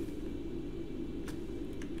crash.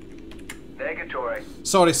 Negatory.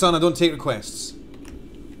 Sorry, son, I don't take requests.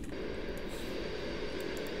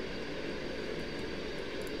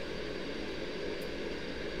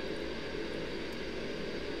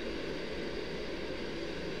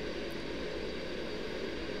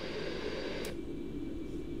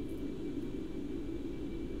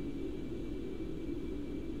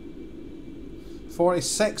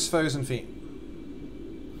 46,000 feet.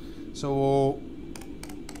 So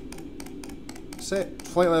set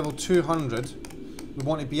flight level 200. We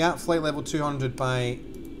want to be at flight level 200 by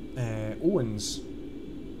Owens.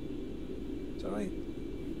 Is that right?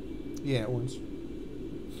 Yeah, Owens.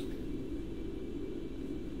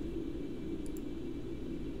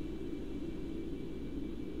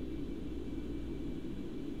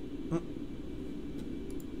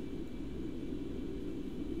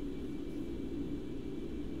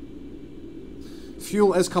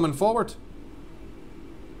 Fuel is coming forward.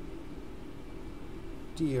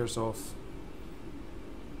 Gears off.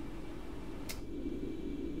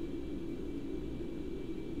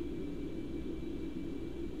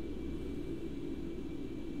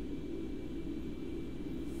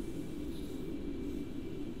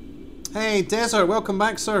 Hey Desert, welcome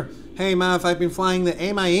back sir. Hey Mav, I've been flying the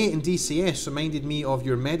MI8 in DCS, reminded me of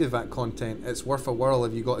your Medivac content. It's worth a whirl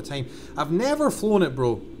if you got the time. I've never flown it,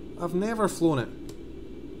 bro. I've never flown it.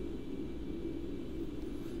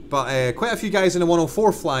 But quite a few guys in the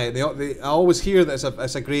 104 fly it. I always hear that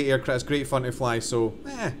it's a great aircraft, it's great fun to fly, so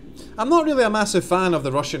I'm not really a massive fan of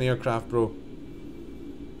the Russian aircraft, bro.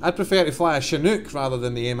 I'd prefer to fly a Chinook rather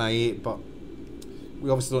than the MI8, but we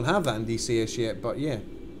obviously don't have that in DCS yet, but yeah.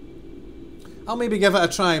 I'll maybe give it a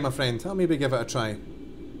try, my friend. I'll maybe give it a try.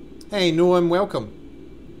 Hey, Noam, welcome.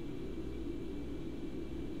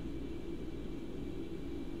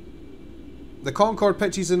 The Concorde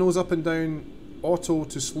pitches the nose up and down auto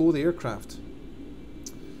to slow the aircraft.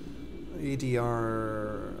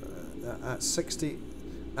 ADR at 60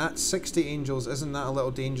 angels. Isn't that a little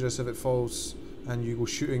dangerous if it falls and you go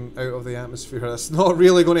shooting out of the atmosphere? That's not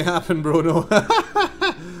really going to happen, bro. No.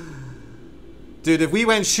 Dude, if we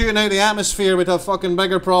went shooting out the atmosphere, we'd have fucking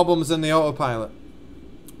bigger problems than the autopilot.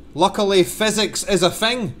 Luckily, physics is a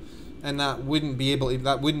thing, and that wouldn't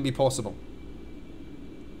be possible.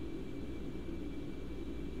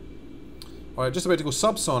 Alright, just about to go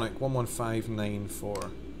subsonic. 11594.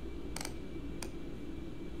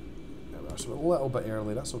 Yeah, that's a little bit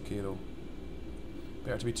early. That's okay though.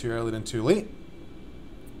 Better to be too early than too late.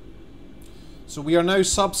 So we are now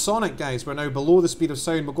subsonic, guys. We're now below the speed of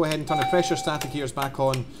sound. We'll go ahead and turn the pressure static heaters back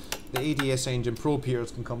on. The ADS engine probe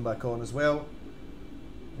heaters can come back on as well.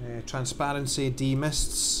 Transparency,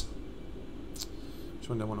 demists. Which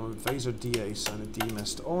one do I want? Visor de-ice and a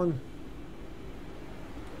demist on.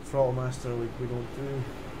 Throttle master we don't do.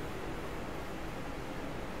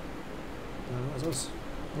 What is this?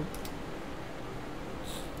 Nope.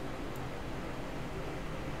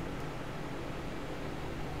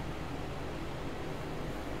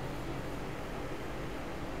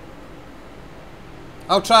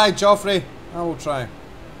 I'll try, Joffrey. I will try.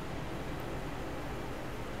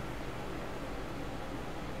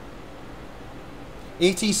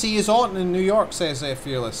 ATC is on in New York, says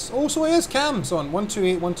Fearless. Oh, so it is. Cam's on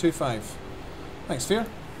 128125. Thanks, Fear.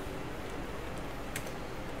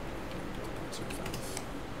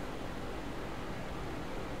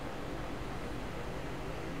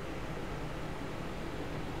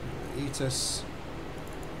 Atis.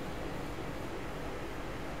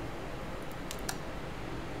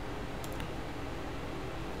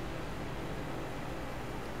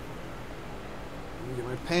 Get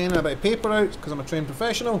my pen and a bit of paper out because I'm a trained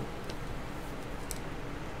professional.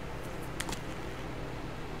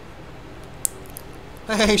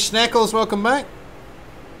 Hey Schneckles, welcome back.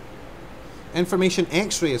 Information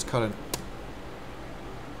X-ray is current.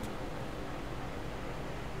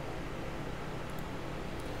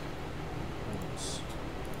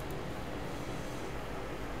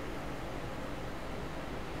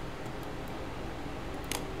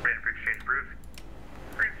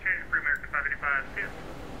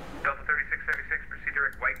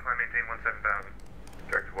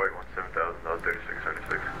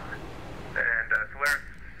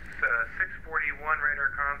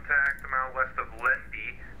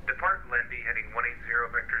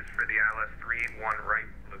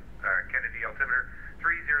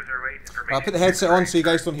 I'll put the headset on so you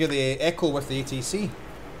guys don't hear the echo with the ATC.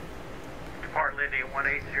 Depart Lindy at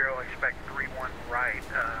 180, expect 31 right,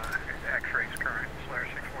 X-rays current, Solaris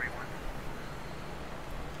 641.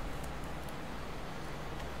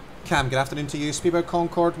 Cam, good afternoon to you. Speedbird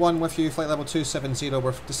Concorde 1 with you, flight level 270.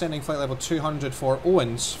 We're descending flight level 200 for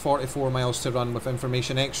Owens, 44 miles to run with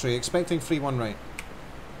information X-ray, expecting 31 right.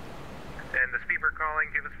 And the Speedbird calling,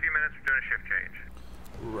 give us a few minutes, we're doing a shift change.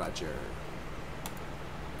 Roger.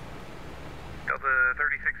 Delta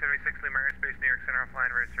 3676 Lima Airspace, New York Center,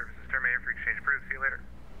 offline, ready services terminated for exchange approved. See you later.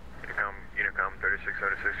 Unicom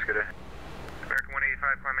 3676, good day. American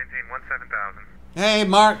 185, climb maintain 17,000. Hey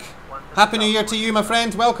Mark, Happy New Year to you, my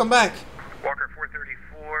friend. Welcome back. Walker 430.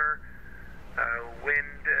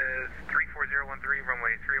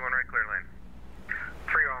 runway 31 right, clear land.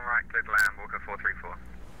 31 right, clear land, Boca 434.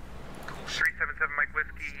 377 Mike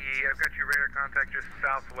Whiskey, I've got you radar contact just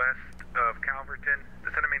southwest of Calverton.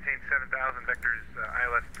 Descend and maintain 7,000 vectors,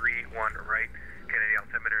 ILS 31 right, Kennedy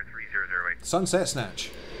altimeter 3008. Sunset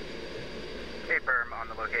Snatch. Cape Berm on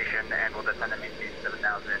the location, and we'll descend and maintain 7,000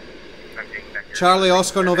 vectors. Charlie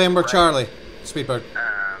Oscar November Charlie. Speedbird.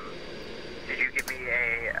 Did you give me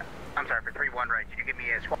a... I'm sorry, for 31 right, did you give me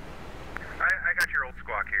a squawk? I got your old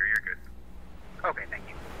squawk here, you're good. Okay, thank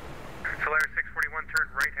you. Solaris 641, turn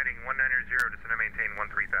right heading 190, descend and maintain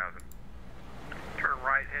 13,000. Turn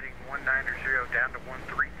right heading 190 down to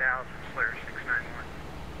 13,000, Solaris 691.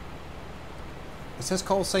 It says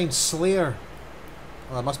call sign Slayer.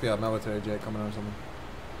 Well, that must be a military jet coming or something.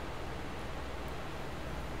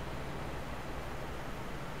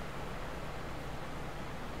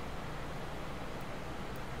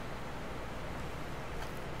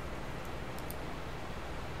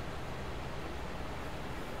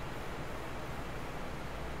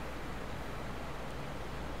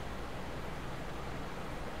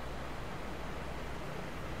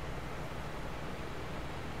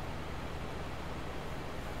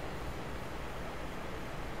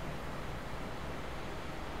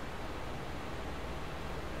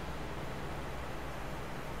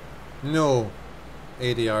 No,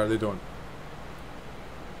 ADR, they don't.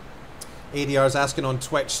 ADR's asking on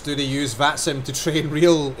Twitch, do they use VATSIM to train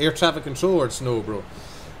real air traffic controllers? No, bro.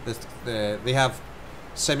 They have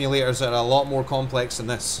simulators that are a lot more complex than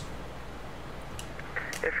this.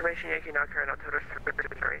 Information Yankee now carrying out total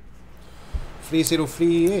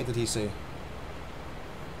 3038, did he say?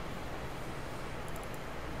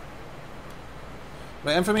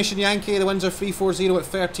 Right, information Yankee, the winds are 340 at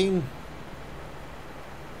 13.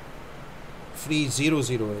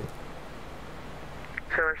 3008.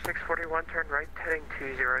 Solar 641, turn right, heading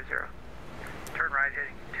 200. Turn right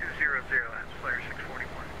heading 200, that's Flare 641.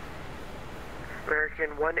 American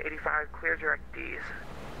 185, clear direct Ds.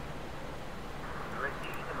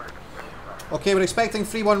 Okay, we're expecting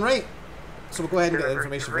 31 right. So we'll go ahead and get the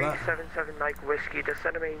information for that. 377 Mike Whiskey,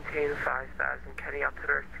 descend and maintain 5,000, Kenny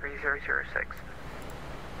altimeter 3006.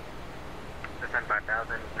 Descend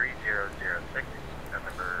 5,000, 3006.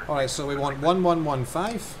 Alright, so we want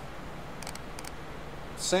 1115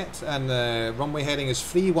 set, and the runway heading is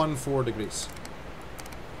 314 degrees.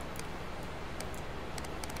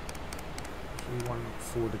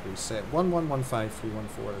 314 degrees set. 1115,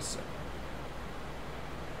 314 is set.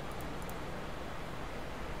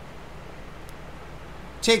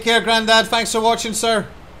 Take care, Grandad. Thanks for watching, sir.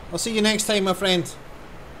 I'll see you next time, my friend.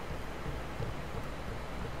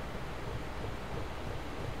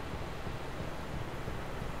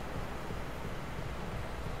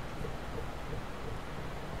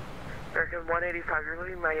 American 185, you're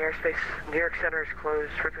leaving my airspace. New York Center is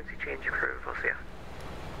closed. Frequency change approved. We'll see you.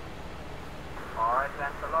 Alright,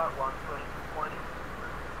 thanks a lot. 120.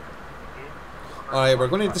 Alright, we're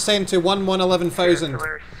going to descend to 11,000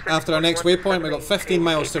 after our next waypoint. We've got 15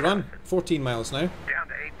 miles to run. 14 miles now. Down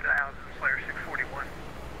to 8,000, Slayer 641.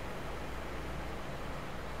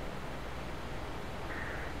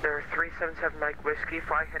 There are 377 Mike Whiskey,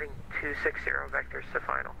 fly heading 260, vectors to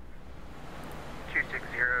final.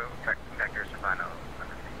 260, vectors to final.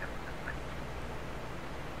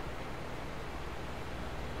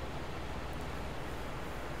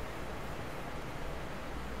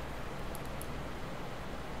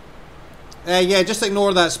 Yeah, just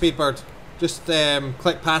ignore that, Speedbird. Just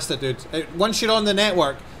click past it, dude. Once you're on the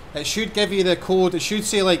network, it should give you the code. It should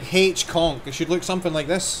say like HConk. It should look something like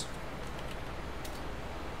this.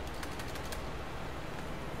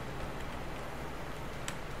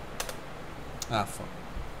 Ah, fuck.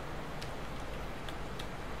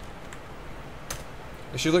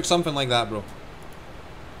 It should look something like that, bro.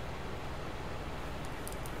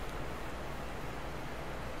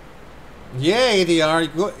 Yeah,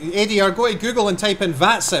 ADR, go to Google and type in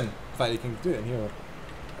VATSIM. In fact, you can do it in here.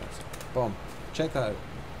 Boom. Check that out.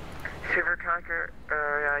 Speedbird Concord,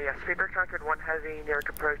 yeah, Speedbird Concord 1 heavy, New York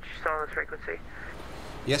approach, solid frequency.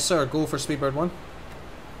 Yes, sir, go for Speedbird 1.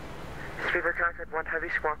 Speedbird Concord 1 heavy,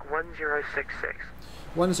 squawk 1066.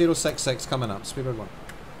 1066 coming up, Speedbird 1.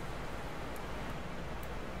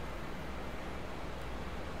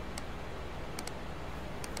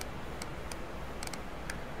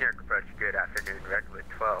 New York approach, good afternoon, Redwood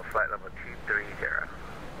 12, flight level 230.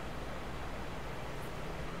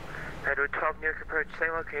 Redwood 12, New York approach,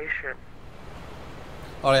 same location.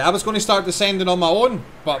 Alright, I was going to start descending on my own,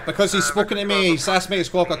 but because he's spoken to me, he's asked me to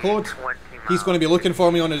squawk a code. He's going to be looking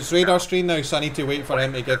for me on his radar screen now, so I need to wait for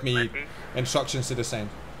him to give me instructions to descend.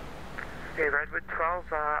 Okay, Redwood Redwood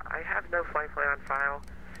 12, I have no flight plan on file.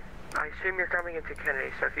 I assume you're coming into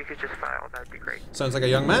Kennedy, so if you could just file, that'd be great. Sounds like a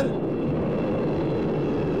young man.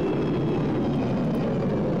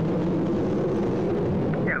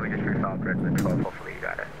 Yeah, we just refiled Redwood 12, hopefully you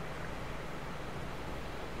got it.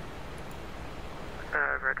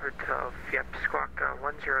 Redwood 12, yep, squawk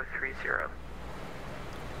 1030.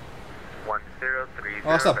 1030.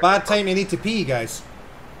 Oh, it's a bad time you need to pee, guys.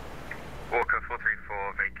 Walker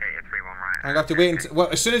 434, vacate at 31 right. I'm going to have to wait until, well,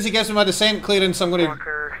 as soon as he gives me my descent clearance, I'm going to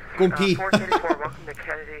go and pee. 434, welcome to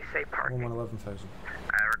Kennedy, say parking. 11,000.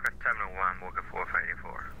 Request Terminal 1, Walker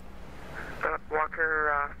 434.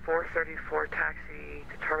 Walker 434, taxi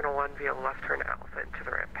to Terminal 1 via left turn Alpha into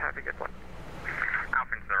the ramp. Have a good one.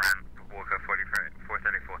 Alpha into the ramp, Walker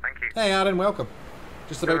 434, thank you. Hey Aaron, welcome.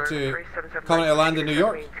 Just about to come to land in New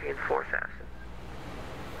York. 4,000.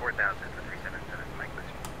 4,000 to 377, Mike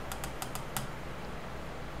Whiskey.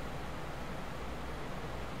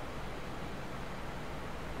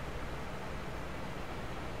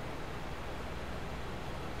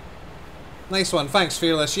 Nice one, thanks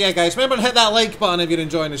Fearless. Yeah guys, remember to hit that like button if you're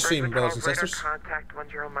enjoying the stream, brothers and sisters. Contact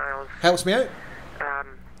 10 miles. Helps me out.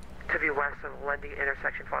 To the west of Lundy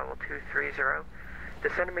intersection, flight level 230.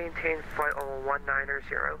 Descend and maintain flight level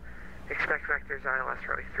 190. Expect vectors ILS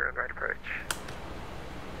runway through and right approach.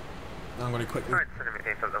 I'm going to quickly Right,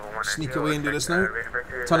 sneak away and do this now.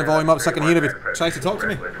 Turn the volume up so I can hear if he tries to talk to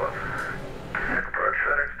me. Approach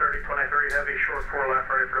FedEx 3023, heavy, short 4 left,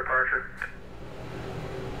 ready for departure.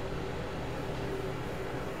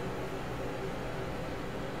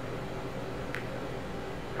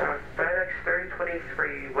 FedEx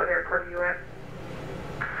 3023, what airport are you at?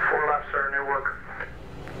 4 left, sir, Newark.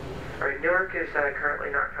 Alright, Newark is currently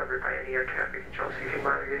not covered by any air traffic control, so you can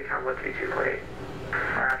monitor the account 132.8.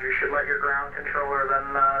 Roger, you should let your ground controller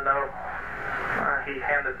then know. He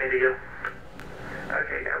handed me to you.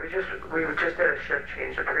 Okay, yeah, we just did a shift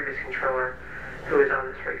change. The previous controller who is on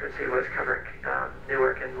this frequency was covering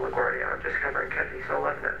Newark and LaGuardia. I'm just covering Kennedy, so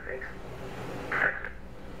 11 out of things. Thanks.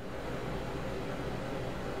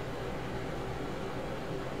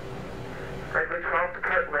 Redwood 12,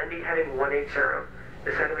 depart Landy heading 180.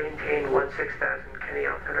 Descend and maintain 16,000, Kennedy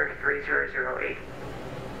altimeter 3008.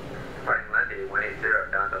 Departing Landy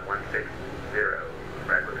 180 down to 160,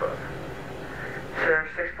 Redwood 12. Sir,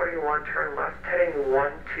 641, turn left, heading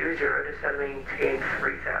 120, descend and maintain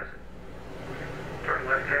 3,000. Turn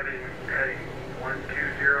left, heading 120,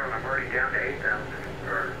 and I'm already down to 8,000.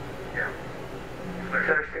 Or, yeah.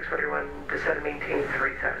 Sir, 641, descend and maintain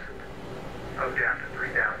 3,000. Oh, down to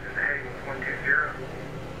 3,000, heading 120.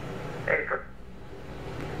 April.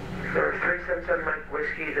 Sir, 377 Mike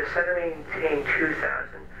Whiskey, descend and maintain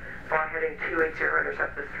 2,000. Fly heading 280,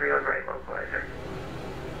 intercept the 3 on right localizer.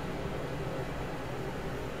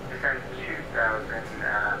 Descend 2,000,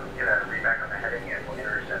 get a readback on the heading and we'll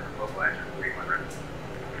intercept the localizer 300.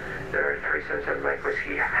 Sir, 377 Mike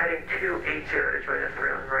Whiskey, heading 280 to join the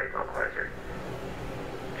 3 on right localizer.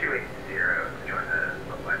 280 to join the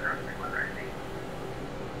localizer on 300.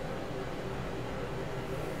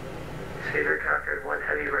 Savior Concord 1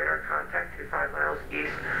 heavy radar contact 25 miles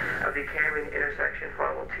east of the Cameron intersection,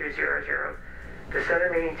 level 200. Descend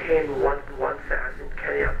and maintain 1,000,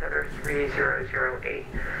 Kennedy altimeter 3008.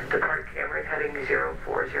 Depart Cameron heading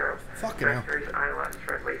 040. Fucking hell. Vectors ILS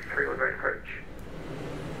runway 31 right approach.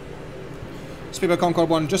 Speedbird Concorde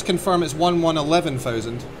 1, just confirm it's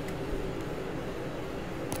 11,000.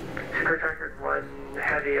 Super Concord 1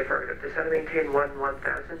 heavy affirmative. Descend and maintain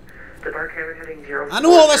 1,000. Depart Cameron heading 040. I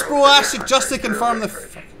know all this, bro. Actually, just to confirm the.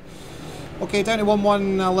 Okay, down to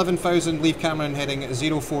 11,000. Leave Cameron heading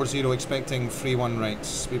 040, expecting 31 right.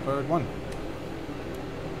 Speedbird 1.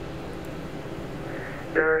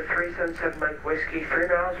 There are 377 Mike Whiskey, 3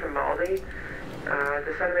 miles from Maldi.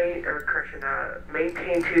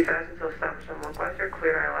 Maintain 2,000 till stops on localizer.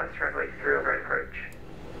 Clear ILS runway 3 on right approach.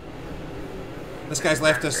 This guy's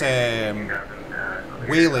left us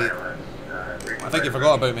way late. I think you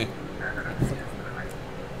forgot about me.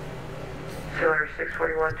 Sailor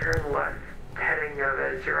 641, turn left, heading of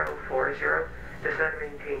 040. Descend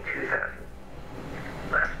and maintain 2,000.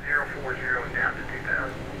 Left 040 down to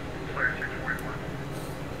 2,000. Sailor 641.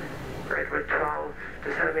 Redwood 12,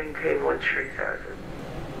 descend and maintain 13,000.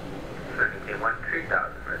 Maintain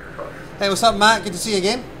 13,000, Redwood 12. Hey, what's up, Matt? Good to see you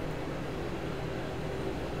again.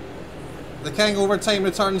 The King Overtime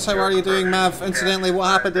returns. How are you doing, Mav? Incidentally, what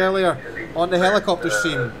happened earlier on the helicopter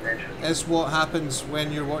stream is what happens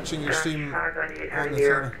when you're watching your stream on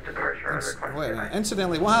the wait a minute.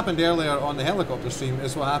 Incidentally, what happened earlier on the helicopter stream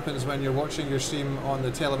is what happens when you're watching your stream on the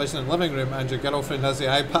television in the living room and your girlfriend has the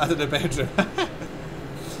iPad in the bedroom.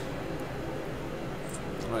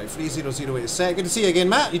 300 is set. Good to see you again,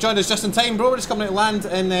 Matt. You joined us just in time, bro. We're just coming out to land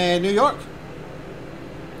in New York.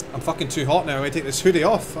 I'm fucking too hot now. I'm going to take this hoodie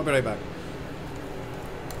off. I'll be right back.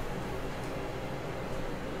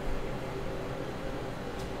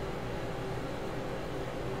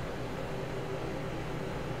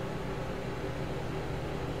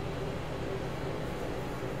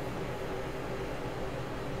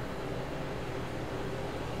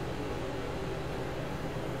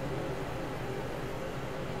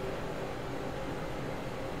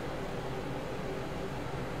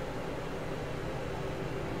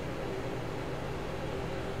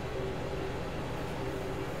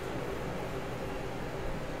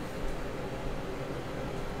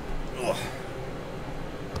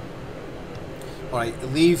 Alright,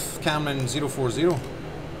 leave Cameron 040.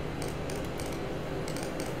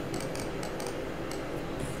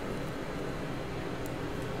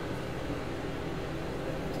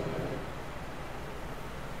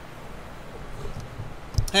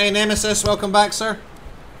 Hey Nemesis, welcome back, sir.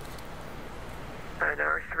 And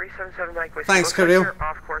our 377 Mike with Thanks, Kirill.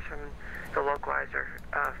 Off course from the localizer.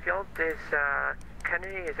 Field is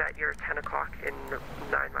Kennedy is at your 10 o'clock in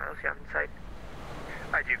 9 miles. You have in sight.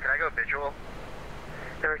 I do. Can I go visual?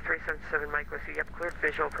 Number 377 Mike with you. Yep, cleared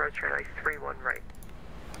visual approach runway 31 right.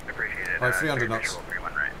 Appreciate it. Alright, 300 knots. Visual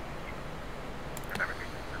 31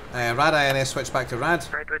 right. Rad INS, switch back to Rad.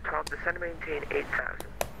 Redwood 12, descend and maintain 8,000.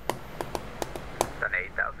 Done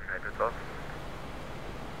 8,000, Redwood 12.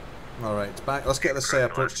 Alright, back. Let's get this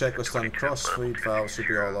approach checklist done. Cross fleet valves should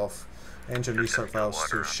be all off. Engine restart valves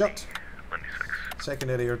to shut.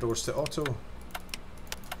 Secondary air doors to auto.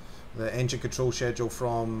 The engine control schedule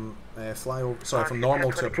from from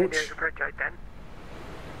normal to approach.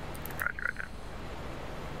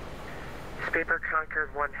 Speedbird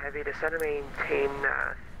Concorde 1 heavy, descend and maintain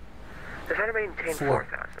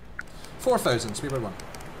 4,000. 4,000, Speedbird 1.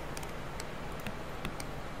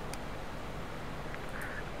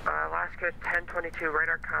 Alaska 1022,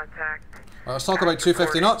 radar contact. Alright, let's talk about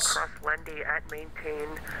 250 knots. Cross Lendy at maintain,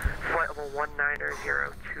 flight level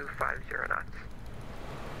 190-250 knots.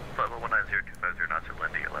 Flight level 190-250 knots at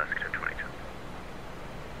Lendy, Alaska 1022.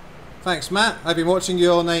 Thanks, Matt. I've been watching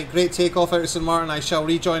you all night. Great takeoff out of St. Martin. I shall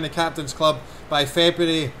rejoin the Captains Club by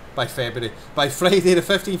Friday the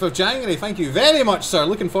 15th of January. Thank you very much, sir.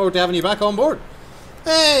 Looking forward to having you back on board.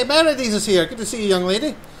 Hey, Meredith is here. Good to see you, young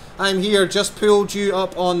lady. I'm here, just pulled you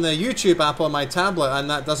up on the YouTube app on my tablet, and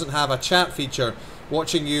that doesn't have a chat feature.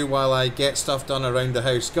 Watching you while I get stuff done around the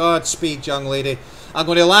house. Godspeed, young lady. I'm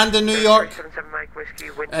going to land in New York,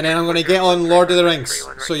 and then I'm going to get on Lord of the Rings.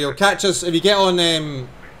 So you'll catch us if you get on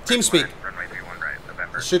TeamSpeak.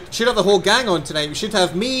 Should have the whole gang on tonight. We should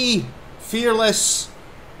have me, Fearless,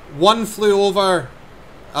 One Flew Over,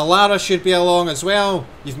 Alara should be along as well.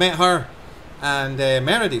 You've met her. And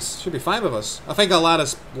Meredith. Should be 5 of us. I think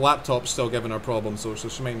Alara's laptop's still giving her problems though, so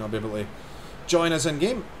she might not be able to join us in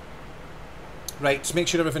game. Right, so make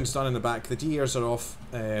sure everything's done in the back. The D-ears are off,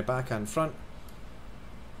 back and front.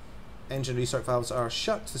 Engine restart valves are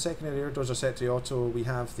shut. The secondary air doors are set to auto. We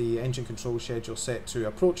have the engine control schedule set to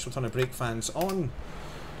approach. We'll turn the brake fans on.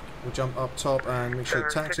 We'll jump up top and make sure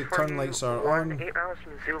taxi turn lights are on. 8 miles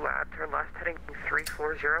from Zoo Lab, turn left heading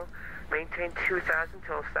 340. Maintain 2,000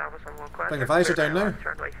 till established on localizer. Bring the visor down now.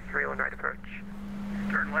 Turn right 31 right approach.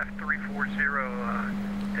 Turn left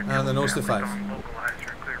 340. And the nose to 5.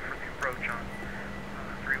 Localizer, clear for the approach on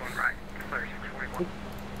 31 right. Clear 641.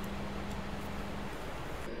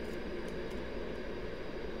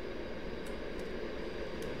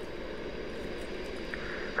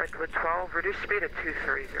 Redwood 12, reduce speed at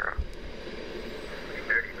 230.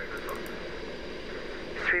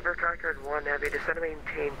 Speedbird Concorde 1 heavy, descend and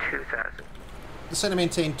maintain 2,000. Descend and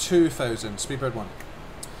maintain 2,000, Speedbird 1.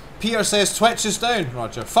 Peter says Twitch is down.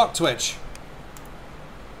 Roger. Fuck Twitch.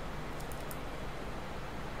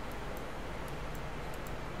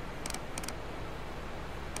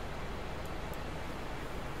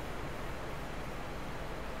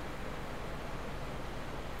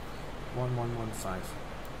 One 115.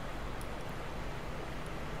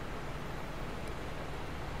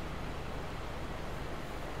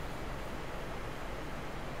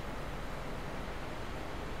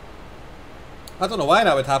 I don't know why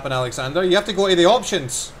that would happen, Alexander. You have to go to the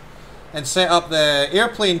options and set up the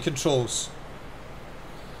airplane controls.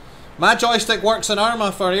 My joystick works in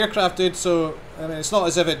Arma for aircraft, dude, so I mean, it's not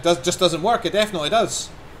as if it just doesn't work. It definitely does.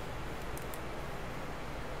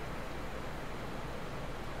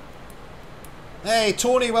 Hey,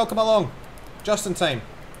 Tony, welcome along. Just in time.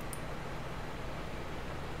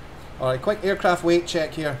 Alright, quick aircraft weight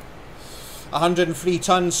check here. 103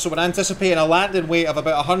 tons, so we're anticipating a landing weight of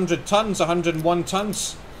about 100 tons, 101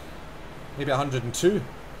 tons. Maybe 102.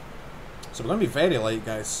 So we're going to be very light,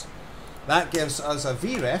 guys. That gives us a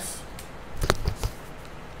VREF.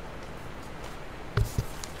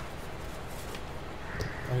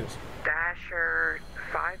 Dasher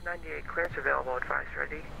 598 clearance available, advice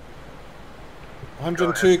ready.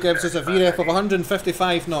 102 gives us a VREF of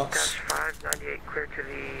 155 knots. Dash 598 clear to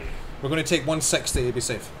the... We're going to take 160 to be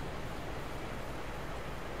safe.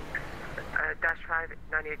 Dash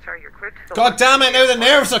 598, sorry, you're cleared to the... God damn it, now the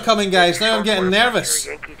nerves are coming, guys. Now I'm getting nervous.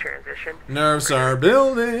 Yankee transition. Nerves are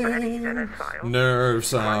building.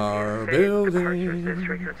 Nerves are building. This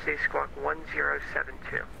frequency, squawk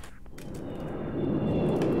 1072.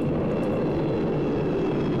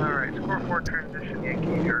 Alright, score 4 transition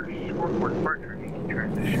Yankee, or score 4 departure Yankee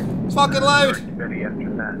transition. It's fucking loud! Steady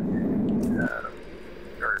after that.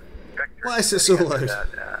 Or vector. Why is it so loud?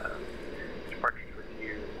 Departure with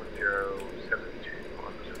you, 1072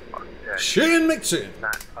 on the spot. Shane McShane.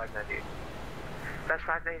 Not 598. That's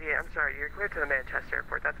 598, I'm sorry, you're cleared to the Manchester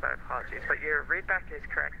airport, that's my apologies, but your readback is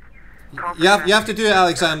correct. You have to do it,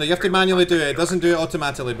 Alexander. You have to manually do it. It doesn't do it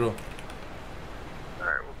automatically, bro.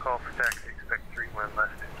 Alright, we'll call for taxi. Expect 31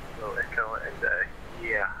 left. Low echo, and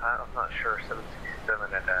yeah, I'm not sure.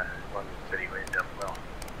 767 at London City way down well.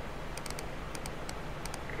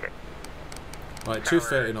 Right,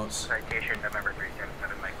 230 knots. Citation November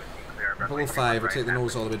 377, Mike Whiskey, clear. Below 5, we'll take the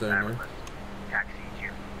nose all the way down now. Taxi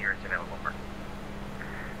to nearest available for.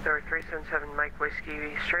 Number 377, Mike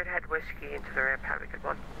Whiskey, straight ahead Whiskey into the ramp, have a good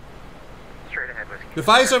one. Straight ahead Whiskey. The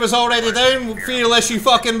visor was already down, fearless, you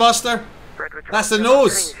fucking buster. That's the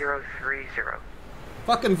nose. 030.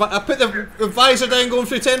 Fucking, I put the visor down going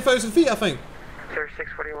through 10,000 feet, I think. Sir,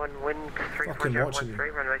 641, wind 34013,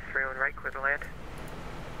 runway 31 right, clear to land.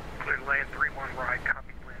 Clear to land, 31 right,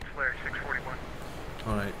 copy, land, flare, 641.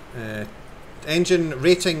 Alright, engine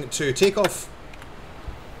rating to takeoff.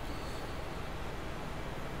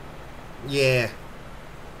 Yeah.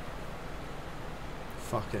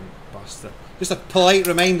 Fucking bastard. Just a polite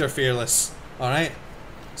reminder, fearless. Alright?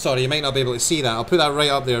 Sorry, you might not be able to see that. I'll put that right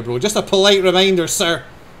up there, bro. Just a polite reminder, sir.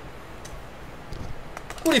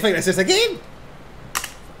 What do you think this is, a game?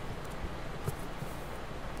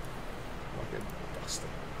 Fucking bastard.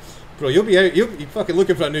 Bro, you'll be out. You'll be fucking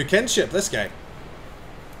looking for a new kinship, this guy.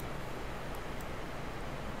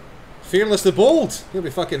 Fearless the bold. You'll be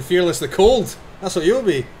fucking fearless the cold. That's what you'll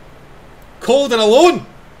be. Cold and alone.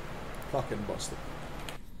 Fucking bastard.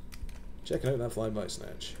 Checking out that flyby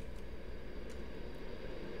snatch.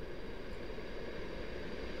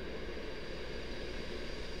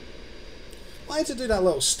 Why does it do that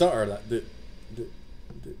little stutter? That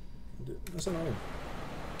that's annoying.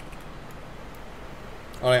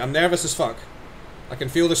 Alright, I'm nervous as fuck. I can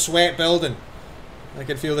feel the sweat building. I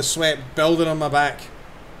can feel the sweat building on my back.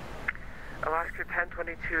 Alaska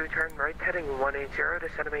 1022, turn right heading 180,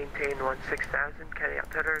 descend and maintain 16,000, Kenny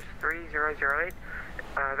altimeters 3008,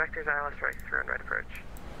 vectors ILS right, 3 on right approach.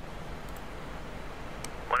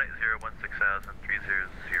 180, 16,000,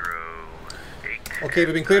 3008. Okay,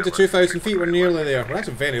 we've been cleared to 2,000 feet, we're nearly there. Well, that's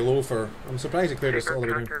very low for... I'm surprised it cleared us all the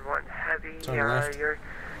way down. Turn left. You're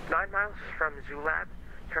 9 miles from Zulab,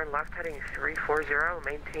 turn left heading 340,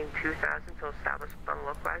 maintain 2,000 till established on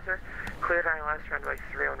localizer, cleared ILS runway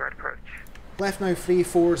 3 on right approach. Left now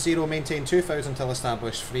 340, maintain 2,000 till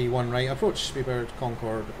established, 31 right approach, Speedbird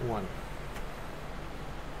Concorde 1.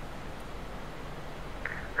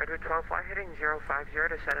 Redwood 12, fly heading 050,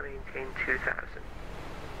 descend and maintain 2,000.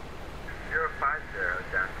 050,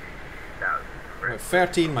 down 2,000. About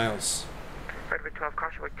 13 miles. Redwood 12,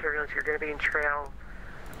 caution with turbulence, you're going to be in trail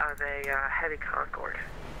of a heavy Concorde.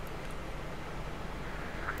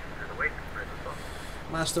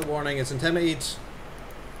 Master warning, it's intimidated.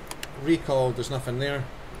 Recalled, there's nothing there.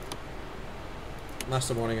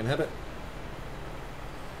 Master warning, inhibit.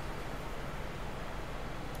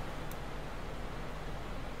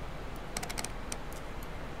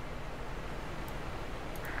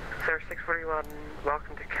 Sir 641,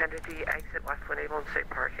 welcome to Kennedy, exit left when able and safe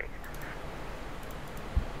parking.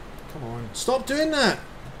 Come on, stop doing that!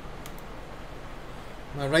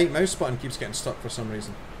 My right mouse button keeps getting stuck for some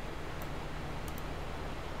reason.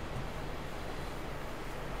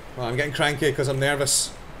 Well, I'm getting cranky because I'm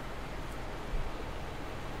nervous.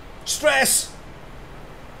 Stress!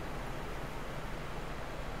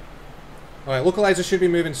 Alright, localizer should be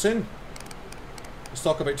moving soon. Let's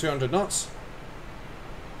talk about 200 knots.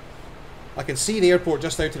 I can see the airport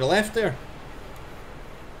just out to the left there.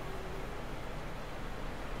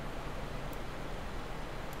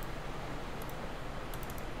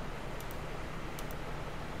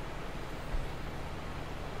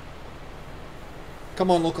 Come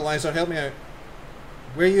on, localizer, help me out.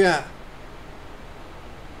 Where are you at?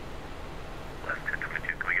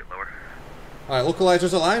 Alright,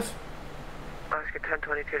 localizers alive. Alaska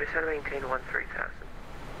 1022, descend and maintain 13,000.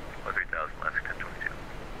 13,000, Alaska 1022.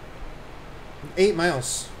 8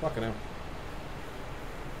 miles. Fucking hell.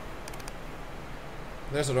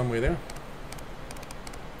 There's a runway there.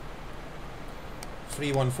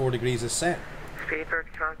 314 degrees is set. Speedbird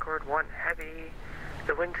Concorde 1 heavy.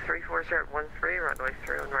 The wind 340 at 13, runway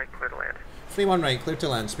 31 right, clear to land. 31 right, clear to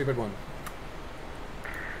land, Speedbird 1.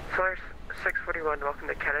 Solar 641, welcome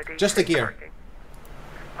to Kennedy. Just a gear.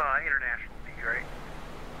 International B, right?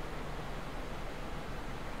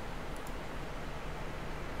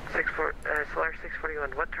 Solar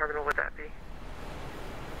 641, what terminal would that be?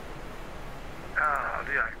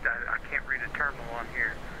 Dude, I can't read the terminal on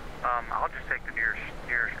here. I'll just take the nearest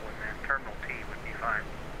one, man. Terminal T would be fine.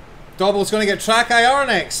 Double's going to get TrackIR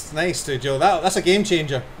next. Nice, dude, Joe. That's a game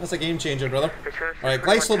changer. That's a game changer, brother. Alright,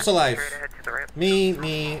 glide slope's alive. Me, and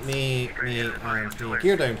me.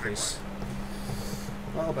 Gear down, please.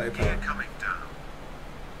 A little bit of power. Coming down.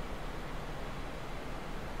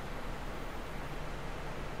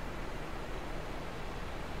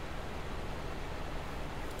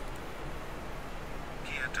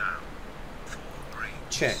 Gear down. 4 green.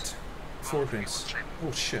 Checked. 4 greens.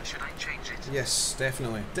 Oh shit. Should I change it? Yes,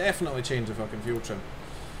 definitely. Definitely change the fucking fuel trim.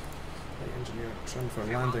 Right, engineer, trim for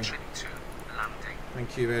landing.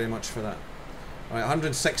 Thank you very much for that. Alright,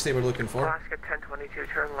 160 we're looking for. Alaska 1022,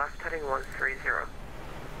 turn left, heading 130.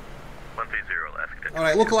 130, Alaska.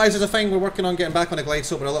 Alright, localizers are fine. We're working on getting back on the glide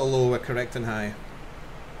slope. We're a little low. We're correcting high.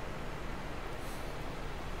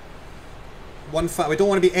 We don't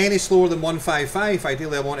want to be any slower than 155.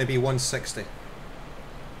 Ideally, I want to be 160.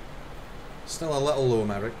 Still a little low,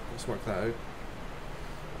 Maverick. Let's work that out.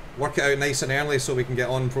 Work it out nice and early so we can get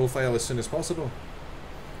on profile as soon as possible.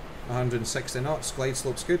 160 knots. Glide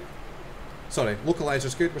slope's good. Sorry,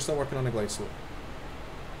 localizer's good. We're still working on the glide slope.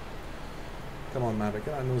 Come on, Maverick.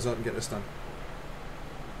 Get that nose up and get this done.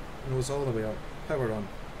 Nose all the way up. Power on.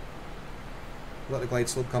 Let the glide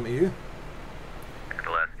slope come to you.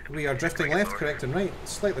 We are drifting left, correct and right.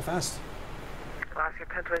 Slightly fast. Alaska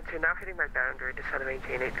 1022, now hitting my boundary, descend and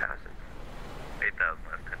maintain 8,000. 8,000,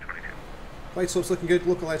 Alaska 1022. Glide slope's looking good,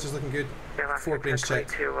 localizer's looking good. Yeah, 4 greens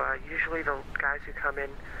checked. Usually the guys who come in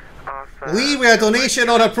off... Lee, we had a donation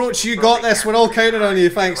on approach. You got this. We're all counting on you.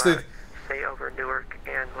 Thanks, dude. Stay over Newark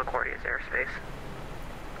and LaGuardia's airspace.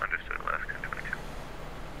 Understood, Alaska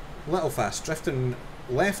 1022. Little fast. Drifting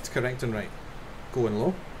left, correct and right. Going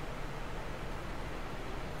low.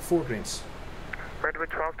 4 greens. Redwood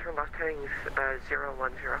 12, turn left heading 010.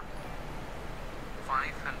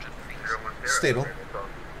 500 feet. Stable.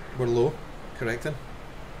 We're low. Correcting.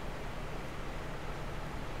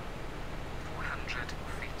 400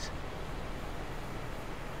 feet.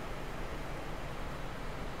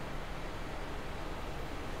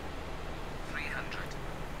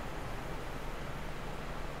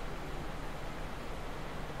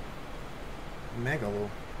 Mega low.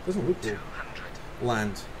 Doesn't look low.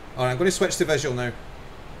 Land. Alright, I'm going to switch to visual now.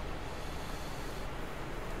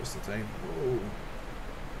 What's the time? Oh.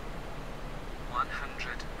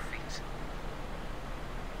 100 feet.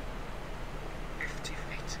 50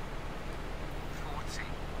 feet. 40.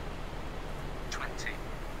 20.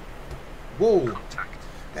 Whoa.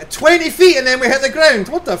 Contact. 20 feet and then we hit the ground.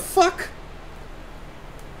 What the fuck?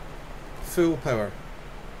 Full power.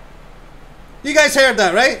 You guys heard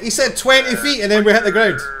that, right? He said 20 feet and then we hit the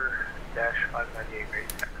ground. Dash 598, great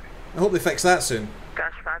taxi. I hope they fix that soon.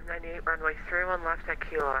 Dash 598, runway 31 left at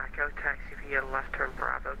Kilo Echo, taxi via left turn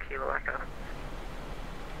Bravo, Kilo Echo.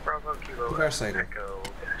 Bravo, Kilo Reverse Echo, idle.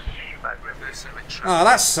 dash 598. Oh,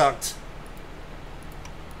 that sucked.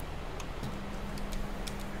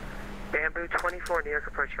 Bamboo 24, New York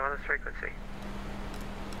approach you on this frequency.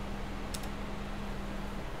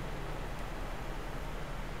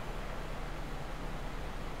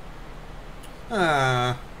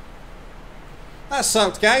 Ah. That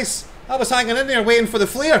sucked, guys. I was hanging in there waiting for the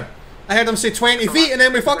flare. I heard him say 20 feet and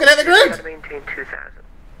then we fucking hit the ground. Maintain 2,000.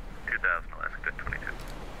 2,000, Alaska 22.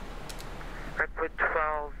 Redwood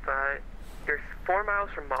 12, you're 4 miles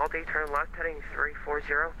from Maldi, turn left heading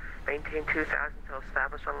 340, maintain 2,000 until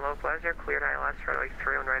established on localizer, cleared ILS runway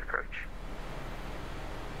 31 right approach.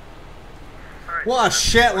 What a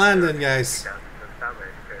shit landing, guys.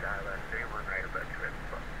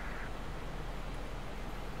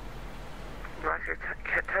 Alaska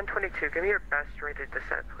 1022, give me your best rated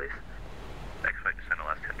descent, please. Expect descent,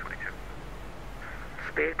 Alaska 1022.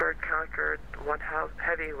 Speedbird Concorde 1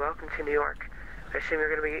 heavy, welcome to New York. I assume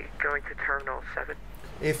you're going to be going to Terminal 7.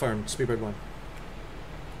 A-firm, Speedbird 1.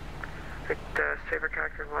 Speedbird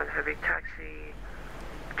Concorde 1 heavy, taxi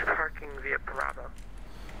to parking via Bravo.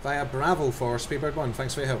 via Bravo for Speedbird 1.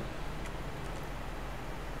 Thanks for your help.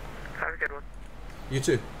 Have a good one. You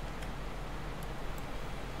too.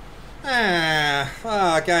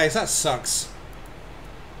 Guys, that sucks.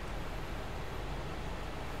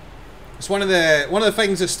 It's one of the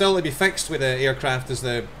things that's still to be fixed with the aircraft is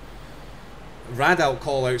the radalt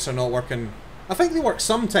callouts are not working. I think they work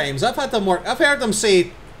sometimes. I've had them work. I've heard them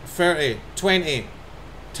say 30, 20,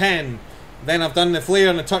 10. Then I've done the flare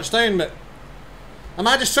and the touchdown, but am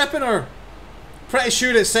I just tripping or? Pretty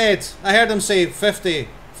sure it said. I heard them say 50,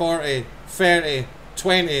 40, 30,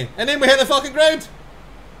 20, and then we hit the fucking ground.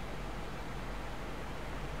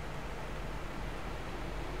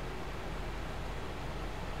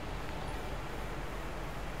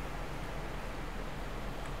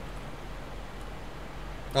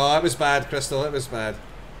 Oh, it was bad, Crystal. It was bad.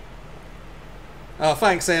 Oh,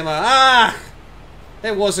 thanks, Emma.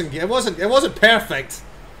 It wasn't perfect.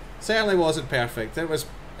 Certainly wasn't perfect. It was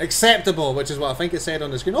acceptable, which is what I think it said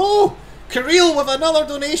on the screen. Oh, Kirill with another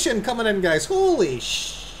donation coming in, guys. Holy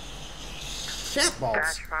shitballs.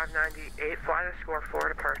 Dash 598, fly the score 4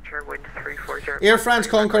 departure, wind 340. Air France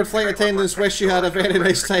Concorde flight attendants wish you had a very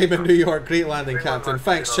nice time in New York. Great landing, Captain.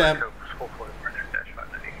 Thanks, champ.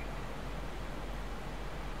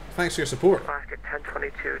 Thanks for your support. Alaska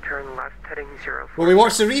 1022, turn left, heading 04. Will we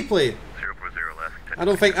watch the replay? 040 left. I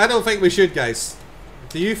don't think we should, guys.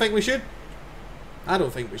 Do you think we should? I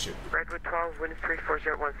don't think we should. Redwood 12, wind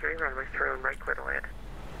 34013, runway 31 right, clear to land.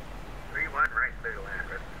 31 right, clear to land,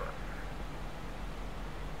 Redwood 12.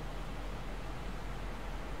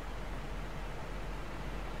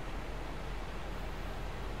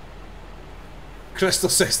 Crystal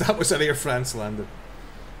says that was an Air France landing.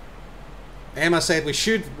 Emma said we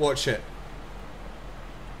should watch it.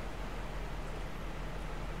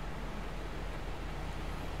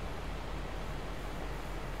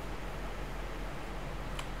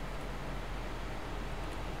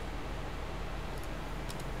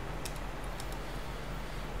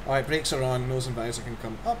 Alright, brakes are on, nose and visor can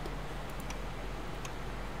come up.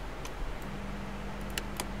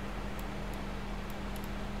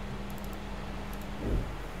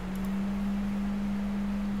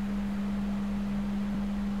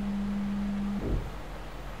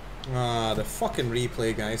 Ah, the fucking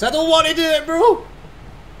replay, guys. I don't want to do it, bro!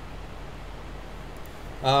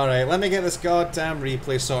 Alright, let me get this goddamn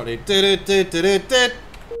replay sorted.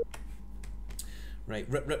 Right,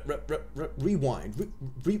 rewind.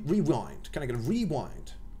 Rewind. Can I get a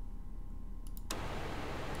rewind?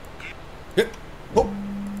 Hip, hop,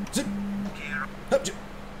 zip, hop, zip,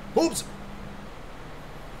 hoops.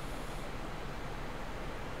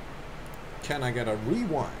 Can I get a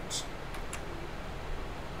rewind?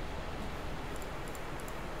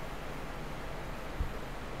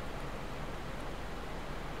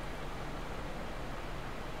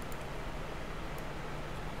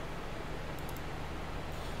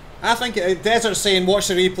 I think Desert's saying watch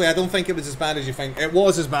the replay. I don't think it was as bad as you think. It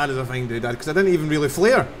was as bad as I think, dude, because I didn't even really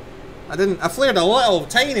flare. I flared a little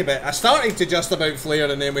tiny bit. I started to just about flare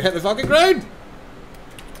and then we hit the fucking ground.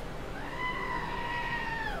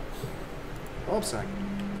 Bob sack.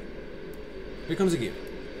 Here comes the gear.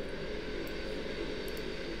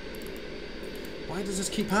 Why does this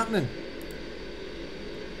keep happening?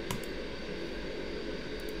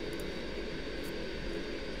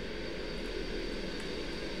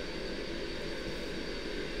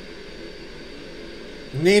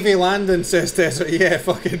 Navy landing, says Desert. Yeah,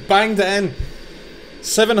 fucking banged it in.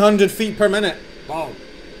 700 feet per minute. Wow.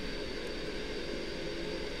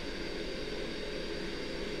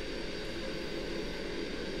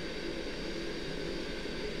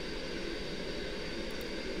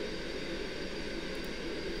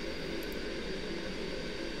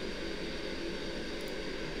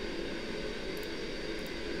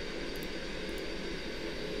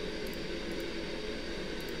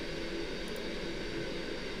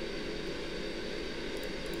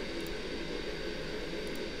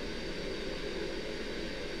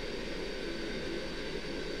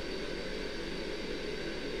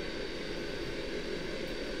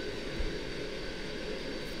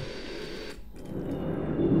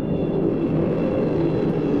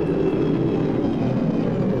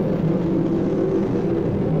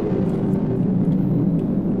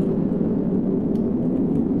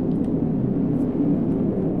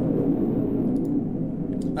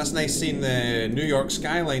 That's nice seeing the New York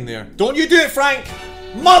skyline there. Don't you do it, Frank!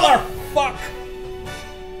 Motherfuck!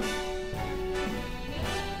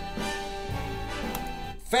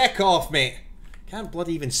 Feck off, mate. Can't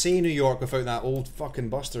bloody even say New York without that old fucking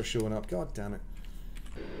Buster showing up. God damn it.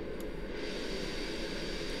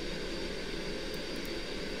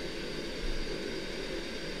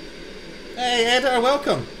 Hey, editor,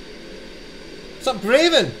 welcome. What's up,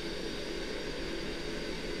 Braven?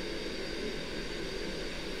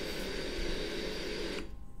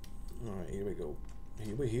 Alright, here we go.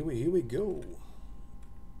 Here we go.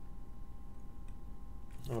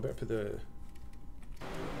 Oh, I better put the...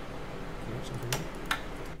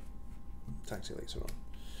 Taxi lights are on.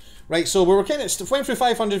 Right, so we were kind of... went through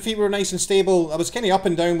 500 feet, we were nice and stable. I was kind of up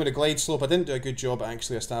and down with the glide slope. I didn't do a good job at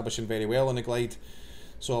actually establishing very well on the glide.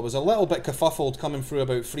 So I was a little bit kerfuffled coming through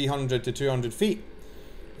about 300 to 200 feet.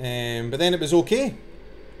 But then it was okay.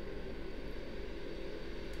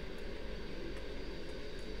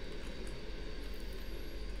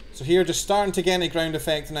 So here, just starting to get into ground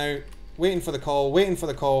effect now. Waiting for the call, waiting for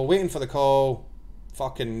the call, waiting for the call.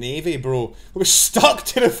 Fucking Navy, bro. I was stuck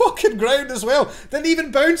to the fucking ground as well. Didn't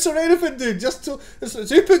even bounce or anything, dude. Just to...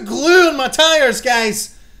 Who put glue on my tyres,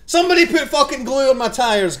 guys? Somebody put fucking glue on my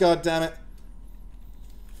tyres, god damn it.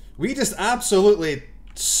 We just absolutely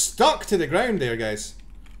stuck to the ground there, guys.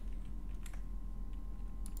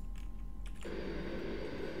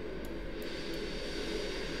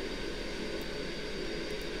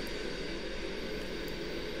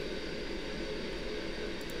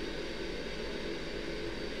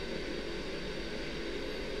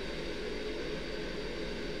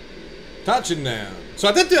 Touching down. So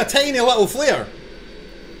I did do a tiny little flare.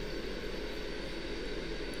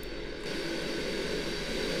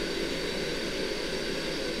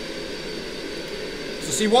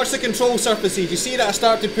 So see, watch the control surfaces. You see that I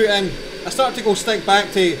start to put in, I start to go stick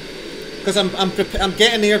back to, because I'm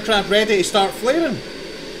getting the aircraft ready to start flaring.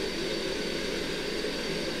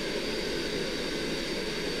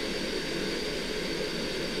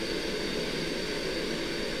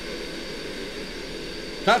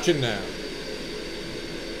 Touching now.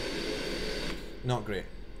 Not great.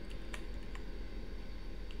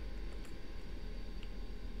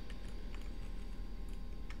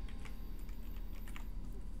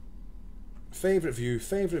 Favourite view,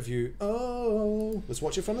 favourite view. Oh, let's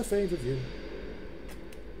watch it from the favourite view.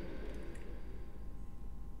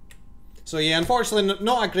 So yeah, unfortunately,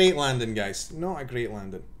 not a great landing, guys. Not a great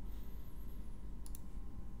landing.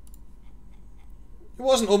 It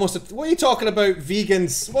wasn't almost a... What are you talking about,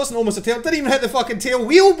 vegans? It wasn't almost a tail. It didn't even hit the fucking tail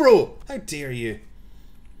wheel, bro! How dare you?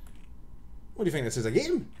 What do you think this is, a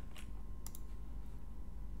game?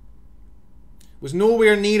 Was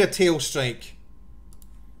nowhere near a tail strike.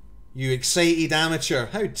 You excited amateur.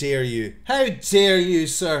 How dare you? How dare you,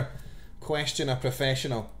 sir? Question a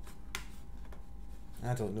professional.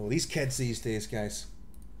 I don't know. These kids these days, guys.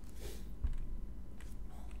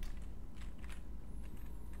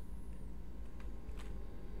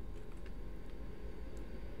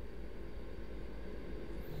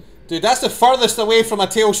 Dude, that's the furthest away from a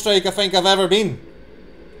tail strike I think I've ever been.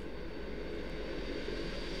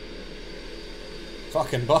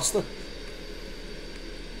 Fucking buster.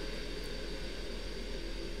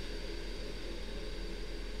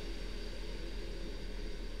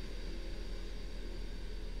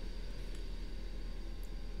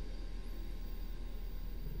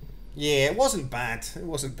 Yeah, it wasn't bad. It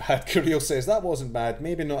wasn't bad. Kirill says, that wasn't bad.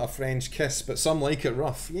 Maybe not a French kiss, but some like it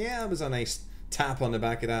rough. Yeah, it was a nice tap on the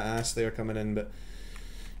back of that ass there coming in, but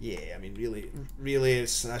yeah, I mean, really,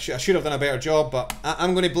 it's, I should have done a better job, but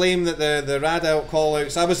I'm going to blame that the rad out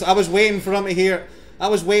call-outs. I was waiting for him to hear, I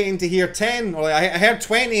was waiting to hear 10, or I heard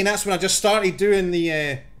 20, and that's when I just started doing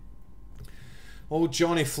the old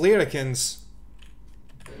Johnny Flarikins.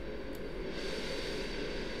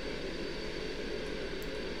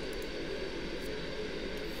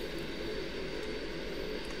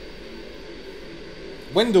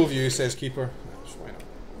 Window view, says Keeper. Why not?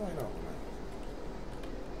 Why not, man?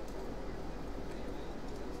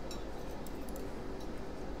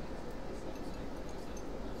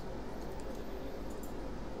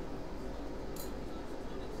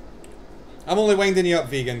 I'm only winding you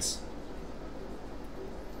up, vegans.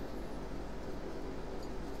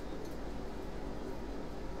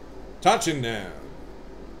 Touching now.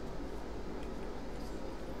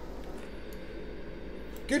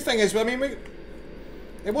 Good thing is, I mean,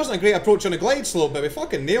 it wasn't a great approach on a glide slope, but we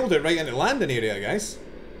fucking nailed it right into the landing area, guys.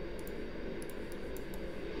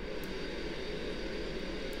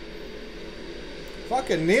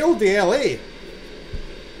 Fucking nailed the LA.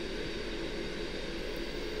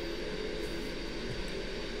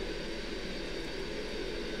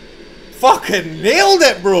 Fucking nailed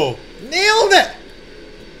it, bro. Nailed it.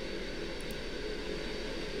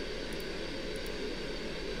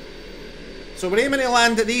 So we're aiming to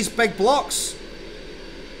land at these big blocks.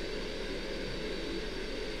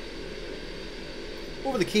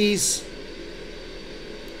 Over the keys.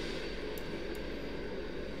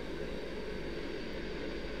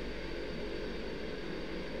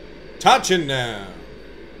 Touching now.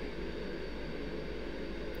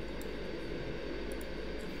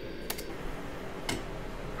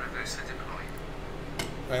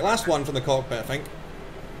 Right, last one from the cockpit, I think.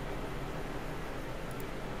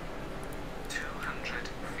 200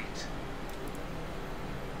 feet.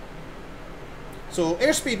 So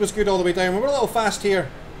airspeed was good all the way down. We were a little fast here.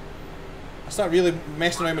 I started really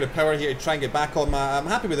messing around with the power here to try and get back on my... I'm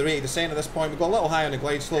happy with the rate of descent at this point. We got a little high on the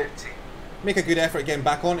glide slope. Make a good effort at getting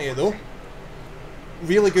back onto it though.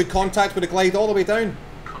 Really good contact with the glide all the way down.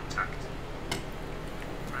 Contact.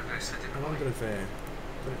 I wonder if...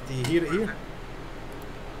 do you hear it here?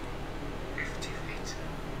 50 feet.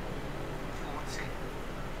 40.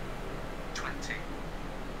 20.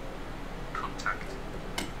 Contact.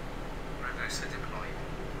 Reverser deployed.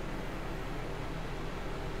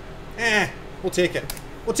 We'll take it.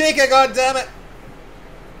 We'll take it, goddammit!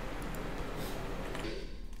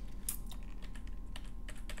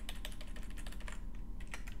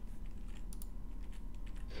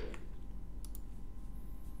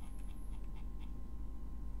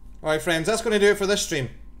 Alright friends, that's going to do it for this stream.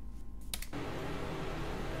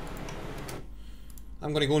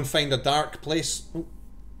 I'm going to go and find a dark place. Oh.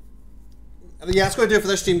 Yeah, that's going to do it for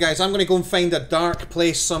this stream, guys. I'm going to go and find a dark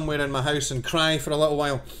place somewhere in my house and cry for a little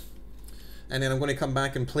while. And then I'm going to come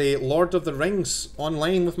back and play Lord of the Rings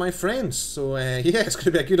online with my friends. So yeah, it's going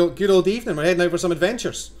to be a good old evening. We're heading out for some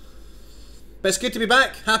adventures. But it's good to be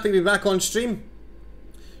back. Happy to be back on stream.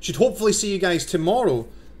 Should hopefully see you guys tomorrow.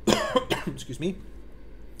 Excuse me.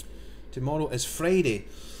 Tomorrow is Friday.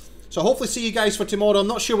 So hopefully see you guys for tomorrow. I'm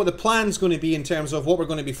not sure what the plan's going to be in terms of what we're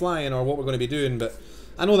going to be flying or what we're going to be doing, but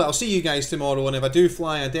I know that I'll see you guys tomorrow, and if I do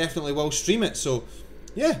fly, I definitely will stream it. So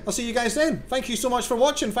yeah, I'll see you guys then. Thank you so much for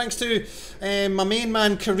watching. Thanks to my main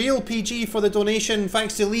man Kirill PG for the donation.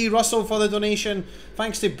 Thanks to Lee Russell for the donation.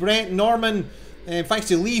 Thanks to Brent Norman. Thanks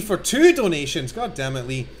to Lee for 2 donations. God damn it,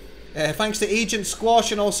 Lee. Thanks to Agent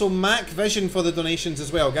Squash and also Mac Vision for the donations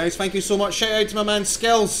as well, guys. Thank you so much. Shout out to my man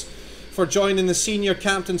Skills for joining the Senior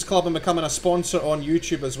Captains Club and becoming a sponsor on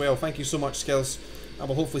YouTube as well. Thank you so much, Skills. I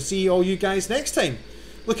will hopefully see all you guys next time.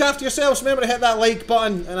 Look after yourselves. Remember to hit that like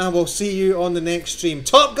button, and I will see you on the next stream.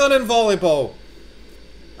 Top Gun and volleyball.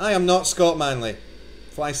 I am not Scott Manley.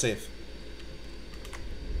 Fly safe.